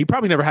 he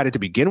probably never had it to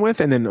begin with.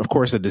 And then, of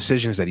course, the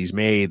decisions that he's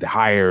made, the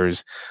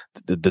hires,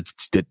 the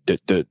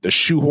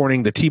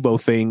shoehorning the Tebow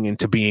thing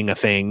into being a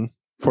thing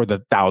for the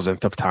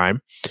 1,000th of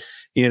time.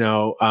 You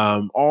know,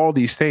 all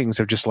these things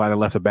have just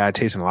left a bad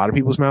taste in a lot of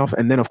people's mouth.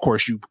 And then, of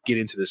course, you get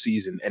into the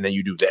season and then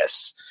you do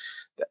this.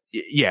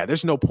 Yeah,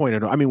 there's no point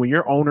in it. I mean, when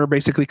your owner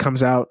basically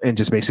comes out and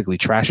just basically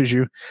trashes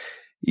you,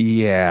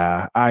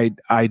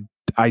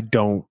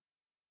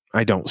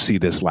 I don't see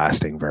this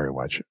lasting very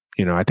much.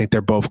 You know, I think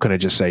they're both going to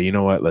just say, you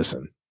know what,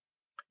 listen,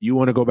 you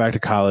want to go back to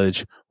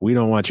college. We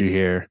don't want you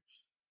here.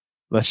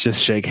 Let's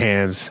just shake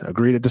hands,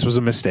 agree that this was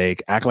a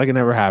mistake, act like it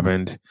never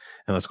happened,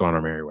 and let's go on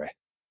our merry way.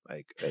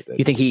 Like,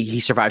 you think he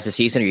survives the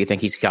season, or you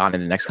think he's gone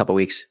in the next couple of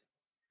weeks?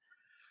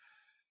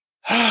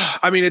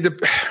 I mean,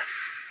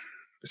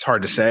 it's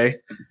hard to say.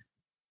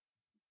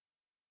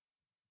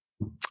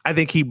 I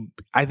think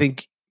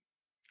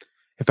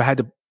if I had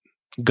to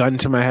gun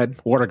to my head,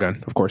 water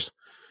gun, of course,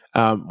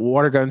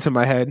 water gun to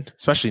my head,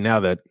 especially now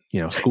that,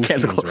 you know, school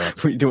shootings are up.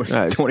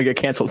 Don't want to get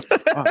canceled.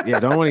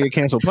 Don't want to get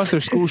canceled. Plus,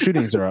 their school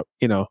shootings are up.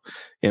 You know,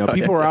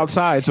 people are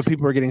outside, so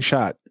people are getting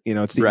shot. You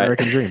know, it's the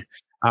American dream.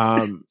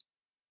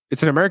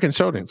 It's an American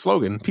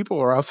slogan. People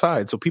are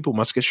outside, so people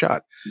must get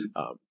shot.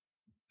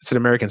 It's an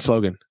American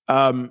slogan.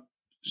 I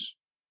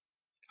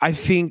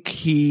think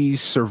he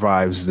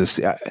survives this.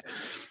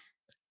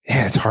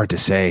 It's hard to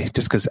say,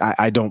 just because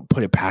I don't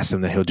put it past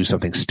him that he'll do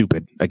something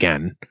stupid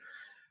again.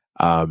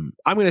 I'm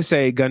going to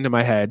say, gun to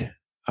my head,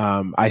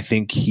 I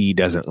think he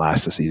doesn't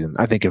last the season.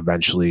 I think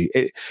eventually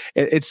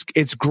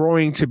it's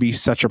growing to be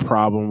such a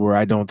problem where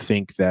I don't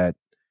think that.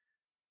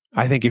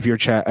 I think if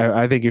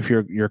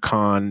you're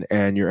Khan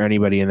and you're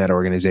anybody in that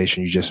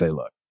organization, you just say,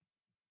 look,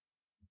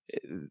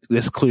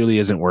 this clearly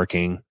isn't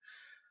working.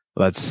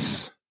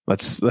 Let's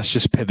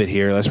just pivot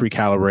here. Let's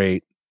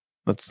recalibrate.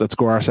 Let's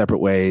go our separate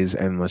ways,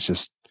 and let's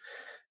just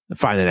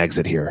find an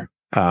exit here.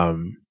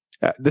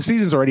 The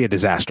season's already a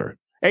disaster.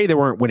 They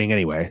weren't winning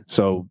anyway,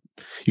 so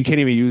you can't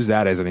even use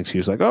that as an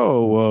excuse. Like,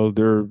 oh, well,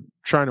 they're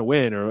trying to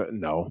win, or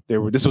no,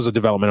 this was a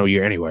developmental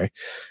year anyway.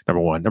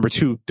 Number one, number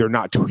two, they're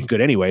not doing good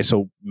anyway.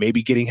 So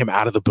maybe getting him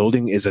out of the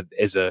building is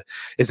an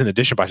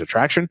addition by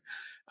subtraction.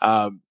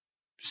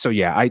 So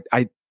yeah,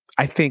 I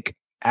think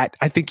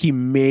he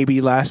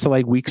maybe lasts to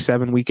like week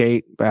 7, week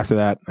 8. But after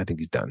that, I think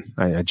he's done.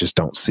 I just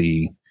don't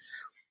see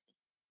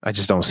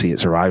it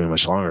surviving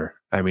much longer.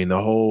 I mean,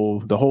 the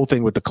whole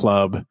thing with the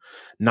club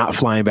not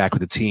flying back with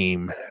the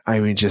team. I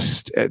mean,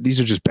 these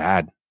are just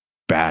bad.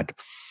 But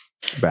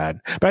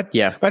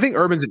yeah, I think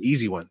Urban's an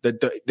easy one.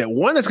 The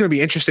one that's going to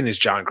be interesting is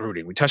John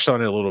Gruden. We touched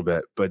on it a little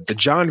bit, but the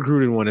John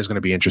Gruden one is going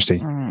to be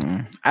interesting.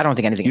 I don't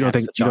think anything. You don't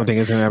think it's going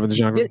to happen to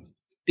John Gruden?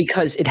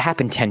 because it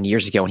happened 10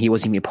 years ago and he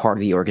wasn't even part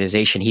of the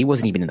organization. He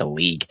wasn't even in the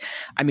league.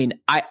 I mean,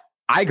 I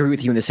agree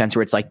with you in the sense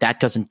where it's like that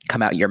doesn't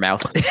come out of your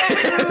mouth.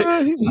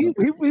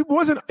 He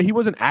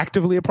wasn't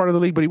actively a part of the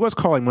league, but he was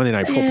calling Monday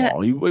Night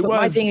Football. He was,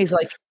 my thing is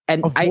like,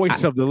 and a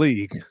voice of the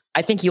league.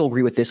 I think you'll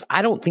agree with this.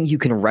 I don't think you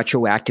can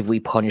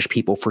retroactively punish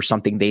people for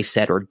something they've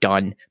said or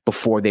done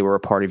before they were a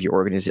part of your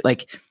organization.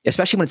 Like,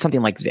 especially when it's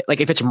something like this. Like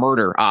if it's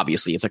murder,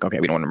 obviously it's like, okay,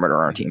 we don't want to murder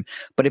our team.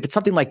 But if it's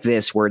something like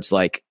this, where it's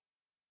like,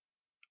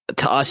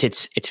 to us,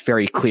 it's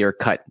very clear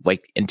cut,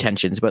 like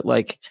intentions, but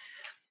like,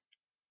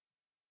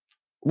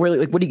 really,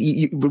 like, what are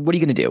you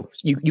going to do?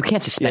 You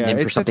can't suspend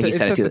him for something he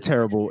said. It's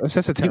terrible.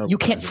 You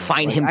can't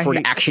fine him for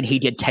an action he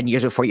did 10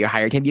 years before you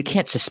hired him. You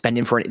can't suspend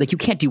him for it. Like, you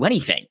can't do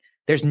anything.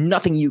 There's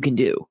nothing you can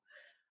do.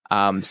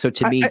 So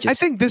to me, I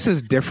think this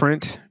is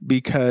different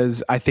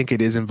because I think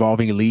it is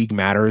involving league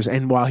matters.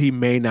 And while he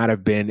may not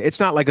have been, it's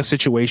not like a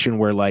situation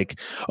where like,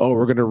 oh,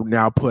 we're going to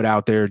now put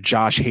out there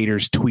Josh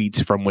Hader's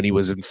tweets from when he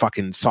was in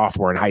fucking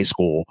sophomore in high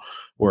school,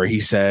 where he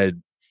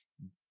said,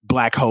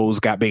 black hoes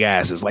got big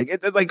asses.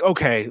 Like,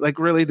 okay, like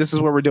really, this is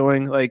what we're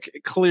doing. Like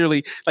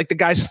clearly, like the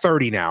guy's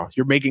 30 now.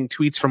 You're making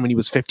tweets from when he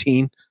was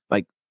 15.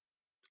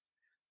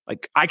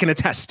 Like I can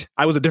attest,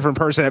 I was a different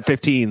person at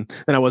 15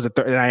 than I was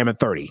than I am at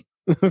 30.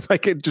 It's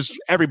like it just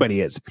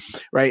everybody is,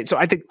 right? So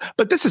I think,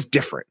 but this is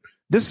different.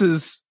 This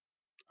is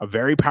a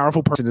very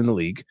powerful person in the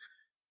league,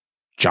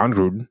 John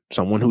Gruden,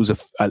 someone who's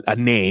a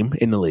name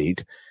in the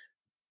league.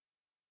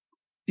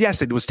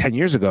 Yes, it was 10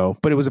 years ago,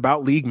 but it was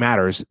about league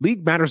matters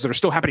that are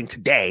still happening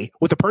today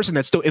with a person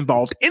that's still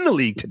involved in the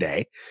league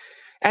today.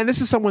 And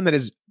this is someone that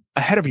is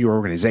ahead of your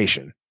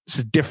organization. This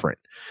is different.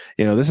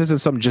 This isn't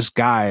some just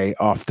guy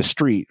off the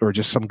street or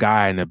just some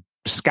guy in a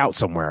scout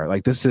somewhere.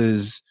 Like, this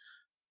is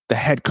the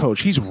head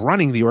coach. He's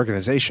running the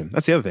organization.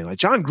 That's the other thing. Like,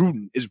 John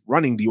Gruden is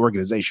running the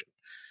organization.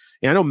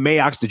 I know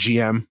Mayock's the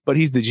GM, but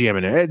he's the GM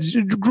in there.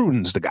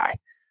 Gruden's the guy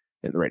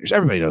in the Raiders.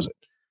 Everybody knows it.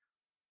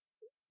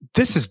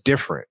 This is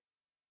different.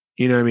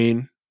 You know what I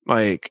mean?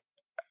 Like,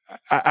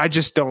 I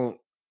just don't.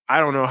 I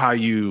don't know how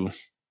you.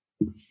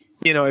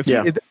 If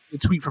the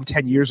tweet from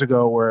 10 years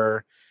ago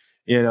where,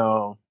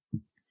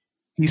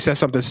 he says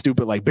something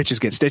stupid like "bitches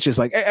get stitches,"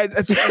 like like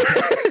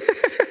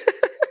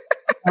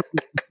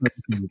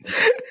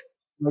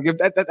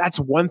if that's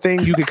one thing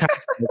you could kind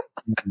of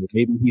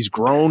maybe he's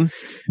grown.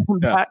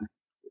 Yeah.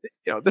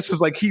 This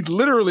is like he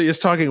literally is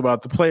talking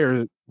about the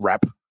player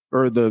rep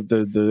or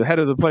the head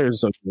of the Players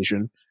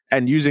Association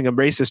and using a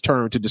racist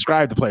term to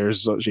describe the Players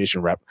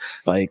Association rep.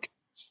 Like,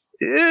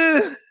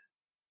 I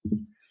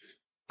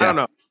don't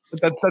know.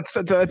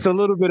 That's a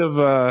little bit of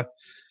a.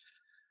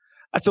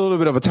 That's a little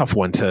bit of a tough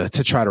one to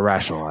try to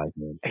rationalize.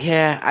 Man.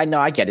 Yeah, I know.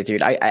 I get it,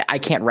 dude. I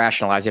can't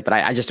rationalize it, but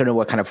I just don't know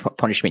what kind of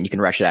punishment you can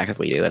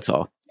retroactively do. That's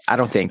all. I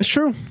don't think. That's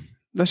true.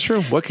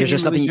 What can there's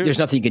just nothing. There's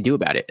nothing you can do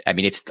about it. I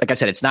mean, it's like I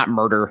said, it's not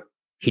murder.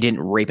 He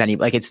didn't rape any.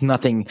 Like, it's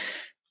nothing,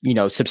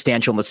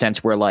 substantial in the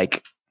sense where,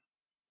 like,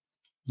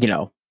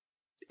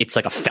 it's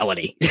like a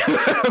felony.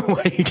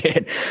 What he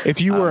did.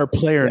 If you were a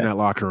player in that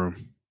locker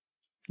room,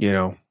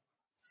 if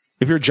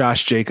you're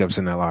Josh Jacobs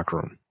in that locker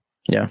room,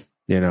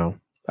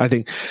 I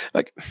think,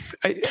 like,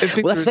 I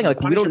think that's the thing.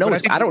 Like, we don't know.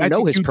 I don't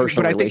know his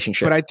personal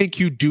relationship, but I think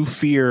you do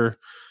fear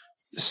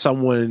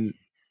someone.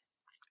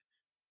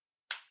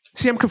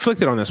 See, I'm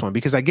conflicted on this one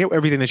because I get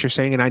everything that you're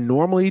saying, and I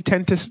normally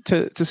tend to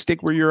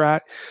stick where you're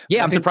at.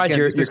 Yeah, I'm surprised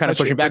you're kind of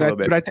pushing back a little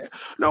bit. I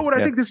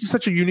think this is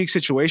such a unique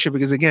situation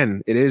because,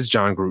 again, it is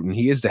John Gruden.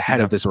 He is the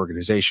head of this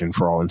organization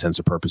for all intents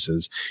and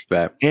purposes,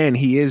 and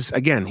he is,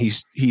 again,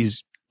 he's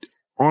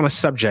on a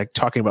subject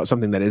talking about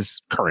something that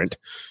is current.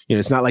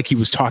 It's not like he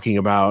was talking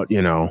about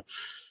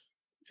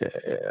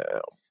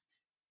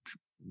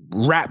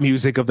rap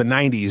music of the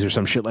 90s or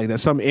some shit like that,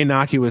 some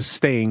innocuous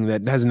thing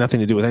that has nothing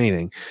to do with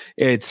anything.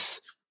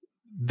 It's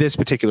this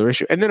particular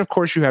issue. And then, of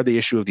course, you have the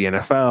issue of the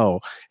NFL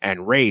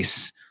and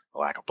race,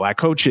 lack of black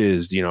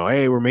coaches.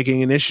 Hey, we're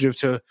making an initiative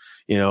to,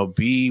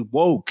 be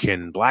woke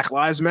and Black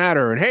Lives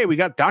Matter. And hey, we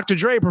got Dr.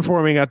 Dre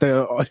performing at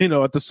the,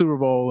 at the Super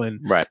Bowl.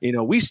 And,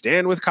 we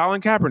stand with Colin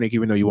Kaepernick,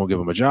 even though you won't give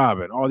him a job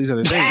and all these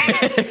other things.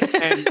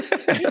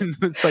 and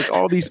it's like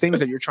all these things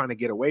that you're trying to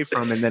get away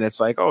from. And then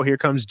it's like, oh, here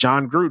comes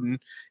John Gruden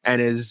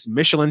and his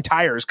Michelin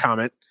tires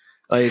comment.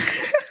 Like,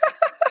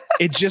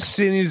 it just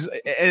seems,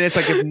 and it's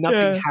like if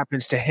nothing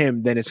happens to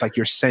him, then it's like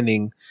you're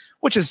sending,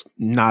 which is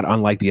not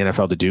unlike the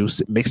NFL to do,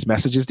 mixed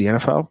messages. The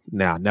NFL,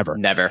 nah, never.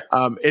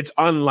 It's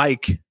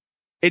unlike.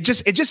 It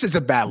just is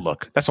a bad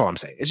look. That's all I'm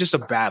saying. It's just a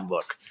bad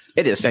look.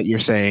 It is that you're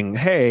saying,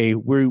 hey,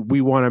 we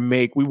want to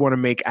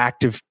make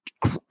active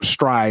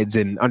strides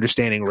in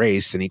understanding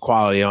race and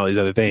equality and all these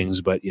other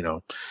things, but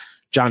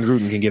John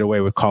Gruden can get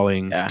away with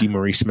calling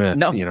DeMaurice Smith.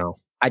 No,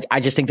 I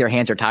just think their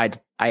hands are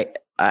tied. I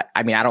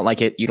mean, I don't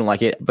like it. You don't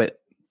like it, but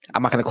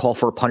I'm not going to call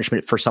for a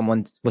punishment for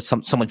someone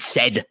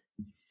said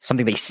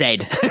something they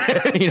said,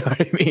 you know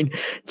what I mean?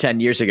 10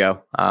 years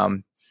ago.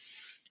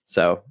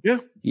 So yeah,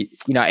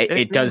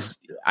 it does.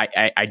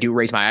 I do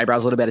raise my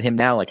eyebrows a little bit at him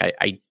now. Like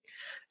it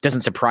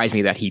doesn't surprise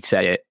me that he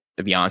said it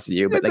to be honest with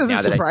you. But like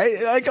now that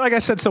like I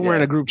said somewhere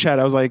in a group chat,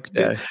 I was like,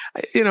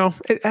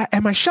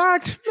 am I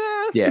shocked?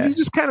 If you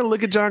just kind of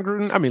look at John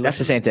Gruden, I mean, that's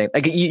the same thing.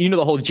 Like you know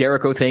the whole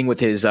Jericho thing with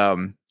his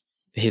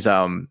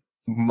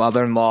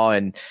mother-in-law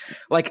and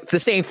like the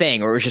same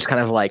thing, where it was just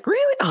kind of like,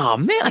 really? Oh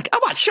man, like I'm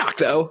not shocked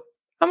though.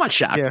 I'm not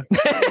shocked.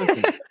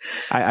 Yeah.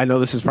 I know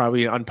this is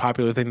probably an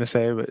unpopular thing to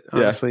say, but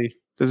honestly,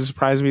 does it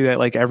surprise me that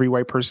like every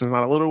white person is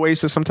not a little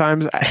racist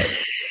sometimes?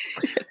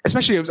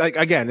 Especially, it was like,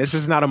 again, this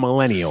is not a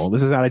millennial.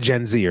 This is not a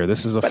Gen Zer.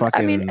 This is a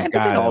fucking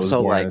guy.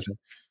 Also, like,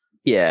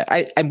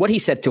 and what he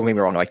said, don't get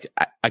me wrong. Like,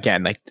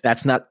 again, like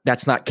that's not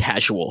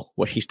casual.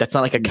 That's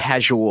not like a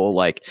casual,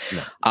 like,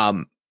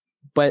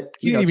 but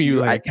he didn't even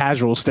use like a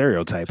casual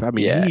stereotype. I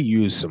mean, he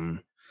used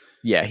some.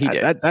 Yeah, he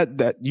did.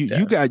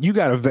 You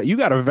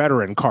got a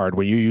veteran card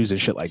when you using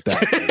shit like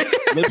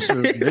that. Lips are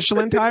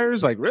Michelin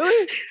tires, like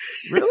really.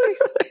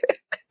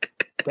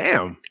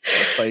 Damn,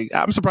 like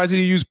I'm surprised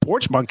he used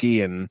porch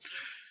monkey and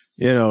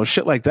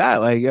shit like that.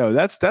 Like,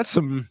 that's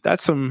some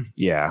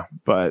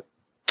but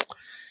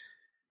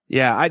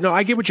yeah, I know,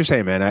 I get what you're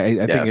saying, man.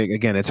 I think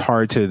again, it's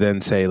hard to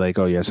then say like,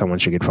 oh yeah, someone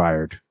should get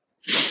fired.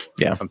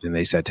 Yeah, something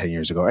they said 10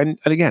 years ago, and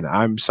again,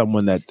 I'm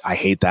someone that I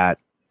hate that.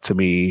 To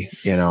me,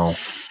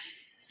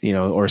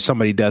 or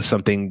somebody does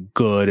something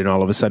good, and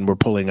all of a sudden we're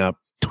pulling up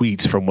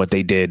tweets from what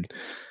they did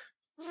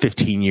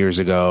 15 years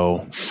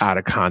ago out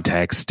of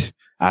context.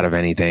 Out of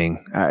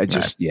anything.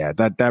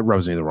 That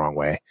rubs me the wrong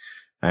way.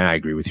 And I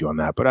agree with you on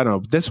that. But I don't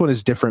know. This one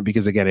is different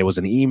because, again, it was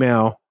an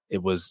email.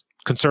 It was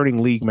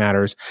concerning league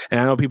matters. And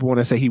I know people want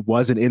to say he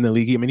wasn't in the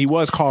league. I mean, he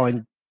was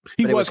calling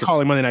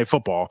Monday Night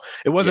Football.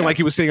 It wasn't like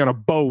he was sitting on a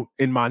boat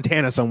in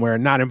Montana somewhere,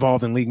 not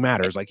involved in league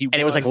matters. Like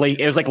it was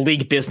like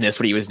league business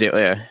what he was doing.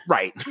 Yeah.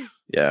 Right.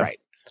 Yeah. Right.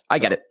 I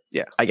get it.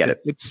 Yeah. I get it.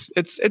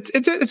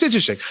 It's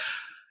interesting.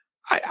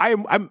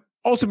 I'm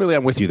ultimately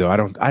I'm with you though. I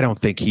don't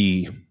think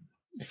he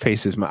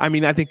faces I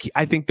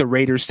think the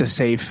Raiders, to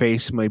save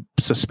face, might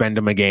suspend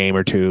him a game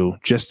or two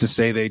just to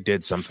say they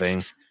did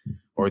something,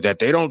 or that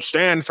they don't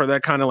stand for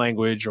that kind of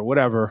language or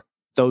whatever.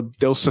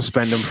 They'll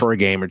suspend him for a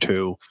game or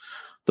two.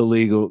 The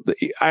league,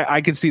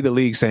 I can see the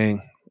league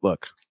saying,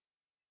 look,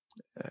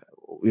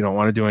 we don't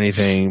want to do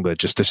anything, but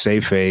just to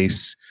save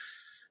face,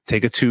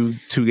 take a two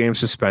game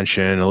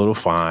suspension, a little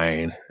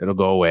fine, it'll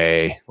go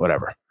away,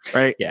 whatever.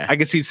 Right? Yeah, I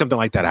can see something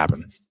like that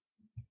happen.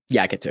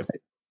 Yeah, I get to.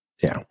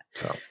 Yeah.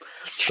 So.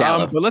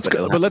 Shallow, let's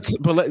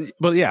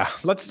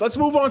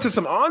move on to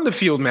some on the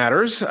field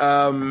matters.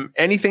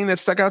 Anything that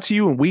stuck out to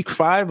you in week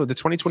 5 of the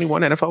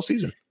 2021 NFL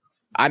season?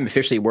 I'm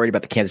officially worried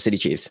about the Kansas City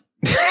Chiefs.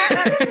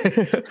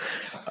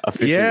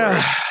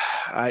 Yeah.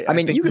 I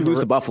mean, you can lose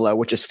to Buffalo,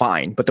 which is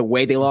fine, but the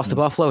way they lost to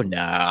Buffalo,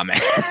 nah, man.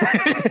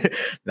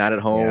 Not at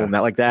home,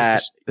 not like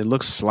that. It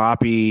looks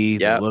sloppy.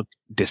 They look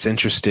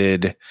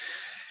disinterested.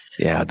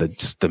 Yeah, the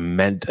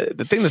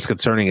thing that's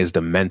concerning is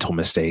the mental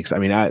mistakes. I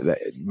mean,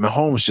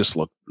 Mahomes just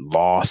looked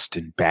lost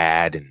and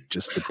bad, and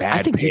just the bad.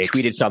 I think picks.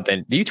 You tweeted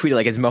something. You tweeted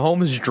like, "Is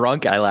Mahomes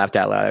drunk?" I laughed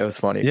out loud. It was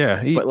funny.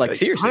 Yeah, but like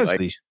seriously,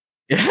 honestly,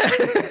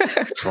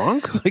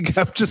 drunk? Like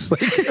I'm just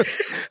like,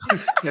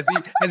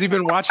 has he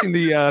been watching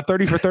the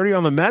 30 for 30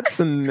 on the Mets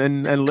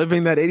and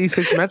living that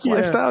 86 Mets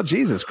lifestyle?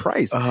 Jesus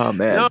Christ! Oh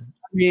man. No, I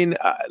mean,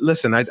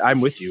 listen,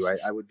 I'm with you.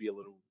 I would be a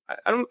little.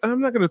 I'm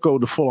not going to go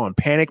to full on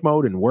panic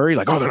mode and worry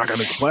like, oh, they're not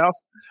going to make the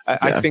playoffs.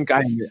 I think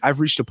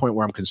I've reached a point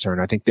where I'm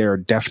concerned. I think they're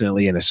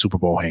definitely in a Super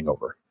Bowl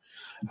hangover.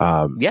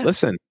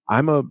 Listen,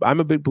 I'm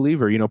a big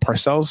believer.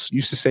 Parcells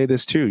used to say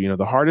this too.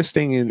 The hardest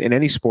thing in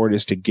any sport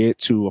is to get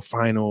to a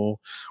final,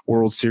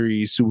 World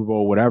Series, Super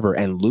Bowl, whatever,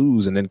 and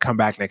lose, and then come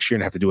back next year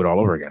and have to do it all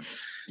over again.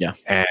 Yeah.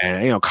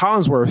 And,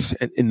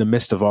 Collinsworth, in the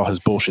midst of all his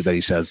bullshit that he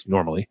says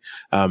normally,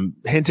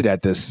 hinted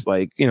at this,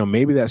 like,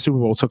 maybe that Super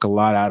Bowl took a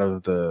lot out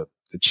of the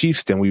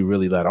Chiefs than we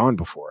really let on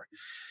before.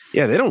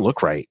 Yeah, they don't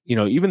look right.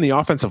 Even the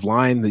offensive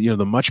line,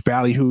 the much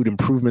ballyhooed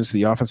improvements to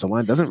the offensive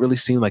line doesn't really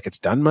seem like it's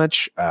done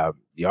much.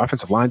 The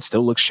offensive line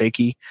still looks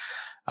shaky.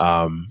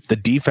 The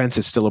defense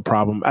is still a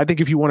problem. I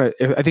think if you want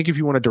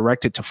to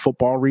direct it to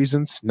football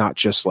reasons, not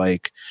just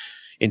like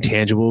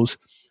intangibles,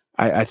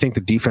 I think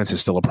the defense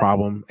is still a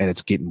problem, and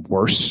it's getting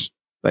worse.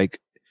 Like,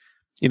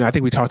 I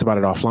think we talked about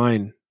it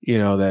offline.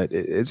 That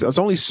it's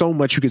only so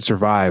much you can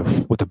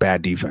survive with a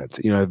bad defense.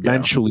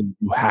 Eventually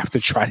you have to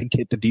try to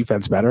get the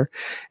defense better,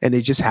 and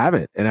they just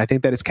haven't. And I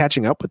think that it's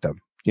catching up with them.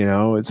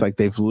 It's like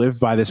they've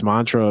lived by this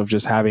mantra of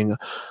just having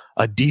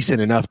a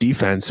decent enough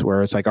defense,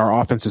 where it's like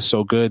our offense is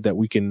so good that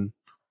we can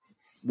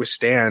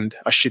withstand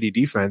a shitty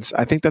defense.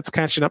 I think that's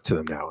catching up to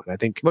them now. And I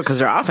think because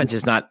their offense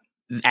is not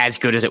as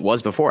good as it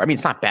was before. I mean,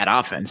 it's not bad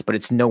offense, but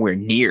it's nowhere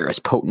near as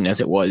potent as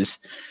it was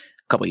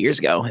a couple of years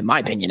ago, in my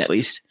opinion, at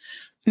least.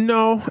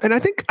 No, and I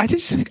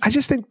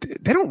just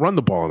think they don't run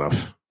the ball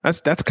enough.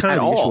 That's kind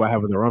of the issue I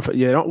have with their run.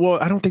 Yeah,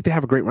 I don't think they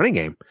have a great running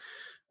game.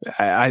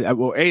 I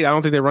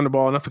don't think they run the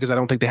ball enough because I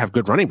don't think they have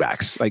good running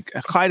backs. Like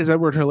Clyde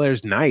Edwards-Helaire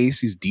is nice.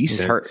 He's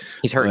decent.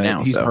 He's hurt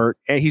now. He's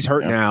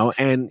hurt now.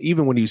 And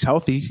even when he's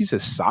healthy, he's a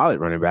solid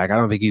running back. I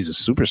don't think he's a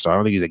superstar. I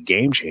don't think he's a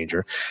game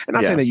changer. I'm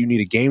not saying that you need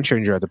a game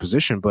changer at the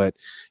position, but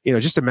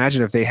just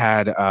imagine if they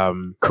had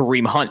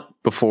Kareem Hunt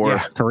before. Yeah,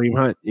 Kareem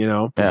Hunt,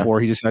 before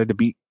he decided to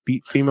beat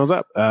females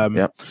up.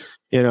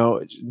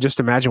 Just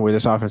imagine where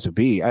this offense would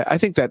be. I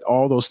think that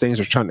all those things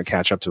are trying to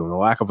catch up to them. The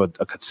lack of a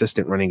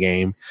consistent running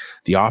game,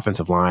 the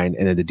offensive line,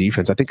 and then the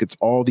defense. I think it's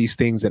all these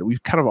things that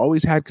we've kind of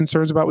always had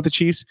concerns about with the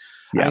Chiefs.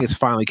 I think it's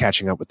finally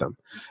catching up with them.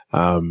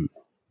 And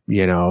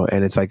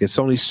it's like, it's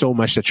only so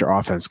much that your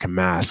offense can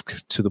mask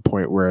to the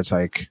point where it's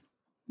like,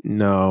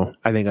 no,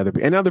 I think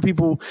other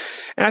people,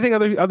 and I think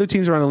other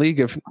teams around the league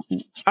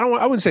I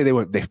wouldn't say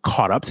they've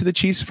caught up to the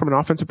Chiefs from an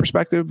offensive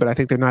perspective, but I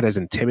think they're not as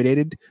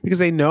intimidated because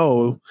they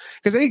know,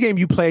 because any game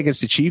you play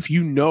against the Chiefs,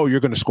 you're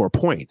going to score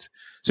points.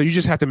 So you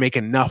just have to make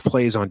enough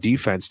plays on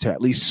defense to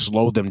at least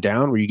slow them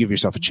down where you give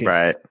yourself a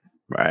chance.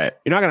 Right.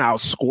 You're not going to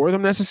outscore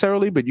them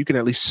necessarily, but you can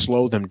at least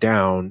slow them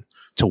down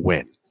to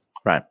win.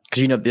 Right.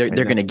 Because they're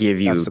going to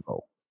give you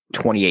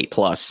 28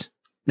 plus.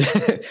 You're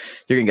going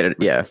to get it.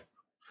 Yeah.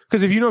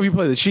 Because if you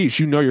play the Chiefs,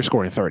 you're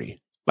scoring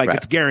 30.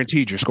 It's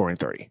guaranteed you're scoring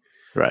 30.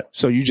 Right.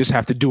 So you just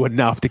have to do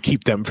enough to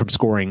keep them from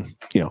scoring,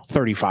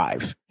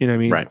 35. You know what I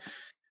mean?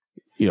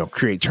 Right.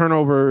 Create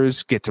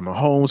turnovers, get to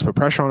Mahomes, put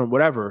pressure on them,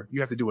 whatever.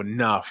 You have to do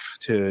enough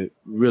to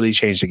really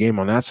change the game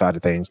on that side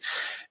of things.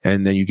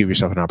 And then you give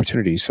yourself an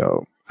opportunity.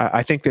 So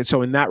I think that,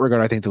 in that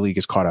regard, I think the league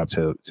is caught up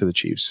to the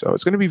Chiefs. So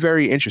it's going to be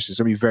very interesting. It's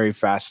going to be very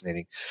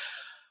fascinating.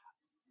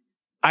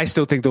 I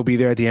still think they'll be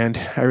there at the end.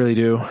 I really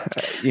do.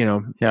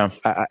 Yeah.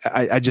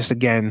 I just,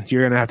 again,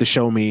 you're going to have to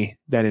show me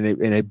that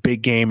in a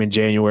big game in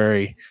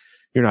January,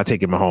 you're not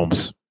taking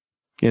Mahomes,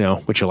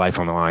 with your life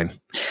on the line.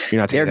 You're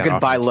not taking They're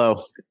good buy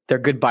low. They're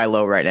good buy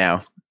low right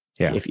now.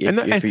 Yeah. If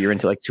you're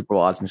into Super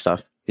Bowl odds and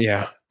stuff.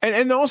 Yeah.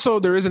 And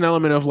also there is an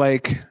element of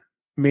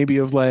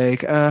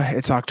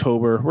it's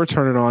October. We're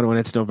turning on when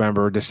it's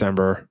November,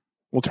 December.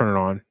 We'll turn it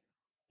on.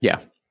 Yeah.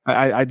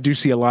 I do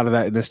see a lot of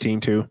that in this team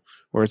too,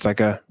 where it's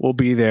like we'll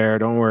be there.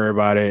 Don't worry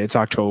about it. It's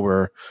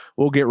October.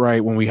 We'll get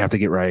right when we have to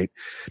get right.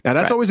 Now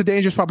that's always a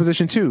dangerous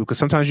proposition too, because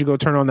sometimes you go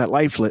turn on that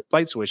light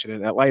switch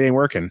and that light ain't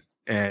working,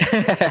 and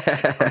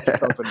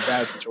yourself in a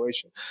bad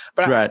situation.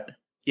 But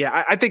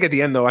I think at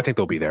the end though, I think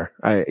they'll be there.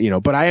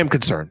 But I am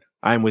concerned.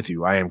 I am with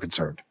you. I am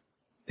concerned.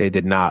 They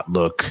did not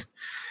look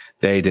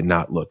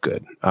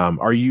good.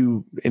 Are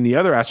you, in the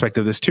other aspect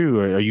of this too?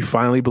 Are you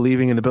finally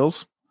believing in the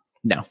Bills?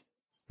 No,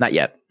 not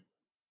yet.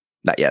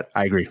 Not yet.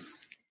 I agree.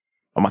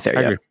 I'm not there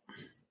yet. Agree.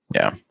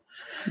 Yeah.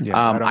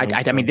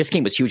 I mean, this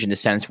game was huge in the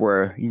sense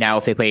where now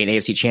if they play an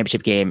AFC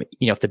Championship game,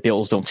 if the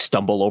Bills don't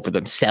stumble over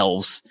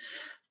themselves,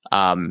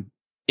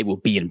 it will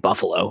be in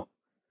Buffalo.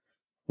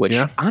 Which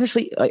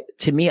honestly,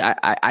 to me,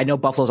 I know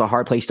Buffalo's a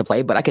hard place to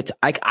play, but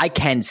I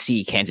can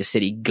see Kansas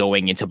City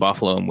going into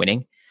Buffalo and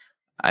winning.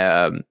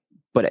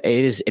 But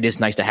it is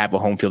nice to have a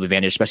home field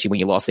advantage, especially when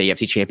you lost the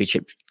AFC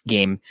Championship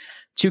game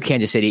to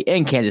Kansas City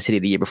and Kansas City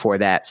the year before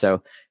that.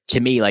 So to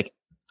me,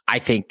 I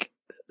think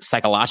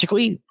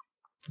psychologically,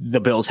 the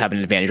Bills have an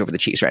advantage over the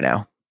Chiefs right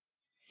now,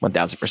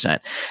 1,000%.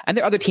 And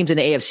there are other teams in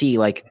the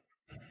AFC,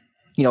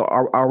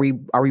 are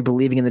we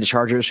believing in the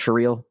Chargers for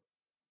real?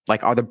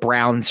 Are the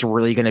Browns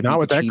really going to be not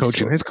with that Chiefs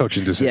coaching? His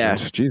coaching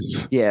decisions, yeah.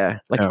 Jesus, yeah.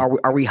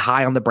 Are we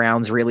high on the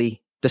Browns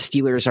really? The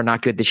Steelers are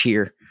not good this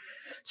year.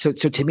 So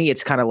to me,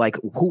 it's kind of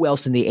who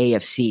else in the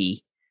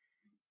AFC,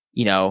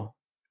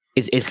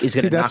 is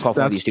going to knock off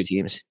one of these two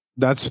teams.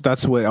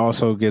 That's what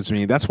also gives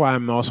me. That's why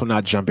I'm also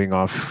not jumping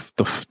off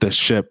the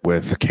ship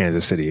with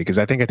Kansas City, because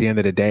I think at the end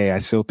of the day, I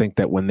still think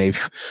that when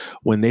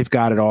they've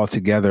got it all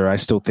together, I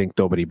still think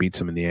nobody beats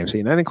them in the AFC,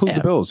 and that includes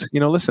the Bills.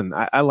 Listen,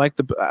 I like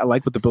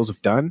what the Bills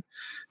have done.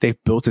 They've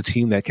built a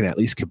team that can at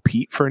least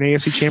compete for an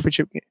AFC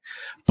Championship game.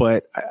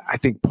 But I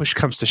think push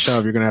comes to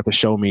shove, you're going to have to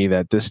show me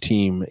that this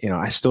team.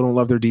 I still don't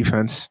love their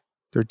defense.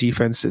 Their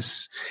defense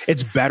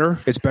it's better.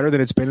 It's better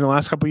than it's been in the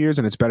last couple of years,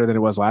 and it's better than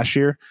it was last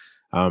year.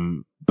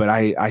 But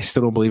I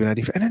still don't believe in that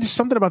defense. And there's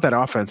something about that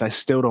offense I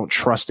still don't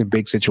trust in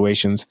big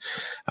situations.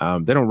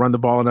 They don't run the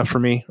ball enough for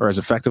me, or as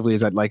effectively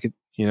as I'd like it,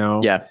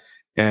 Yeah.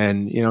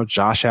 And,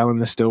 Josh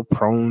Allen is still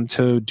prone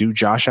to do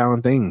Josh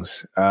Allen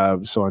things.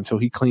 So until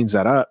he cleans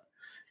that up,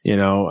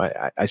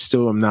 I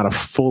still am not a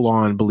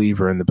full-on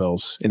believer in the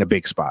Bills in a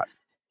big spot.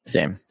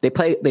 Same. They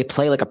play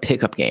like a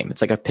pickup game.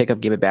 It's like a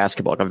pickup game of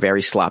basketball, like a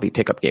very sloppy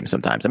pickup game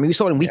sometimes. I mean, we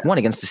saw it in week 1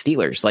 against the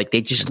Steelers.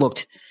 They just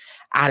looked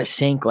out of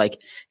sync.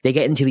 They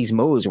get into these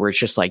modes where it's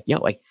just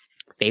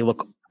they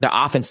look, their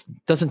offense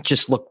doesn't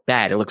just look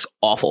bad. It looks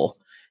awful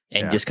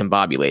and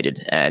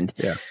discombobulated. And,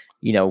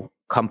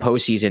 come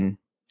postseason,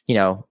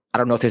 I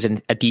don't know if there's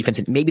a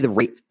defense. Maybe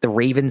the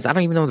Ravens. I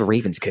don't even know if the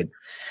Ravens could.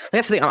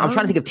 That's the thing. I'm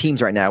trying to think of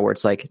teams right now where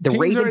it's the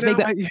Ravens right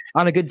maybe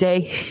on a good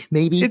day.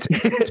 Maybe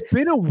it's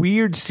been a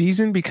weird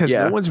season because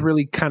no one's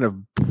really kind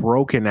of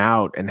broken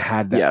out and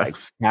had that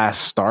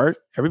fast start.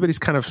 Everybody's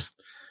kind of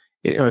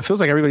it feels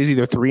like everybody's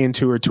either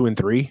 3-2 or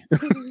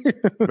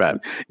 2-3, right?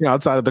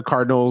 Outside of the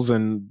Cardinals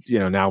and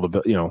now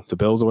the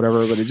Bills or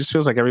whatever. But it just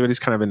feels like everybody's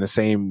kind of in the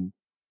same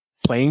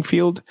playing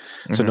field,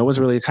 so no one's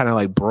really kind of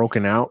like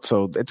broken out.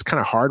 So it's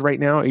kind of hard right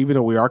now, even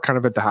though we are kind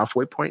of at the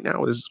halfway point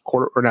now. This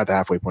quarter, or not the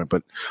halfway point,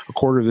 but a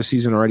quarter of the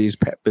season already has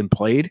been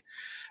played.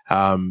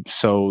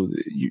 So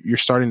you're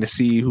starting to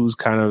see who's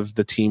kind of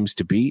the teams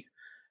to beat.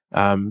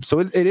 So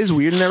it is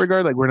weird in that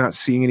regard. Like we're not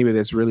seeing anybody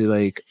that's really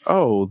like,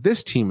 oh,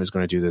 this team is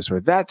going to do this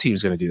or that team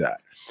is going to do that.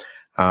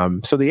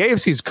 So the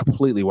AFC is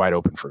completely wide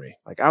open for me.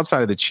 Like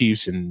outside of the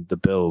Chiefs and the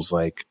Bills,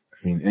 like,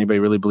 I mean, anybody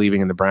really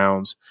believing in the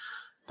Browns,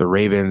 the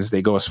Ravens,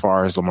 they go as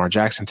far as Lamar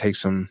Jackson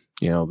takes them.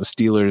 The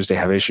Steelers, they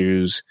have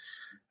issues.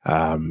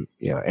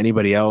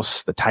 Anybody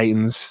else, the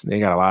Titans, they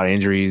got a lot of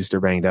injuries.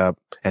 They're banged up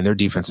and their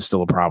defense is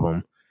still a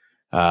problem.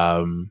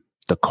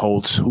 The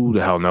Colts, who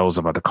the hell knows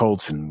about the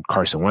Colts and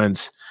Carson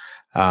Wentz?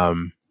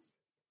 So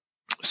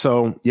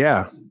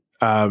yeah,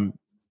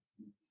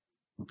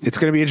 it's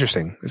going to be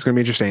interesting.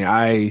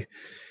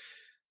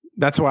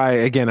 That's why,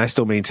 again, I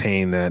still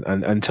maintain that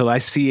until I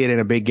see it in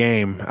a big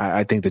game,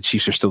 I think the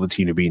Chiefs are still the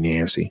team to beat in the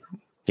AFC.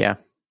 Yeah,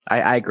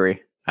 I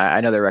agree. I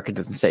know their record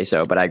doesn't say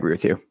so, but I agree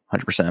with you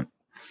 100%.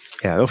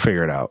 Yeah, they'll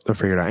figure it out.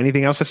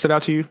 Anything else that stood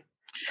out to you?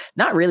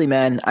 Not really,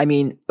 man. I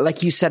mean,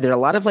 like you said, there are a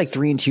lot of like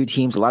 3-2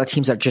 teams, a lot of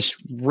teams that just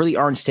really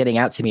aren't standing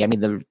out to me. I mean,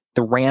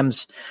 the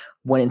Rams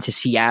went into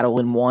Seattle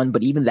and won,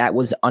 but even that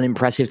was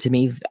unimpressive to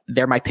me.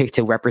 They're my pick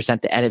to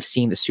represent the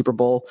NFC in the Super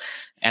Bowl.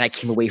 And I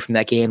came away from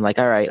that game like,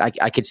 all right,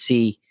 I could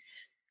see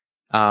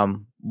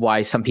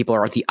why some people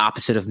are the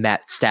opposite of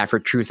Matt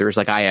Stafford truthers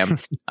like I am.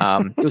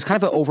 It was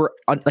kind of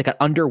an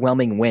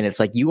underwhelming win. It's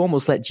like you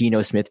almost let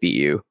Geno Smith beat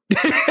you.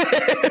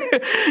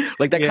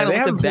 Like that kind of they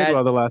haven't played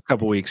well the last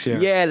couple weeks.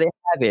 Yeah, they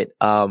have it.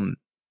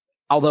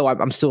 Although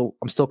I'm still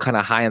kind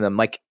of high on them.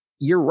 Like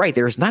you're right.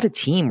 There's not a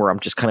team where I'm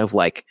just kind of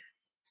like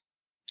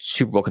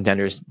Super Bowl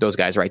contenders. Those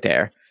guys right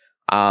there.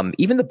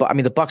 Even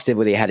the Bucks did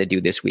what they had to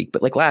do this week,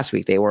 but like last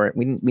week they weren't.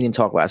 We didn't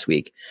talk last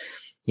week.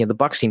 The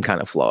Bucks seem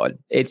kind of flawed.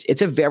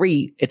 It's a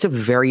very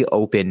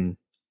open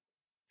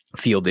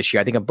field this year.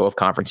 I think in both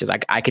conferences,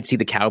 I could see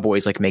the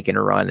Cowboys like making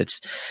a run.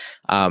 It's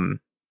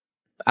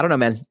I don't know,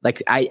 man.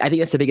 Like I think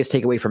that's the biggest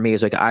takeaway for me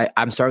is like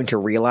I'm starting to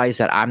realize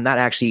that I'm not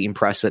actually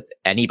impressed with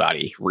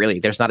anybody. Really,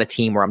 there's not a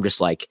team where I'm just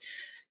like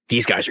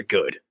these guys are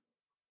good,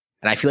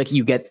 and I feel like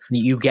you get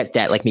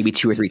that like maybe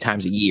 2 or 3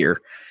 times a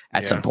year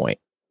at some point.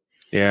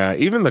 Yeah,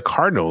 even the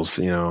Cardinals,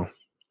 yeah,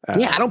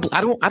 I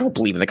don't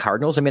believe in the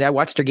Cardinals. I mean, I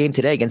watched their game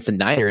today against the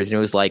Niners, and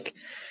it was like,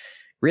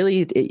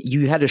 really,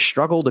 you had to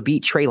struggle to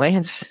beat Trey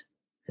Lance.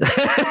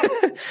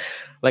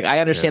 Like,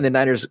 I understand the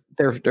Niners,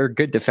 they're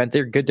good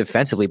They're good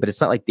defensively, but it's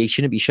not like they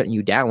shouldn't be shutting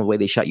you down the way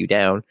they shut you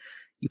down.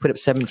 You put up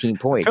 17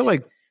 points.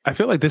 I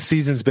feel like this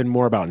season's been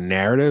more about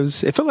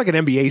narratives. It feels like an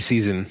NBA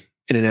season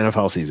in an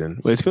NFL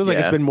season. It feels like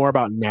it's been more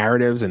about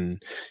narratives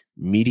and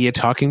media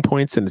talking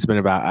points than it's been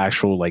about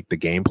actual like the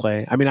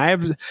gameplay. I mean, I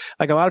have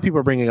like a lot of people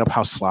are bringing up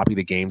how sloppy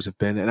the games have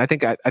been, and I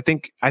think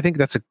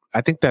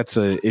that's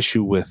a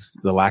issue with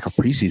the lack of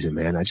preseason,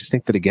 man. I just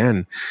think that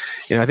again,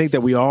 I think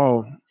that we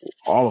all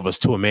of us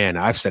to a man,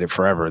 I've said it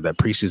forever that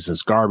preseason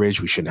is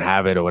garbage. We shouldn't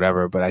have it or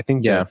whatever. But I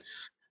think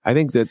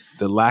that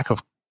the lack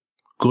of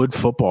good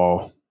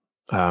football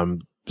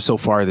so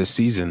far this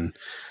season,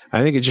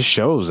 I think it just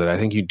shows that I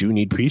think you do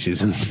need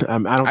preseason.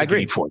 I don't think you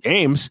need 4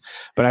 games,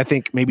 but I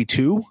think maybe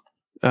 2.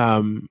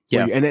 And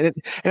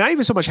not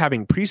even so much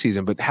having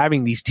preseason, but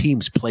having these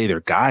teams play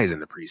their guys in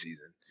the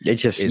preseason. It's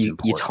just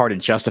it's hard to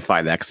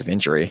justify that because of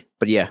injury.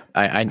 But yeah,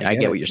 I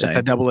get what you're saying. It's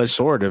a double-edged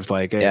sword of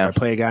like, hey, if I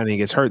play a guy and he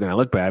gets hurt, then I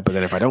look bad. But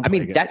then if I don't,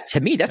 to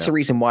me, that's the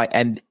reason why.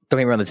 And don't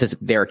get me wrong,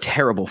 they're a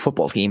terrible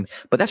football team,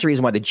 but that's the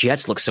reason why the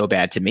Jets look so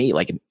bad to me.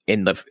 Like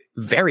in the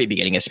very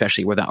beginning,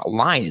 especially where the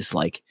line is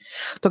like,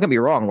 don't get me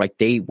wrong, like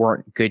they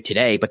weren't good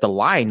today, but the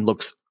line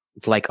looks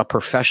like a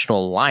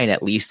professional line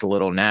at least a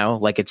little now.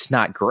 Like it's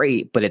not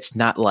great, but it's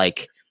not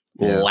like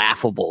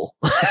laughable.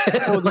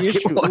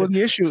 The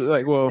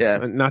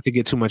issue, not to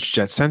get too much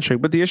Jet centric,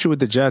 but the issue with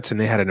the Jets, and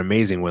they had an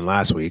amazing win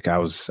last week. I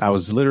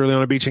was literally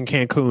on a beach in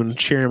Cancun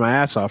cheering my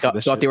ass off.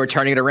 Thought they were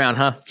turning it around,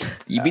 huh?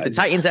 You beat the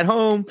Titans at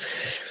home.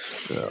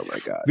 Oh my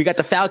God! We got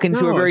the Falcons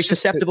who are very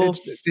susceptible.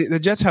 The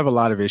Jets have a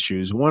lot of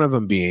issues. One of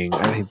them being,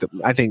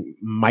 I think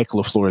Mike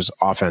LaFleur's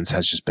offense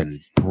has just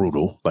been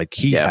brutal. Like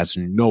he has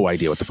no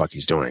idea what the fuck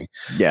he's doing.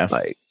 Yeah,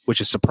 like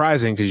which is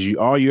surprising because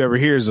all you ever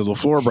hear is the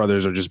LaFleur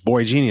brothers are just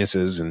boy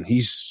geniuses, and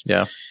he's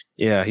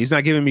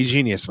not giving me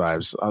genius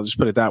vibes. I'll just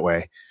put it that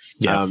way.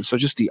 Yeah. So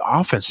just the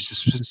offense has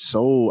just been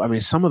so,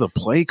 some of the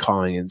play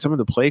calling and some of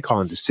the play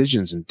calling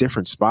decisions in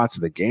different spots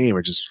of the game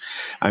are just,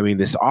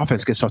 this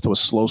offense gets off to a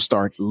slow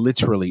start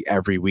literally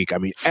every week.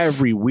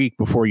 Every week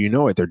before you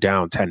know it, they're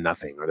down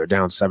 10-0 or they're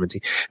down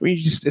 17.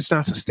 It's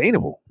not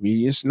sustainable.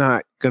 You're just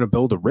not going to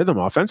build a rhythm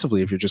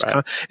offensively if you're just,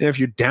 and if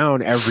you're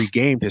down every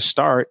game to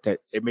start,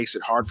 that it makes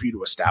it harder hard for you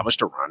to establish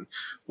the run,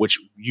 which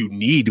you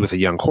need with a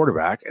young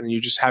quarterback. And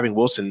you're just having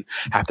Wilson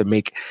have to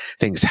make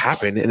things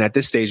happen. And at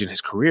this stage in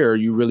his career,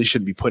 you really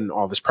shouldn't be putting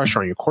all this pressure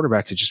on your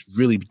quarterback to just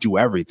really do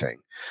everything.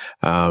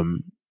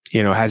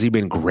 Has he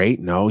been great?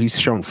 No, he's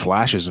shown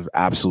flashes of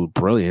absolute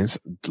brilliance.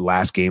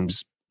 Last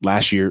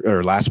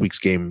week's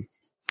game,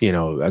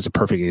 as a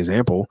perfect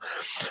example.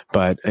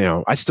 But,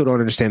 I still don't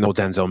understand the whole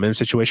Denzel Mims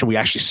situation. We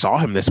actually saw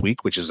him this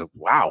week, which is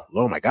wow.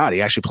 Oh my God,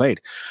 he actually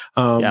played.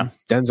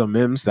 Denzel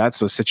Mims,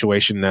 that's a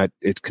situation that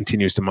it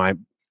continues to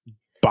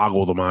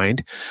boggle the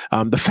mind.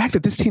 The fact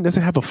that this team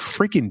doesn't have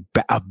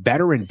a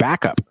veteran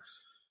backup.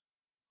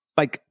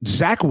 Like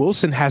Zach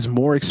Wilson has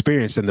more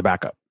experience than the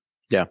backup.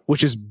 Yeah.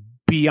 Which is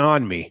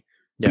beyond me.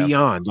 Yeah.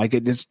 Beyond, like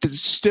it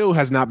still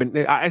has not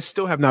been. I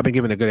still have not been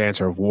given a good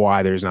answer of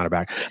why there's not a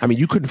back. I mean,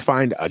 you couldn't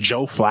find a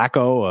Joe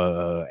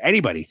Flacco,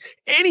 anybody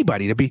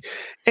to be.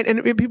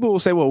 And people will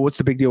say, "Well, what's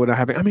the big deal with not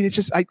having?" I mean, it's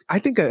just I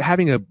think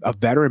having a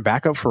veteran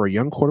backup for a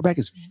young quarterback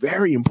is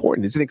very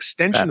important. It's an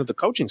extension of the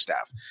coaching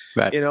staff.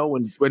 Right.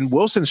 When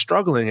Wilson's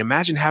struggling,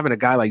 imagine having a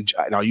guy like,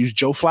 and I'll use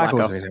Joe Flacco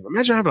as an example.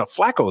 Imagine having a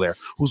Flacco there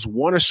who's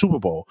won a Super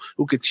Bowl,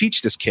 who could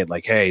teach this kid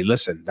like, "Hey,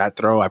 listen, that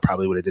throw, I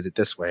probably would have did it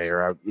this way,"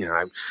 or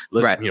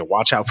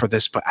watch out for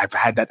this, but I've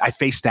had that. I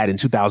faced that in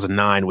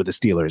 2009 with the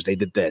Steelers. They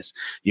did this,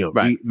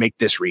 make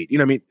this read.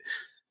 I mean,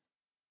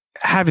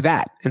 have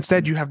that.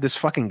 Instead, you have this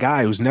fucking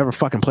guy who's never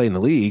fucking played in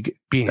the league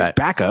being his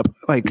backup.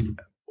 Like,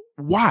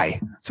 why?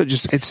 So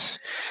that's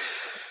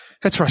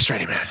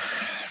frustrating, man.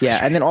 Yeah.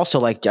 And then also,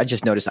 like, I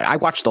just noticed, I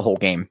watched the whole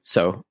game.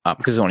 So,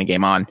 because the only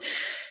game on,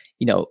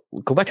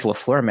 go back to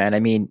LaFleur, man. I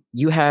mean,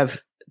 you have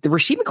the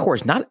receiving core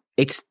is not,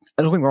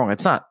 don't get me wrong,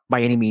 it's not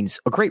by any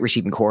means a great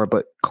receiving core,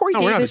 but Corey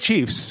Davis. We're not the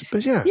Chiefs,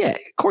 but yeah. Yeah.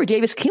 Corey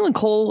Davis, Keelan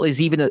Cole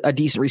is even a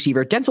decent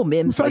receiver. Denzel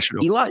Mims, like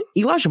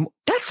Elijah.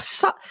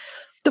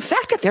 The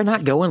fact that they're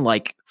not going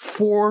like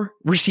 4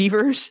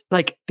 receivers,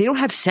 like they don't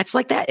have sets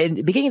like that. In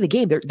the beginning of the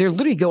game, they're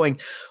literally going,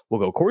 we'll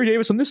go Corey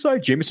Davis on this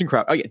side, Jamison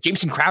Crowder. Oh yeah,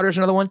 Jamison Crowder's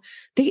another one.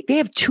 They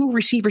have 2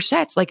 receiver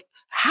sets. Like,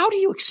 how do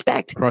you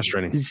expect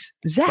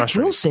Zach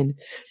Wilson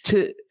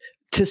to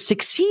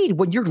succeed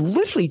when you're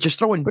literally just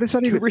throwing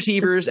 2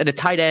 receivers and a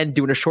tight end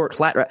doing a short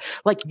flat route?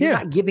 Like, you're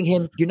not giving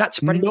him, you're not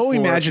spreading no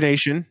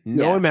imagination,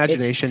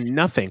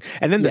 nothing.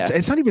 And then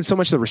it's not even so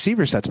much the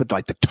receiver sets, but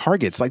like the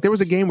targets. Like there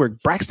was a game where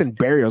Braxton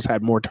Berrios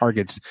had more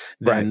targets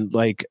than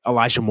like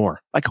Elijah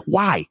Moore. Like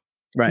why?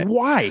 Right.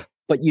 Why?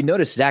 But you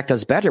notice Zach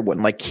does better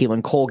when like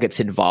Keelan Cole gets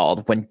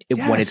involved, when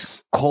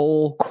it's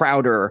Cole,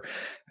 Crowder,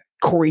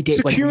 Corey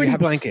Davis, security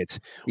blankets.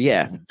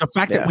 Yeah. The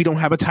fact that we don't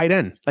have a tight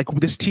end, like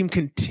this team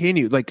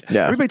continued. Like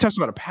everybody talks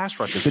about a pass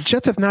rusher. The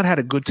Jets have not had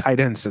a good tight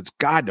end since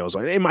God knows.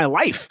 Like, in my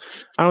life,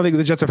 I don't think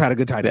the Jets have had a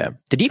good tight end.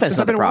 The defense is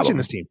not the problem.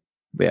 This team.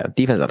 Yeah,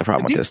 defense is not the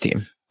problem with this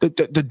team.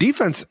 The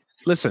defense.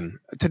 Listen,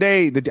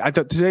 I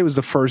thought today was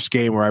the first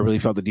game where I really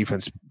felt the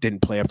defense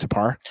didn't play up to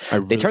par.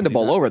 They turned the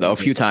ball over though a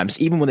few times,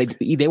 even when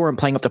they weren't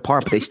playing up to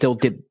par, but they still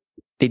did.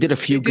 They did a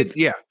few good.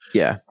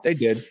 Yeah, they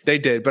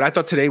did. But I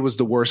thought today was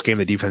the worst game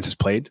the defense has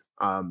played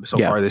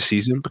far this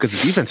season, because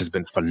the defense has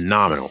been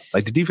phenomenal.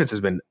 Like the defense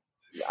has been,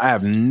 I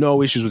have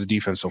no issues with the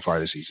defense so far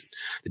this season.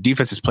 The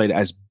defense has played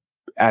as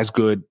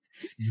good,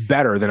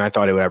 better than I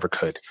thought it ever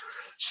could.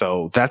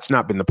 So that's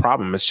not been the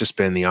problem. It's just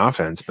been the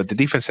offense. But the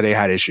defense today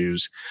had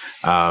issues.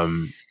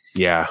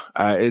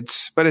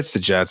 It's the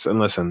Jets. And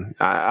listen,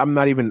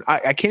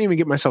 I can't even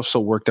get myself so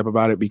worked up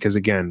about it, because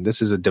again,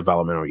 this is a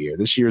developmental year.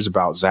 This year is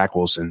about Zach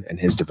Wilson and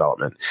his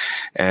development.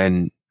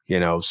 And,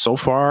 so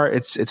far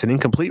it's an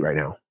incomplete right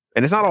now.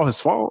 And it's not all his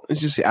fault. It's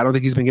just, I don't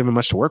think he's been given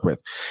much to work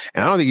with.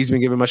 And I don't think he's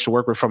been given much to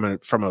work with from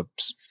a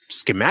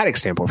schematic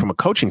standpoint, from a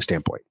coaching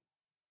standpoint.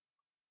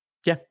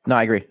 Yeah, no,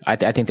 I agree. I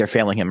think they're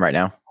failing him right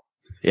now.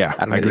 Yeah,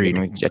 I agree.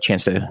 A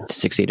chance to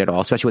succeed at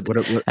all, especially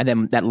with and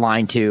then that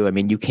line too. I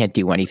mean, you can't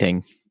do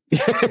anything.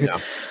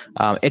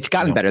 It's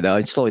gotten better though.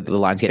 It's slowly the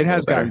line's getting. It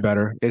has gotten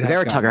better.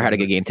 Vera Tucker had a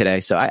good game today,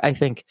 so I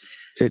think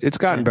it's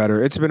gotten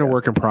better. It's been a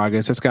work in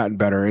progress. It's gotten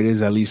better. It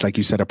is at least, like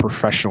you said, a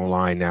professional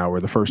line now.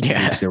 Where the first 2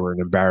 weeks they were an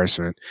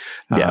embarrassment.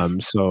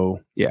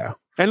 So yeah.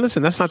 And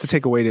listen, that's not to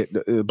take away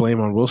the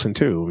blame on Wilson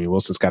too. I mean,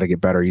 Wilson's got to get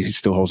better. He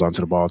still holds on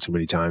to the ball too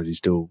many times. He's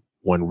still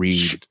one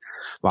read,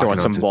 throwing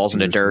some balls in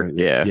the dirt.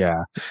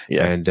 Yeah.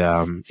 And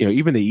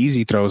even the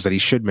easy throws that he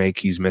should make,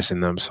 he's missing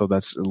them. So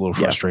that's a little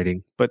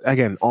frustrating. But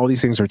again, all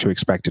these things are to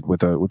expected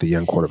with a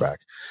young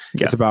quarterback.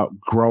 Yeah. It's about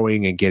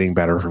growing and getting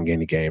better from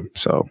game to game.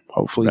 So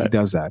hopefully he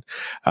does that.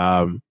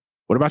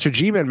 What about your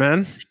G-Men,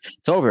 man?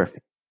 It's over.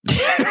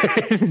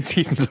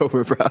 Season's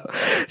over, bro.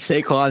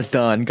 Saquon's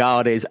done.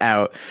 Galladay's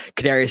out.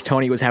 Kadarius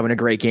Toney was having a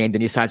great game.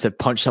 Then he decides to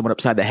punch someone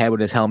upside the head with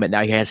his helmet.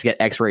 Now he has to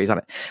get X-rays on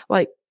it.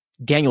 Like,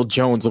 Daniel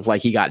Jones looked like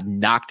he got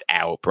knocked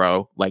out,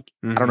 bro. Like,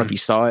 I don't know if you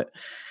saw it.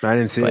 I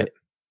didn't see it.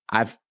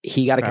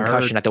 He got a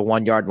concussion at the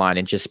 1 yard line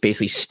and just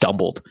basically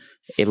stumbled.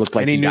 It looked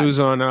like any news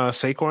on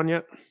Saquon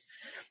yet?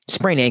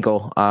 Sprained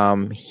ankle.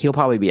 He'll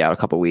probably be out a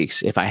couple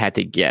weeks if I had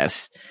to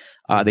guess.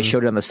 They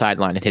showed it on the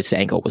sideline and his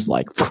ankle was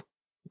like, it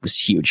was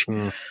huge.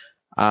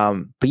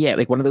 But yeah,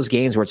 like one of those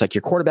games where it's like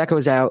your quarterback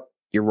goes out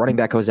your running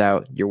back goes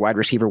out, your wide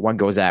receiver 1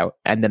 goes out,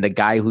 and then the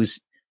guy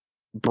who's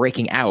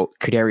breaking out,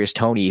 Kadarius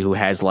Toney, who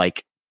has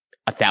like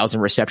 1,000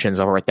 receptions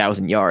over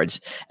 1,000 yards,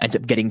 ends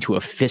up getting to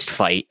a fist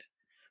fight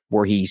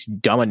where he's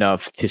dumb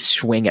enough to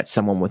swing at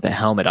someone with a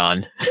helmet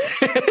on,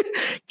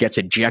 gets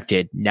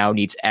ejected, now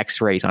needs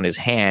x-rays on his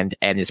hand,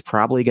 and is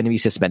probably going to be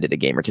suspended a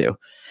game or two.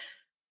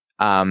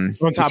 On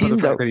top of the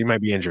fact that he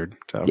might be injured.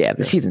 So,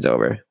 the season's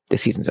over. The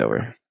season's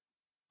over.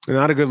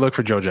 Not a good look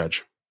for Joe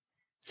Judge.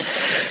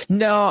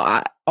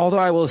 No, although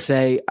I will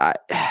say,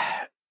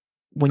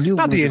 when you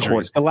not the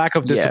injuries, the lack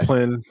of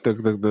discipline,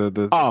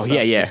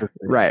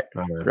 right.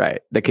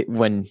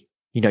 When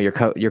your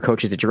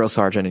coach is a drill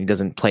sergeant and he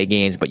doesn't play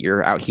games, but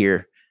you're out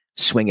here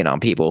swinging on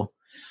people.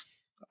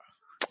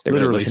 They're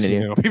literally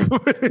listening to you.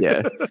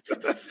 Yeah.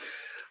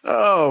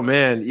 Oh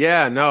man,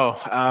 yeah, no,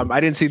 I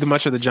didn't see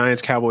much of the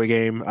Giants Cowboy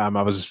game.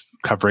 I was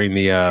covering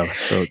the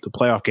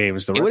playoff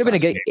games. It would have been a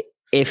good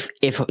if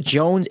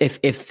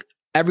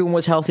everyone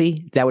was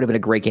healthy. That would have been a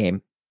great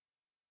game.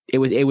 It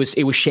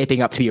was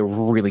shaping up to be a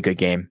really good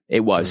game. It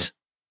was.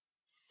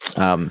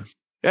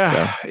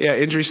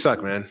 Injuries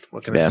suck, man.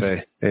 What can I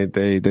say?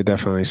 They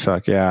definitely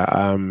suck.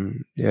 Yeah.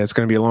 It's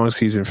going to be a long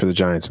season for the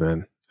Giants,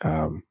 man.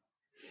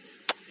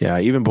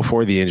 Even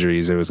before the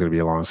injuries, it was going to be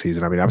a long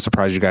season. I mean, I'm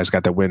surprised you guys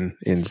got that win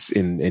in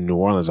New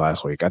Orleans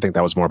last week. I think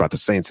that was more about the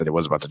Saints than it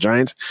was about the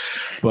Giants.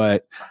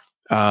 But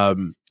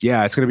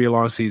it's going to be a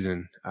long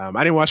season. I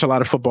didn't watch a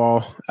lot of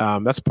football.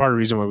 That's part of the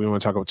reason why we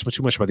want to talk about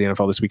too much about the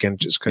NFL this weekend,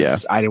 just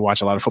because I didn't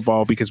watch a lot of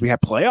football because we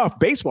had playoff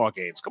baseball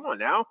games. Come on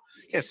now.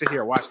 You can't sit here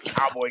and watch the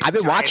Cowboys. I've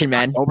been watching,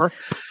 man.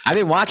 I've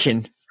been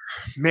watching.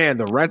 Man,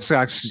 the Red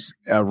Sox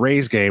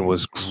Rays game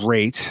was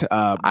great.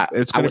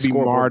 It's going to be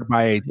marred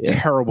by a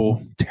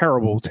terrible,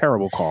 terrible,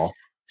 terrible call.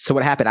 So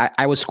what happened?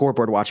 I was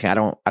scoreboard watching. I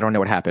don't know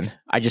what happened.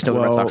 I just know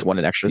the Red Sox won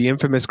in extras. The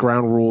infamous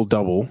ground rule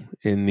double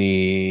in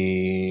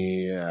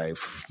I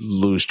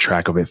lose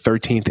track of it.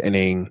 13th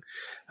inning.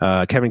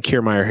 Kevin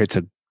Kiermaier hits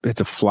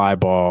a fly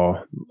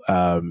ball,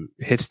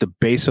 hits the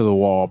base of the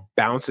wall,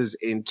 bounces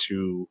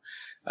into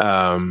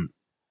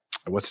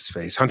what's his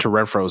face, Hunter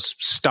Renfroe's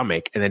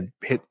stomach, and then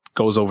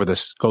goes over the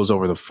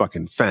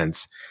fucking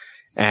fence.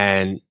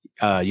 And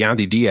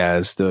Yandy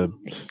Diaz, the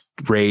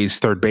Rays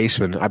third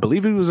baseman, I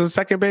believe he was on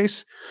second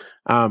base,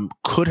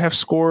 could have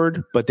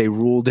scored, but they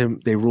ruled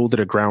it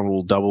a ground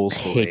rule double.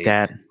 So I hate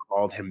that.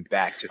 Called him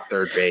back to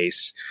third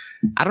base.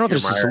 I don't know if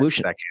there's a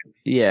solution.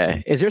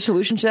 Yeah, is there a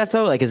solution to that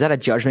though? Like, is that a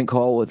judgment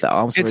call with the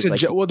arms?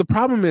 Well, the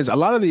problem is a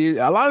lot of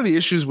the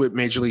issues with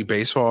Major League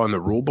Baseball and the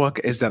rule book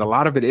is that a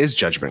lot of it is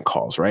judgment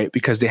calls, right?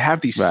 Because they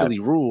have these silly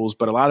rules,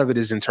 but a lot of it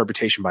is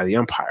interpretation by the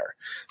umpire.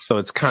 So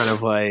it's kind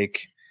of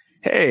like,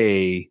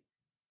 hey,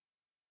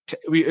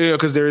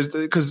 because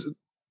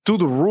through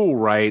the rule,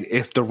 right,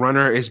 if the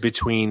runner is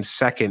between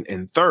second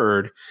and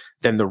third,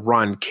 then the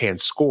run can't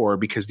score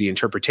because the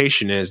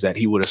interpretation is that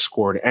he would have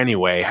scored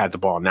anyway had the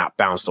ball not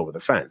bounced over the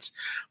fence.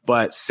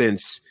 But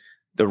since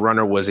the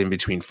runner was in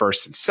between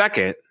first and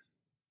second,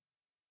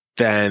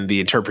 then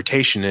the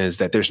interpretation is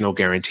that there's no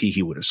guarantee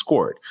he would have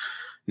scored.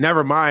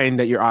 Never mind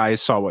that your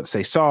eyes saw what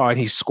they saw and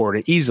he scored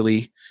it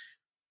easily.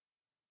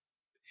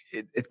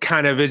 It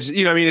kind of is,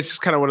 it's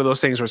just kind of one of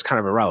those things where it's kind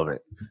of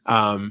irrelevant.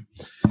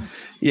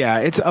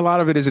 It's a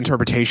lot of it is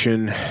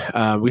interpretation.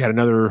 We had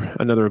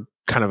another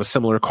kind of a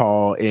similar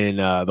call in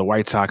the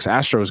White Sox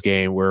Astros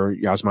game where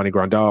Yasmani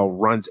Grandal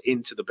runs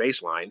into the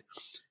baseline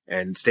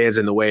and stands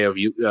in the way of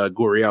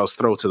Gurriel's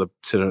throw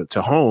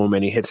to home,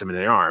 and he hits him in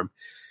the arm.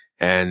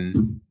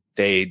 And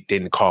they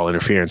didn't call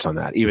interference on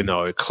that, even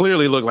though it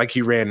clearly looked like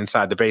he ran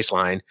inside the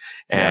baseline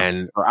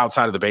or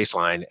outside of the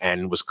baseline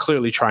and was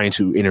clearly trying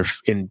to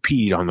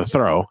impede on the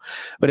throw.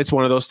 But it's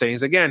one of those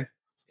things, again,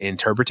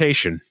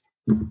 interpretation.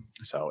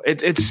 So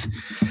it's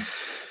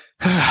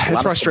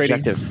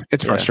frustrating.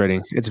 It's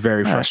frustrating. It's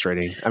very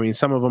frustrating. I mean,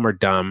 some of them are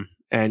dumb,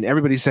 and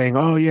everybody's saying,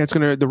 "Oh yeah,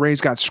 the Rays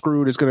got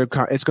screwed. It's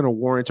gonna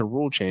warrant a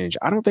rule change."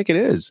 I don't think it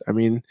is. I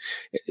mean,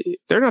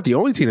 they're not the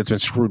only team that's been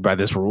screwed by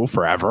this rule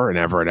forever and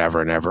ever and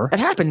ever and ever. It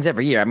happens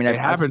every year. I mean, it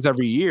happens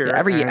every year. Yeah,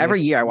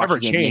 every year I watch a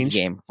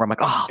game where I'm like,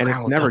 "Oh," and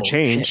it's never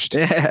changed.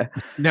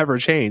 Never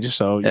changed.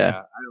 So I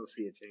don't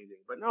see it changing.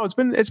 But no, it's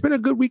been a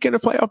good weekend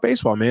of playoff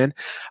baseball, man.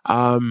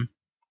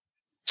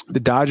 The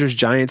Dodgers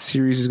Giants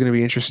series is going to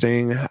be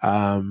interesting.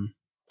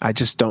 I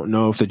just don't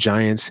know if the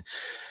Giants,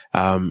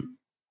 I'll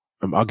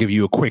give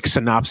you a quick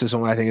synopsis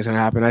on what I think is going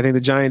to happen. I think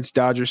the Giants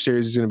Dodgers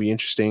series is going to be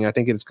interesting. I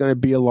think it's going to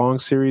be a long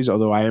series,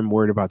 although I am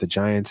worried about the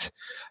Giants.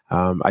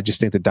 I just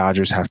think the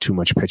Dodgers have too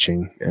much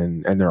pitching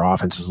and their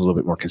offense is a little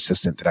bit more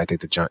consistent than I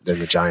think than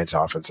the Giants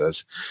offense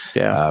is.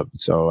 Yeah.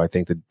 So I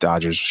think the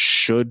Dodgers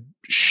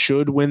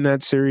should win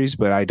that series,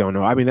 but I don't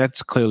know. I mean,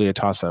 that's clearly a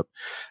toss up.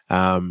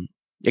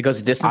 It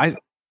goes a distance.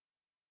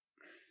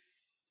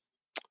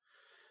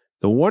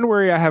 The one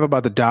worry I have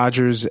about the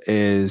Dodgers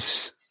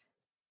is,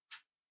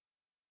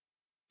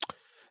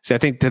 I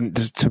think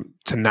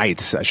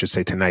tonight's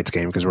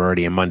game, because we're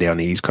already in Monday on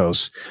the East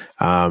Coast.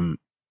 I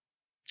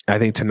I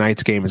think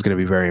tonight's game is going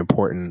to be very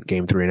important,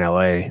 game 3 in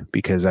LA,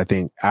 because I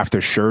think after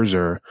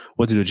Scherzer,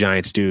 what do the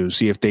Giants do?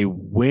 See if they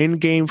win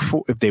game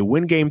 4, if they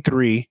win game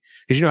 3,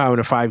 because you know how in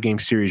a 5-game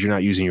series, you're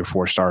not using your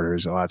 4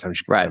 starters. A lot of times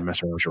you can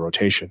mess around with your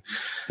rotation.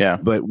 Yeah.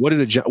 But what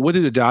do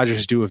the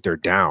Dodgers do if they're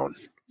down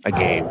a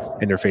game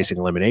and they're facing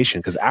elimination?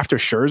 Because after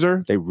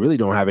Scherzer, they really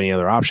don't have any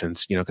other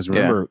options, because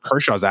remember,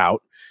 Kershaw's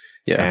out.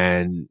 Yeah.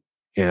 And,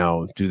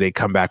 do they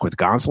come back with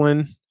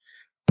Gonsolin?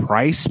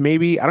 Price,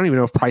 maybe? I don't even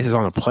know if Price is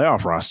on the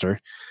playoff roster.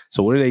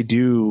 So what do they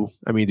do?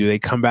 I mean, do they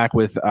come back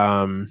with,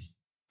 I don't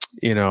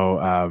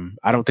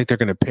think they're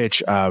going to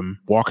pitch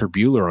Walker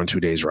Buehler on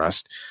 2 days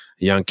rest.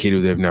 A young kid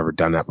who they've never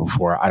done that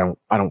before. I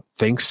don't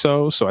think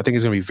so. So I think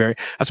it's going to be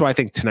that's why I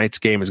think tonight's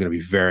game is going to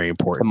be very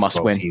important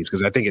for both teams,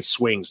 because I think it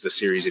swings the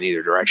series in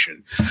either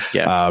direction.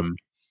 Yeah.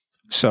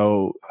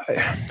 So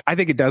I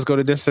think it does go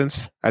to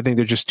distance. I think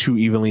they're just two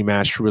evenly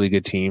matched, really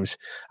good teams.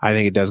 I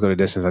think it does go to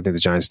distance. I think the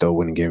Giants still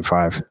win in game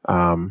 5.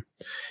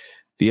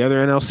 The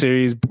other NL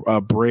series,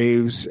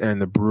 Braves and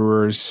the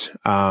Brewers.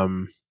 I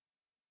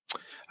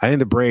think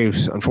the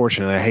Braves,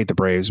 unfortunately, I hate the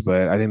Braves,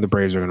 but I think the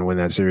Braves are going to win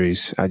that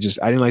series. I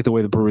didn't like the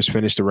way the Brewers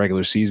finished the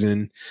regular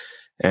season.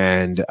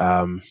 And,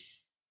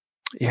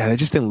 they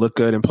just didn't look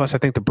good. And plus, I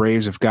think the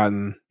Braves have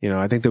gotten,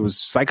 I think there was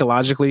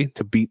psychologically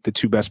to beat the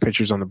 2 best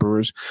pitchers on the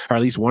Brewers, or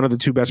at least one of the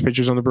 2 best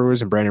pitchers on the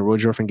Brewers, and Brandon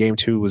Woodruff in game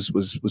 2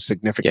 was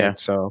significant. Yeah.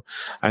 So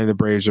I think the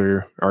Braves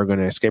are going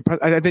to escape.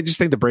 I just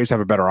think the Braves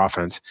have a better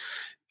offense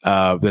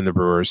than the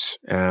Brewers,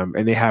 and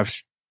they have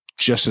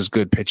just as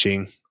good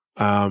pitching.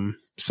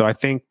 So I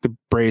think the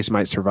Braves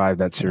might survive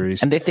that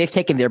series. And they've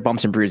taken their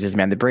bumps and bruises,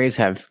 man. The Braves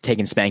have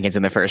taken spankings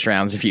in the first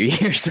rounds a few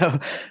years, so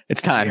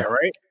it's time. Yeah,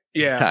 right?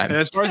 Yeah. And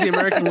as far as the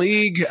American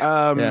League,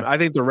 I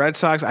think the Red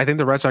Sox are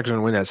going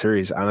to win that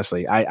series,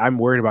 honestly. I'm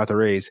worried about the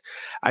Rays.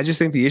 I just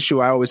think the issue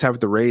I always have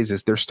with the Rays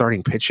is they're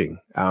starting pitching.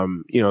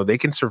 They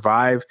can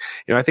survive.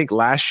 I think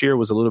last year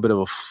was a little bit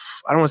of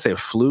I don't want to say a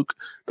fluke,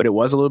 but it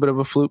was a little bit of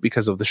a fluke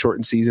because of the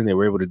shortened season. They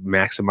were able to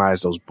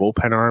maximize those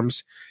bullpen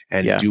arms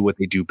and do what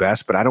they do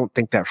best. But I don't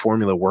think that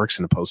formula works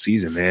in the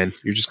postseason, man.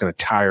 You're just going to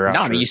tire out.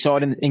 No, I mean, you saw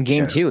it in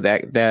game 2.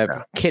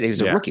 That kid, he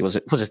was a rookie. Was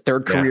his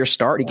third career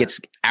start. He gets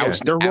out.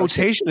 Their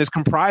rotation is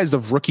comprised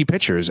of rookie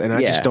pitchers, and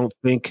I just don't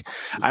think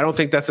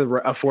that's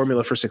a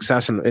formula for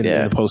success in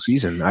the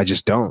postseason. I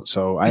just don't.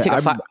 So you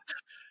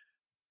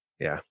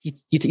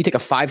take a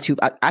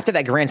 5-2 after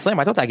that grand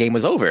slam. I thought that game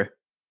was over.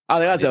 Oh,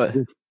 that's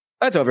over.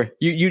 That's over.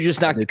 You just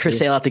knocked Chris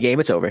Sale out the game.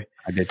 It's over.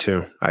 I did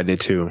too.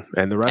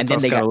 And the Red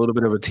Sox got a little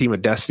bit of a team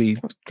of destiny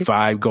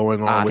vibe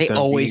going on. With they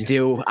always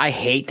do. I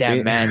hate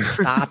them, man.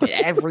 Stop it.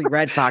 Every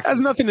Red Sox has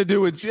nothing to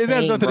do with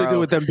to do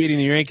with them beating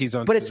the Yankees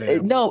on. But it's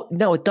no,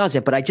 it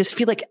doesn't. But I just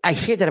feel like I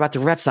hear that about the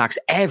Red Sox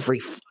every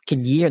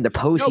fucking year in the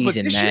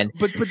postseason, man.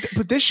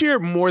 But this year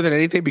more than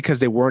anything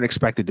because they weren't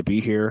expected to be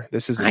here.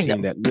 This is a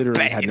team that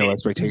literally had no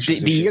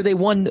expectations. The year they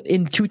won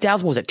in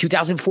 2000 was it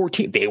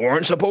 2014? They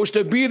weren't supposed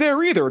to be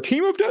there either. A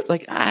team of death.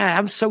 Like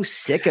I'm so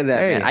sick of that,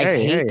 man. I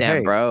hate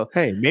them, bro.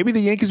 Hey, maybe the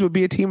Yankees would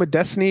be a team of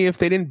destiny if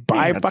they didn't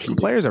buy fucking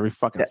players every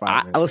fucking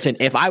 5 minutes. Listen,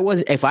 if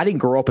I didn't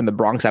grow up in the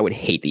Bronx, I would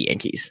hate the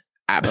Yankees.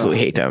 Absolutely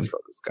hate them. So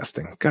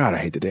disgusting. God, I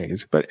hate the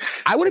Yankees. But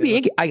I wouldn't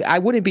be. I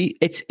wouldn't be.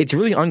 It's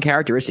really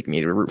uncharacteristic of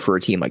me to root for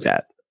a team like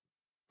that.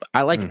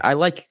 I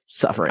like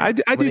suffering. I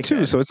do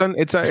too. So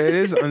it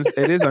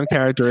is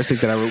uncharacteristic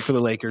that I root for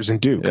the Lakers and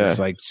Duke. Yeah. It's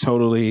like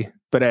totally.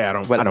 But hey, I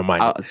don't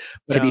mind.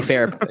 To be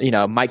fair,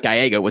 Mike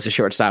Gallego was a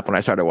shortstop when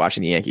I started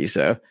watching the Yankees.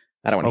 So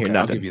I don't want to hear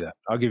nothing.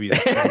 I'll give you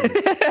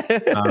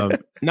that.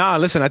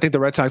 Listen, I think the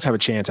Red Sox have a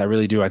chance. I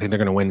really do. I think they're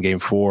going to win game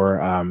 4.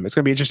 It's going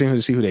to be interesting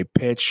to see who they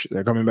pitch.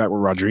 They're coming back with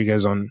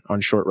Rodriguez on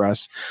short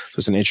rest. So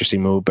it's an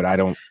interesting move, but I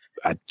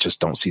just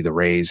don't see the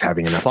Rays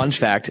having enough. Fun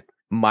fact.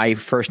 My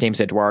first name's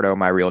Eduardo.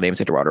 My real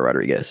name's Eduardo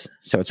Rodriguez.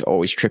 So it's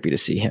always trippy to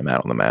see him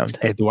out on the mound.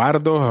 Eduardo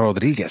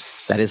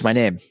Rodriguez. That is my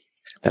name.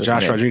 That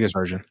Josh Rodriguez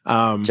version.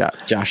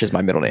 Josh is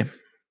my middle name.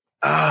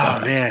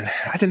 Oh, man.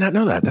 I did not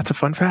know that. That's a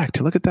fun fact.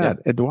 Look at that.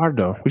 Yeah.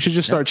 Eduardo. We should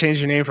just start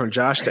changing your name from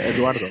Josh to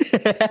Eduardo.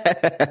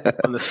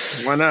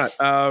 Why not?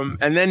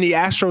 And then the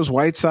Astros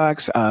White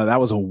Sox. That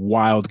was a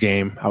wild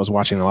game. I was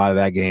watching a lot of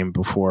that game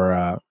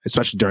before,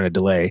 especially during a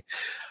delay.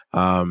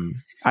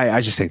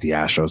 I just think the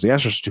Astros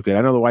are too good.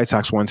 I know the White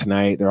Sox won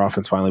tonight. Their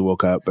offense finally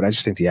woke up, but I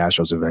just think the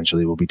Astros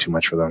eventually will be too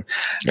much for them.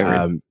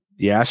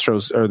 The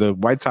Astros or the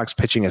White Sox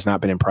pitching has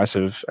not been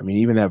impressive. I mean,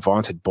 even that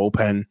vaunted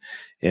bullpen,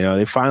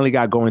 they finally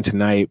got going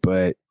tonight,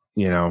 but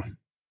I think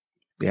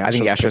the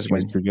Astros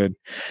win pretty good.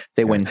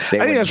 They win. I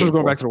think the Astros are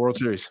going back to the World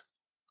Series.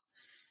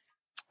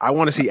 I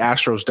want to see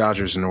Astros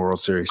Dodgers in the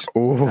World Series.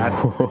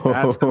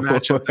 That's the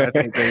matchup that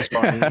I think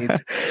baseball needs.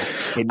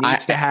 It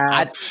needs to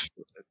have.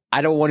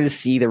 I don't want to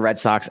see the Red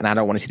Sox and I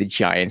don't want to see the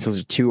Giants.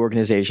 Those are two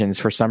organizations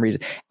for some reason.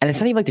 And it's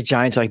not even like the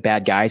Giants are like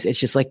bad guys. It's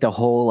just like the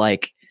whole,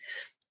 like,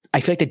 I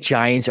feel like the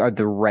Giants are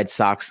the Red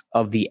Sox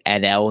of the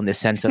NL in the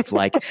sense of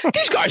like,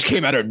 these guys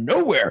came out of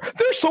nowhere.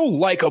 They're so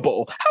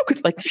likable. How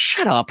could, like,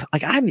 shut up.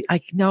 Like,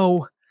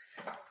 no,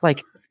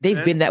 like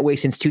they've been that way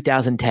since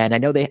 2010. I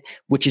know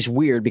which is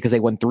weird because they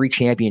won 3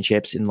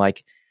 championships in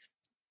like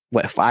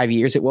 5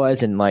 years it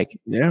was, and like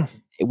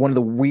one of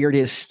the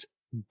weirdest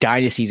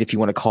dynasties, if you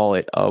want to call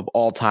it, of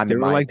all time. In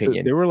my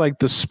opinion, they were like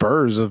the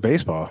Spurs of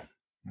baseball,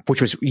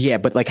 which was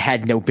but like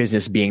had no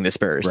business being the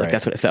Spurs. Right. Like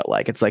that's what it felt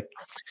like. It's like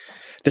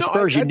the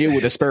Spurs you knew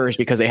were the Spurs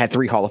because they had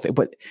 3 Hall of Fame,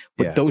 but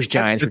those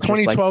Giants. The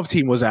 2012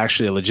 team was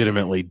actually a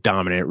legitimately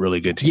dominant,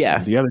 really good team.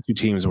 Yeah, the other 2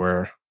 teams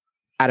were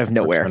out of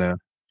nowhere.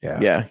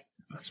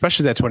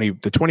 Especially the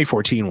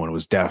 2014 one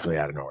was definitely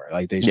out of nowhere.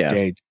 Like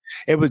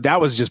that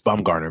was just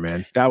Bumgarner,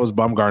 man. That was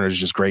Bumgarner's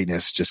just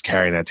greatness, just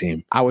carrying that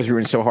team. I was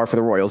rooting so hard for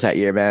the Royals that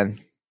year, man.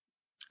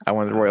 I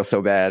wanted the Royals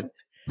so bad.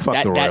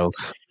 Fuck the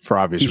Royals for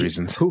obvious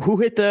reasons. Who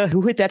hit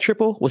that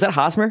triple? Was that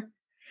Hosmer?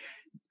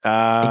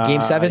 In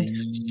Game 7?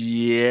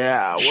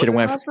 Yeah.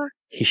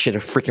 He should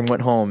have freaking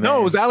went home. Man.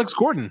 No, it was Alex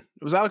Gordon.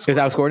 It was Alex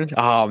Gordon.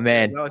 Oh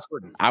man.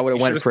 I would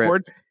have went for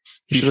it.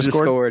 He should have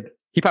scored.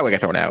 He probably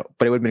got thrown out,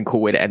 but it would have been a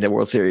cool way to end the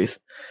World Series.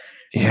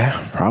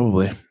 Yeah,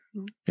 probably.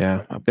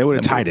 Yeah. They would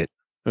have tied it.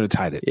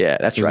 Yeah,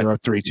 that's right.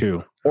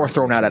 3-2. Or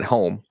thrown out at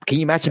home. Can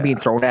you imagine being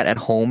thrown out at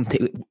home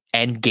to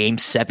end Game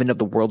 7 of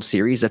the World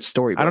Series? That's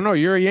story. I don't know.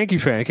 You're a Yankee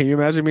fan. Can you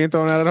imagine being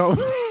thrown out at home?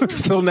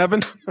 Phil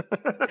Nevin?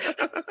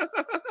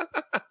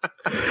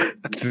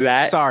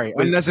 Sorry,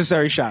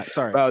 unnecessary shot.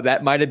 Sorry. Bro,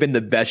 that might have been the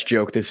best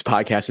joke this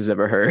podcast has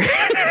ever heard.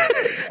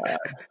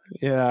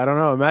 Yeah, I don't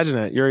know. Imagine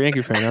that. You're a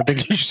Yankee fan. I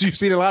think you've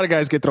seen a lot of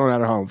guys get thrown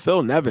out at home.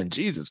 Phil Nevin,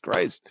 Jesus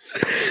Christ.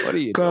 What are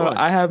you doing?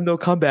 I have no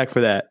comeback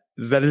for that.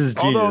 That is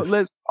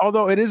genius.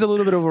 Although it is a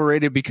little bit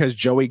overrated because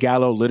Joey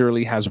Gallo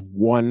literally has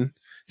 1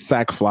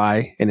 sack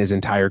fly in his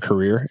entire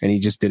career, and he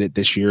just did it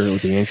this year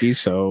with the Yankees.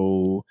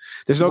 So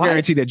there's no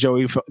guarantee that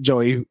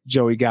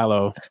Joey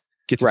Gallo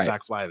gets a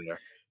sack fly there.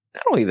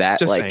 Not only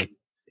that,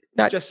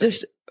 not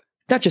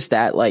just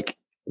that. Like,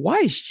 why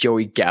is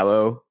Joey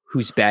Gallo,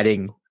 who's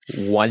batting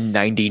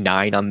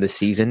 199 on the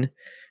season,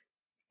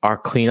 our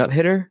cleanup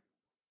hitter?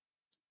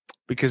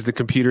 Because the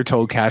computer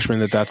told Cashman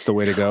that that's the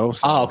way to go.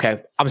 So. Oh,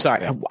 okay. I'm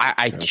sorry. Yeah.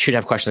 I should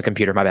have questioned the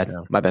computer. My bad.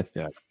 Yeah. My bad.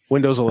 Yeah.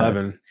 Windows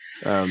 11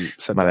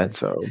 said my that, bad.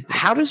 So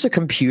how does a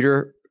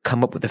computer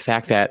come up with the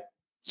fact that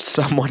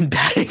someone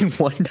batting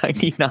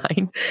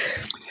 199?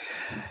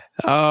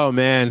 Oh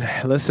man,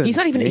 listen. He's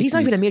not even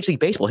a Major League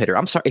Baseball hitter.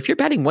 I'm sorry. If you're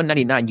batting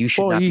 199, you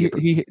should not.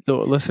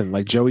 Listen.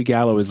 Like Joey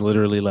Gallo is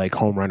literally like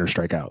home run or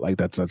strikeout. Like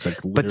that's like.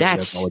 But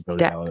that's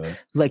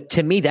like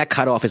to me that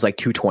cutoff is like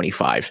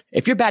 225.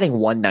 If you're batting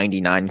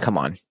 199, come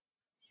on.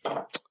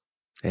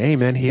 Hey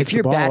man, he hits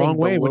the ball a long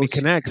way when he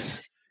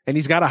connects, and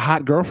he's got a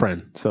hot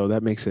girlfriend, so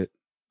that makes it.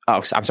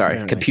 Oh, I'm sorry.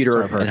 Yeah,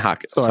 computer and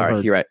hot.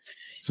 Sorry, you're right.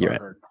 You're right.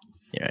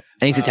 And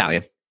he's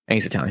Italian. Yeah,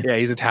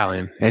 he's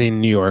Italian, and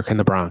in New York and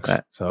the Bronx.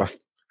 So.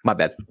 My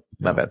bad.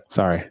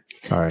 Sorry.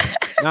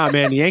 Nah,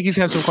 man, the Yankees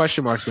have some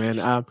question marks, man.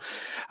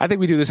 I think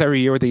we do this every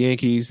year with the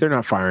Yankees. They're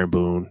not firing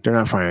Boone. They're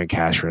not firing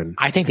Cashman.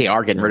 I think they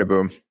are getting rid of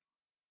Boone.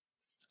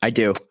 I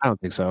do. I don't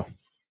think so.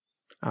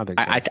 I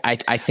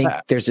think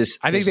there's this.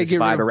 I think they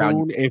get rid of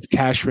Boone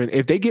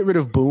if they get rid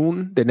of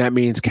Boone, then that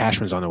means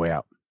Cashman's on the way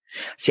out.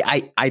 See,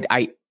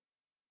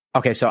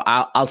 okay, so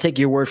I'll take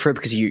your word for it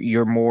because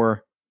you're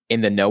more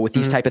in the know with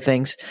these type of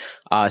things,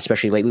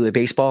 especially lately with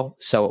baseball.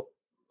 So.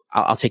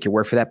 I'll take your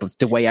word for that. But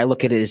the way I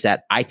look at it is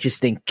that I just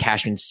think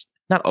Cashman's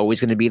not always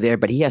going to be there,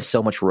 but he has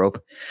so much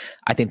rope.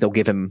 I think they'll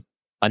give him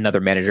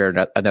another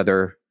manager,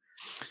 another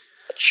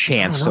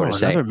chance, so to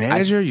say. Another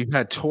manager? You've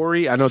had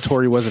Torrey. I know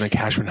Torrey wasn't a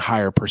Cashman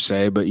hire per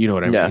se, but you know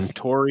what I mean.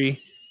 Torrey,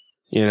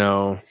 Is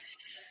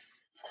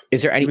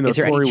there any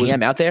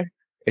GM out there?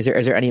 Is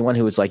there anyone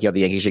who was like, yo,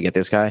 the Yankees should get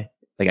this guy?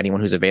 Like anyone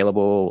who's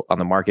available on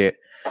the market?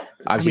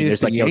 Obviously,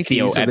 there's like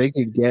Yankees, so they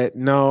could get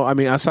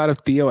outside of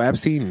Theo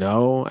Epstein,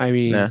 no. I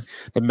mean,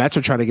 the Mets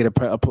are trying to get a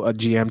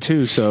GM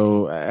too,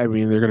 so I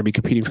mean, they're going to be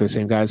competing for the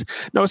same guys.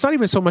 No, it's not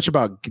even so much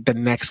about the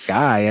next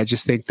guy. I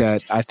think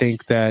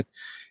that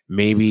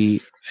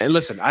maybe, and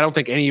listen, I don't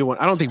think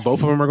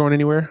both of them are going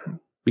anywhere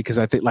because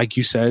I think, like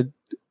you said,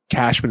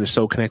 Cashman is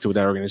so connected with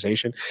that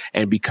organization,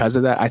 and because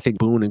of that, I think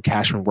Boone and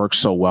Cashman work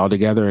so well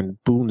together.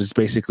 And Boone is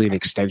basically an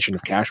extension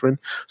of Cashman,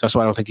 so that's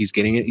why I don't think he's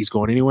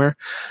going anywhere.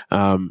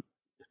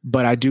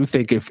 But I do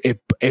think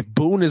if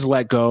Boone is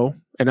let go,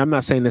 and I'm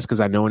not saying this because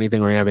I know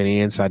anything or have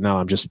any inside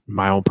knowledge, I'm just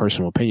my own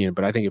personal opinion.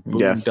 But I think if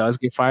Boone does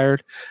get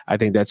fired, I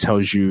think that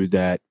tells you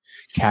that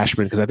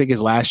Cashman, because I think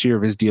his last year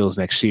of his deal is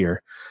next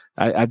year.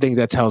 I think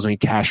that tells me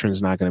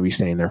Cashman's not going to be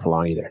staying there for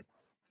long either.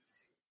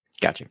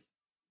 Gotcha.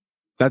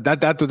 That's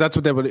what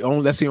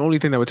that's the only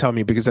thing that would tell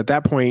me, because at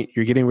that point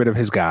you're getting rid of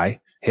his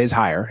guy who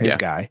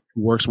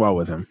works well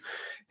with him,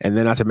 and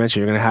then not to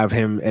mention you're going to have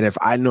him. And if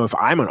I'm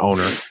an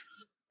owner,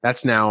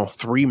 that's now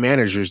 3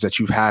 managers that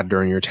you've had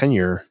during your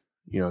tenure.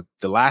 The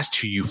last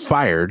 2 you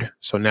fired,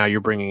 so now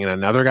you're bringing in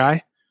another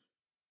guy.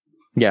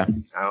 Yeah,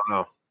 I don't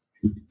know.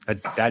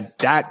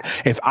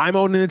 That if I'm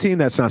owning the team,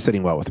 that's not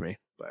sitting well with me.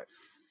 But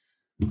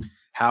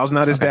Hal's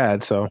not his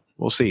dad, so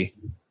we'll see.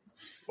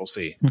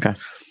 Okay,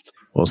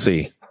 we'll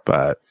see.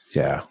 But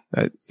yeah,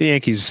 the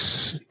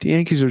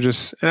Yankees are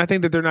just, and I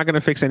think that they're not going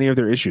to fix any of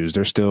their issues.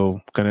 They're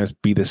still going to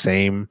be the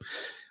same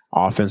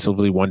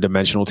offensively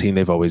one-dimensional team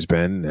they've always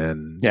been,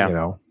 and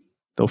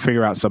they'll They'll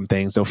figure out some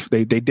things.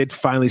 They did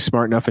finally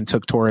smart enough and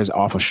took Torres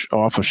off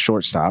a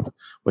shortstop,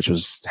 which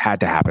had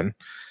to happen.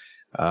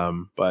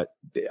 But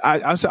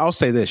I'll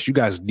say this: you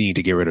guys need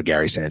to get rid of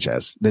Gary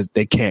Sanchez.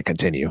 They can't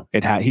continue.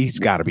 He's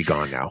got to be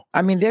gone now.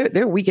 I mean,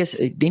 their weakest.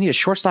 They need a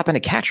shortstop and a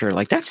catcher.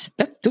 Like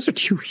those are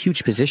two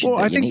huge positions.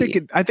 Well, I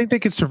think they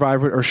could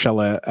survive with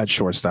Urshela at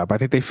shortstop. I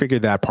think they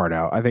figured that part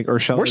out. I think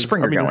Urshela. Where's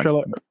Springer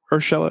going?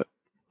 Urshela.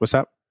 What's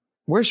that?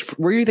 Where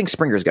do you think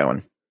Springer's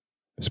going?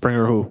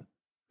 Springer who?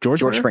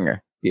 George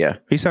Springer. Yeah,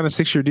 he signed a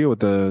 6-year deal with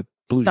the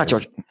Blue Jays. Not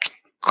George.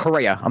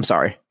 Correa. I'm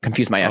sorry,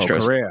 confused my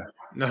Astros. Correa.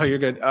 No, you're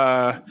good.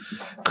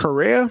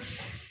 Correa,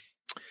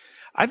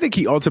 I think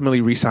he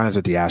ultimately re-signs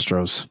with the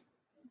Astros.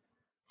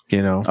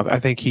 You know, okay. I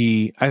think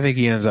he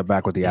ends up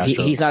back with the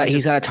Astros.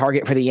 He's not a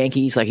target for the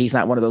Yankees. Like he's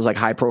not one of those like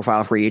high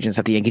profile free agents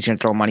that the Yankees are going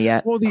to throw money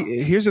at. Well,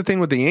 here's the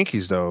thing with the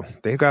Yankees though.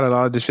 They've got a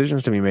lot of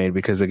decisions to be made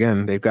because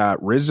again, they've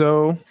got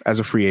Rizzo as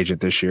a free agent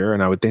this year.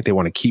 And I would think they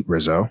want to keep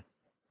Rizzo.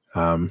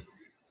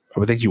 I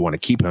would think you want to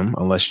keep him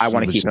unless I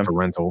want to keep him for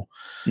rental.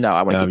 No,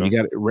 I want to keep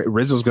him.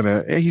 Rizzo's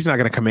he's not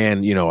going to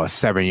command, a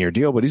 7-year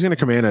deal, but he's going to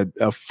command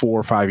a 4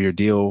 or 5 year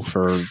deal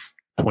for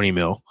 $20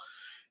 million.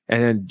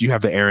 And then you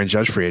have the Aaron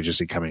Judge free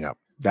agency coming up.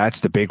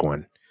 That's the big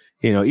one.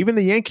 Even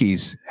the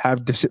Yankees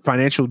have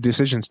financial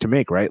decisions to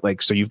make, right?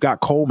 Like, so you've got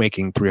Cole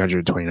making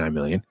 $329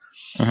 million.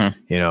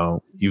 Mm-hmm.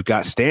 You've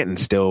got Stanton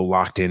still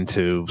locked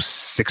into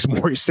 6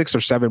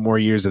 or 7 more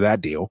years of that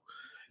deal.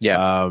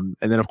 Yeah. And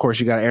then of course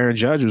you got Aaron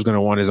Judge who's going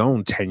to want his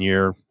own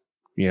 10-year,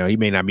 he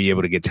may not be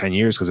able to get 10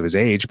 years because of his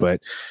age,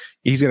 but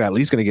he's at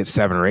least going to get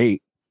 7 or 8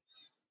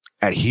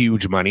 at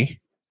huge money,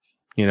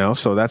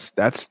 so that's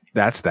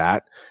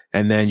that.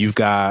 And then you've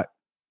got,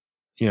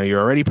 you're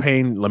already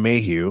paying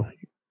LeMahieu.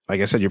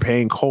 Like I said, you're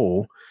paying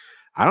Cole.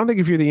 I don't think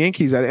if you're the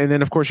Yankees, and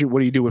then of course, what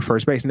do you do with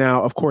first base?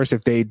 Now, of course,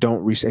 if they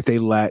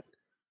let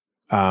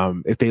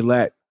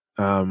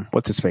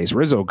what's his face,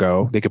 Rizzo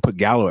go, they could put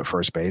Gallo at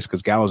first base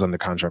because Gallo's under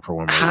contract for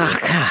 1 more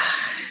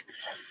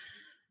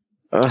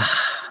year.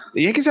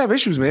 The Yankees have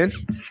issues, man.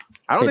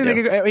 I don't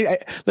think they can.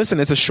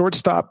 Listen, it's a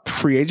shortstop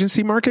free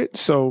agency market,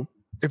 so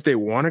if they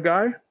want a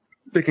guy,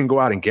 they can go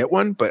out and get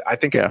one. But I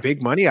think at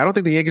big money, I don't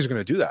think the Yankees are going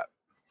to do that.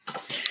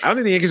 I don't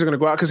think the Yankees are going to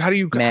go out because how do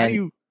you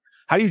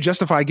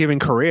justify giving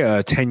Correa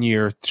a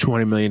 10-year,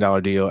 $200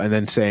 million deal and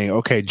then saying,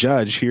 okay,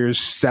 Judge, here's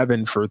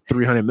 7 for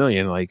 $300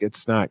 million? Like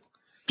it's not.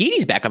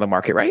 Didi's back on the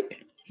market, right?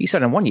 He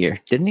signed in 1 year,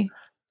 didn't he?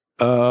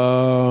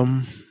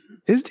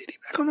 Is Didi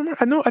back on the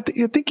market? I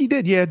think he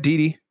did. Yeah,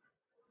 Didi.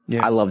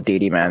 Yeah, I love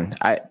Didi, man.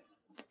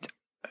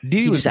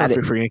 Didi was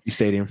perfect for Yankee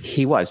Stadium.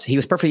 He was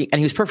perfect, and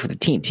he was perfect for the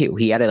team too.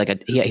 He had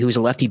he was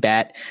a lefty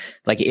bat.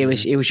 Like it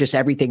was just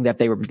everything that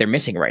they're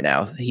missing right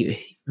now. The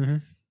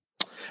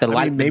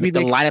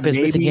lineup is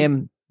missing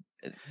him.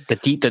 The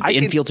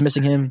infield's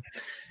missing him.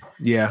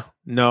 Yeah.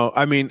 No,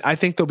 I mean, I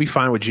think they'll be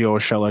fine with Gio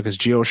Urshela because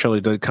Gio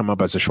Urshela did come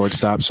up as a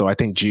shortstop. So I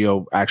think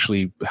Gio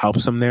actually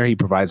helps them there. He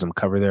provides them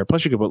cover there.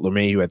 Plus, you could put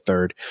LeMahieu at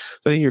third.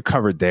 So I think you're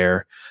covered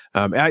there.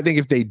 I think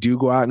if they do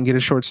go out and get a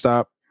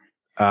shortstop,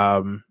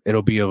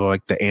 it'll be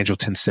like the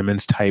Andrelton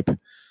Simmons type,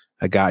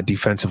 a guy,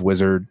 defensive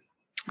wizard,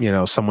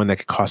 someone that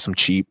could cost them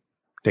cheap.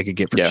 They could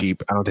get for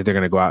cheap. I don't think they're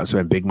going to go out and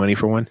spend big money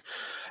for one.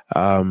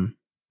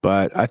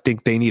 But I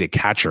think they need a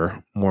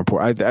catcher more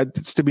important.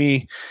 To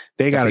me,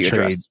 they got to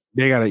trade.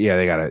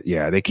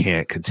 They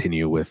can't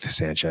continue with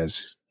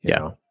Sanchez. You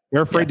know.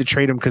 They're afraid to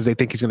trade him because they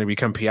think he's going to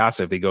become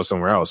Piazza if they go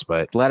somewhere else.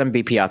 But let him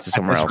be Piazza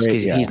somewhere else.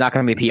 He's not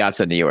going to be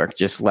Piazza in New York.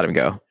 Just let him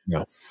go.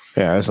 No.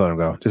 Yeah, just let him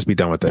go. Just be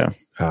done with it.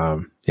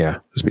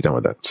 Just be done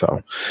with it.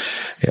 So,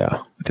 I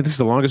think this is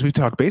the longest we've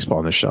talked baseball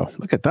on this show.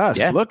 Look at us.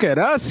 Yeah. Look at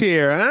us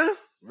here, huh?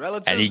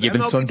 Relative any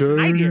given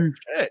Sunday.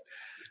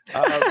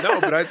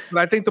 But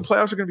I think the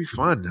playoffs are going to be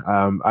fun.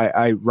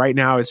 I right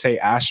now I'd say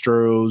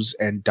Astros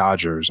and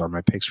Dodgers are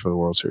my picks for the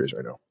World Series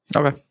right now.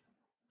 Okay,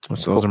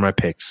 so those are my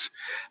picks.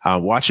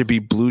 Watch it be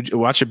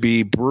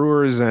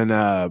Brewers and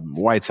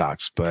White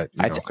Sox, but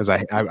because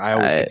I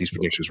always get these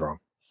predictions wrong.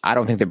 I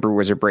don't think the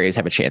Brewers or Braves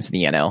have a chance in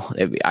the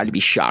NL. I'd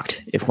be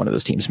shocked if one of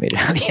those teams made it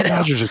out of the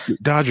NL.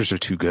 Dodgers are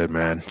too good,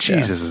 man.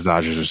 Jesus, the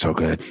Dodgers are so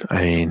good.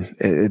 I mean,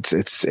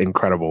 it's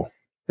incredible.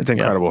 It's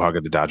incredible how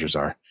good the Dodgers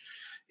are.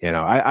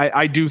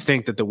 I do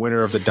think that the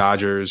winner of the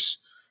Dodgers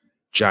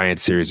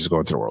Giants series is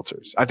going to the World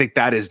Series. I think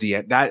that is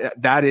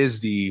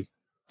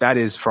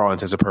for all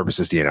intents and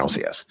purposes the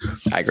NLCS.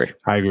 I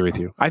agree with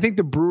you. I think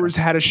the Brewers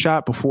had a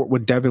shot before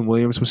when Devin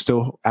Williams was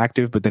still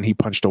active, but then he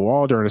punched a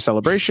wall during a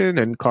celebration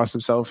and cost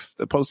himself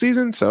the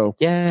postseason. So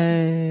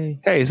yay!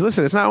 Hey, so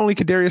listen, it's not only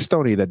Kadarius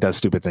Stoney that does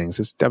stupid things;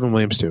 it's Devin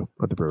Williams too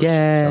with the Brewers.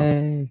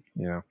 Yay!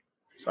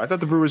 So I thought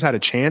the Brewers had a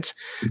chance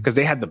because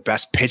they had the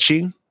best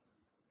pitching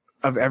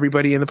of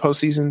everybody in the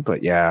postseason.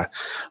 But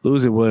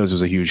losing Williams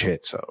was a huge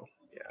hit. So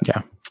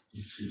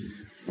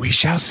we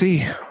shall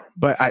see.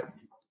 But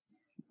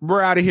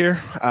we're out of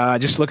here.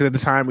 Just looking at the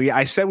time,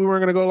 I said we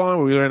weren't going to go long,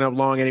 but we ended up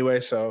long anyway.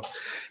 So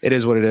it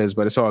is what it is.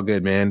 But it's all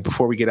good, man.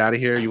 Before we get out of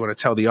here, you want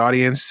to tell the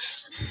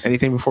audience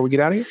anything before we get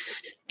out of here?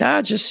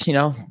 Just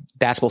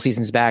basketball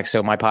season's back.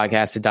 So my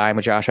podcast, The Dime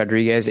with Josh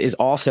Rodriguez, is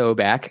also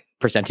back,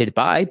 presented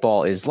by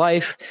Ball is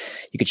Life.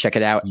 You can check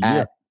it out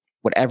at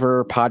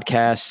whatever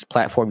podcast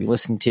platform you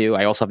listen to.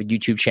 I also have a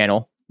YouTube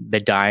channel, The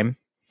Dime.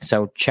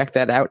 So check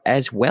that out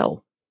as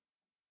well.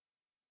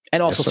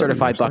 And also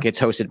Certified Buckets,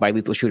 hosted by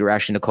lethal shooter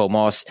Ashley Nicole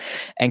Moss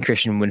and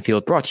Christian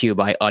Winfield, brought to you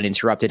by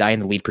Uninterrupted. I am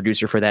the lead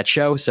producer for that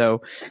show.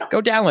 So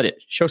go download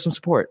it. Show some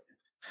support.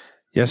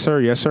 Yes, sir.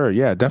 Yes, sir.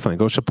 Yeah, definitely.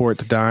 Go support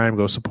The Dime.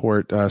 Go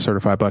support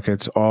Certified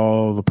Buckets.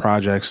 All the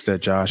projects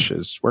that Josh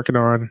is working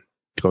on.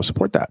 Go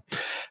support that.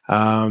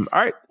 All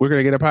right. We're going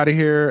to get up out of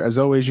here. As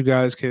always, you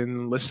guys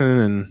can listen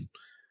and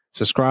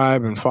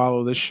subscribe and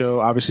follow this show.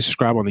 Obviously,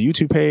 subscribe on the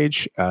YouTube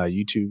page,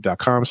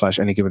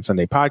 youtube.com/Any Given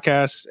Sunday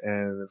Podcast.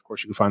 And of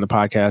course, you can find the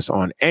podcast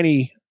on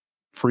any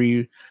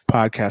free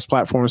podcast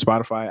platform,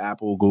 Spotify,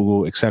 Apple,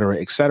 Google, et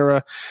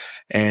cetera.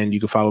 And you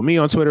can follow me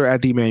on Twitter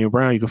at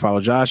 @DEmanuelBrown. You can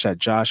follow Josh at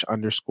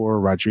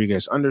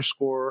Josh_Rodriguez_.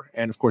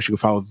 And of course, you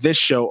can follow this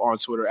show on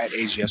Twitter at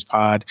AGS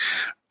Pod,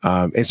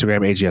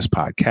 Instagram, AGS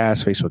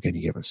Podcast, Facebook, Any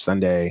Given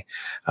Sunday.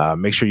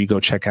 Make sure you go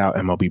check out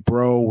MLB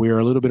Bro. We're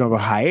a little bit of a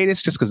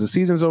hiatus just because the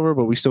season's over,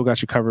 but we still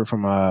got you covered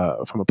from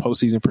a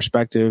postseason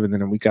perspective. And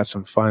then we got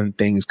some fun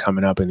things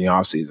coming up in the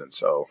off season.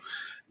 So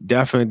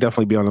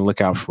definitely be on the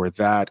lookout for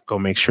that. Go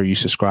make sure you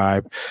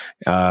subscribe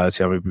to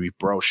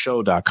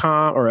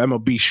MLBBroShow.com or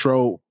MLB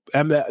Show,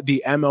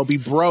 the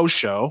MLB Bro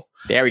Show.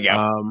 There we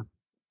go.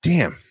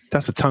 Damn,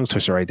 that's a tongue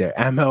twister right there.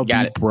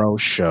 MLB Bro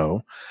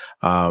Show.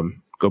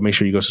 Go make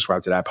sure you go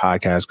subscribe to that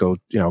podcast. Go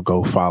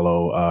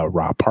follow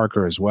Rob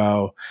Parker as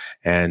well.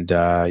 And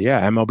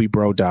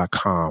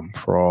MLBBro.com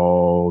for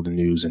all the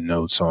news and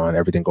notes on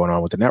everything going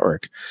on with the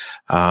network.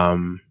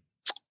 Go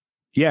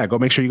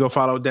make sure you go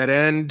follow Dead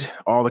End,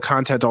 all the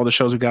content, all the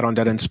shows we got on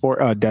Dead End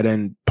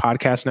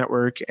Podcast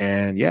Network.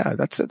 And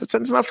that's it. That's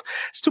enough.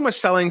 It's too much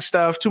selling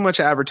stuff, too much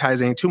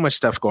advertising, too much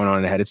stuff going on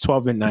in the head. It's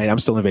 12 midnight. I'm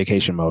still in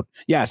vacation mode.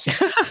 Yes.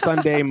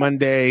 Sunday,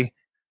 Monday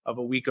of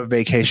a week of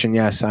vacation.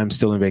 Yes, I'm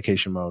still in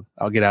vacation mode.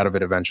 I'll get out of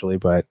it eventually,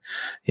 but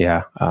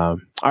yeah. All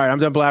right. I'm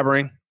done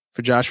blabbering.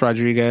 For Josh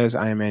Rodriguez,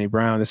 I am Manny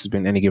Brown. This has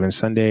been Any Given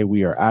Sunday.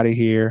 We are out of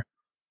here.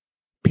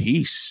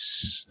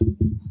 Peace.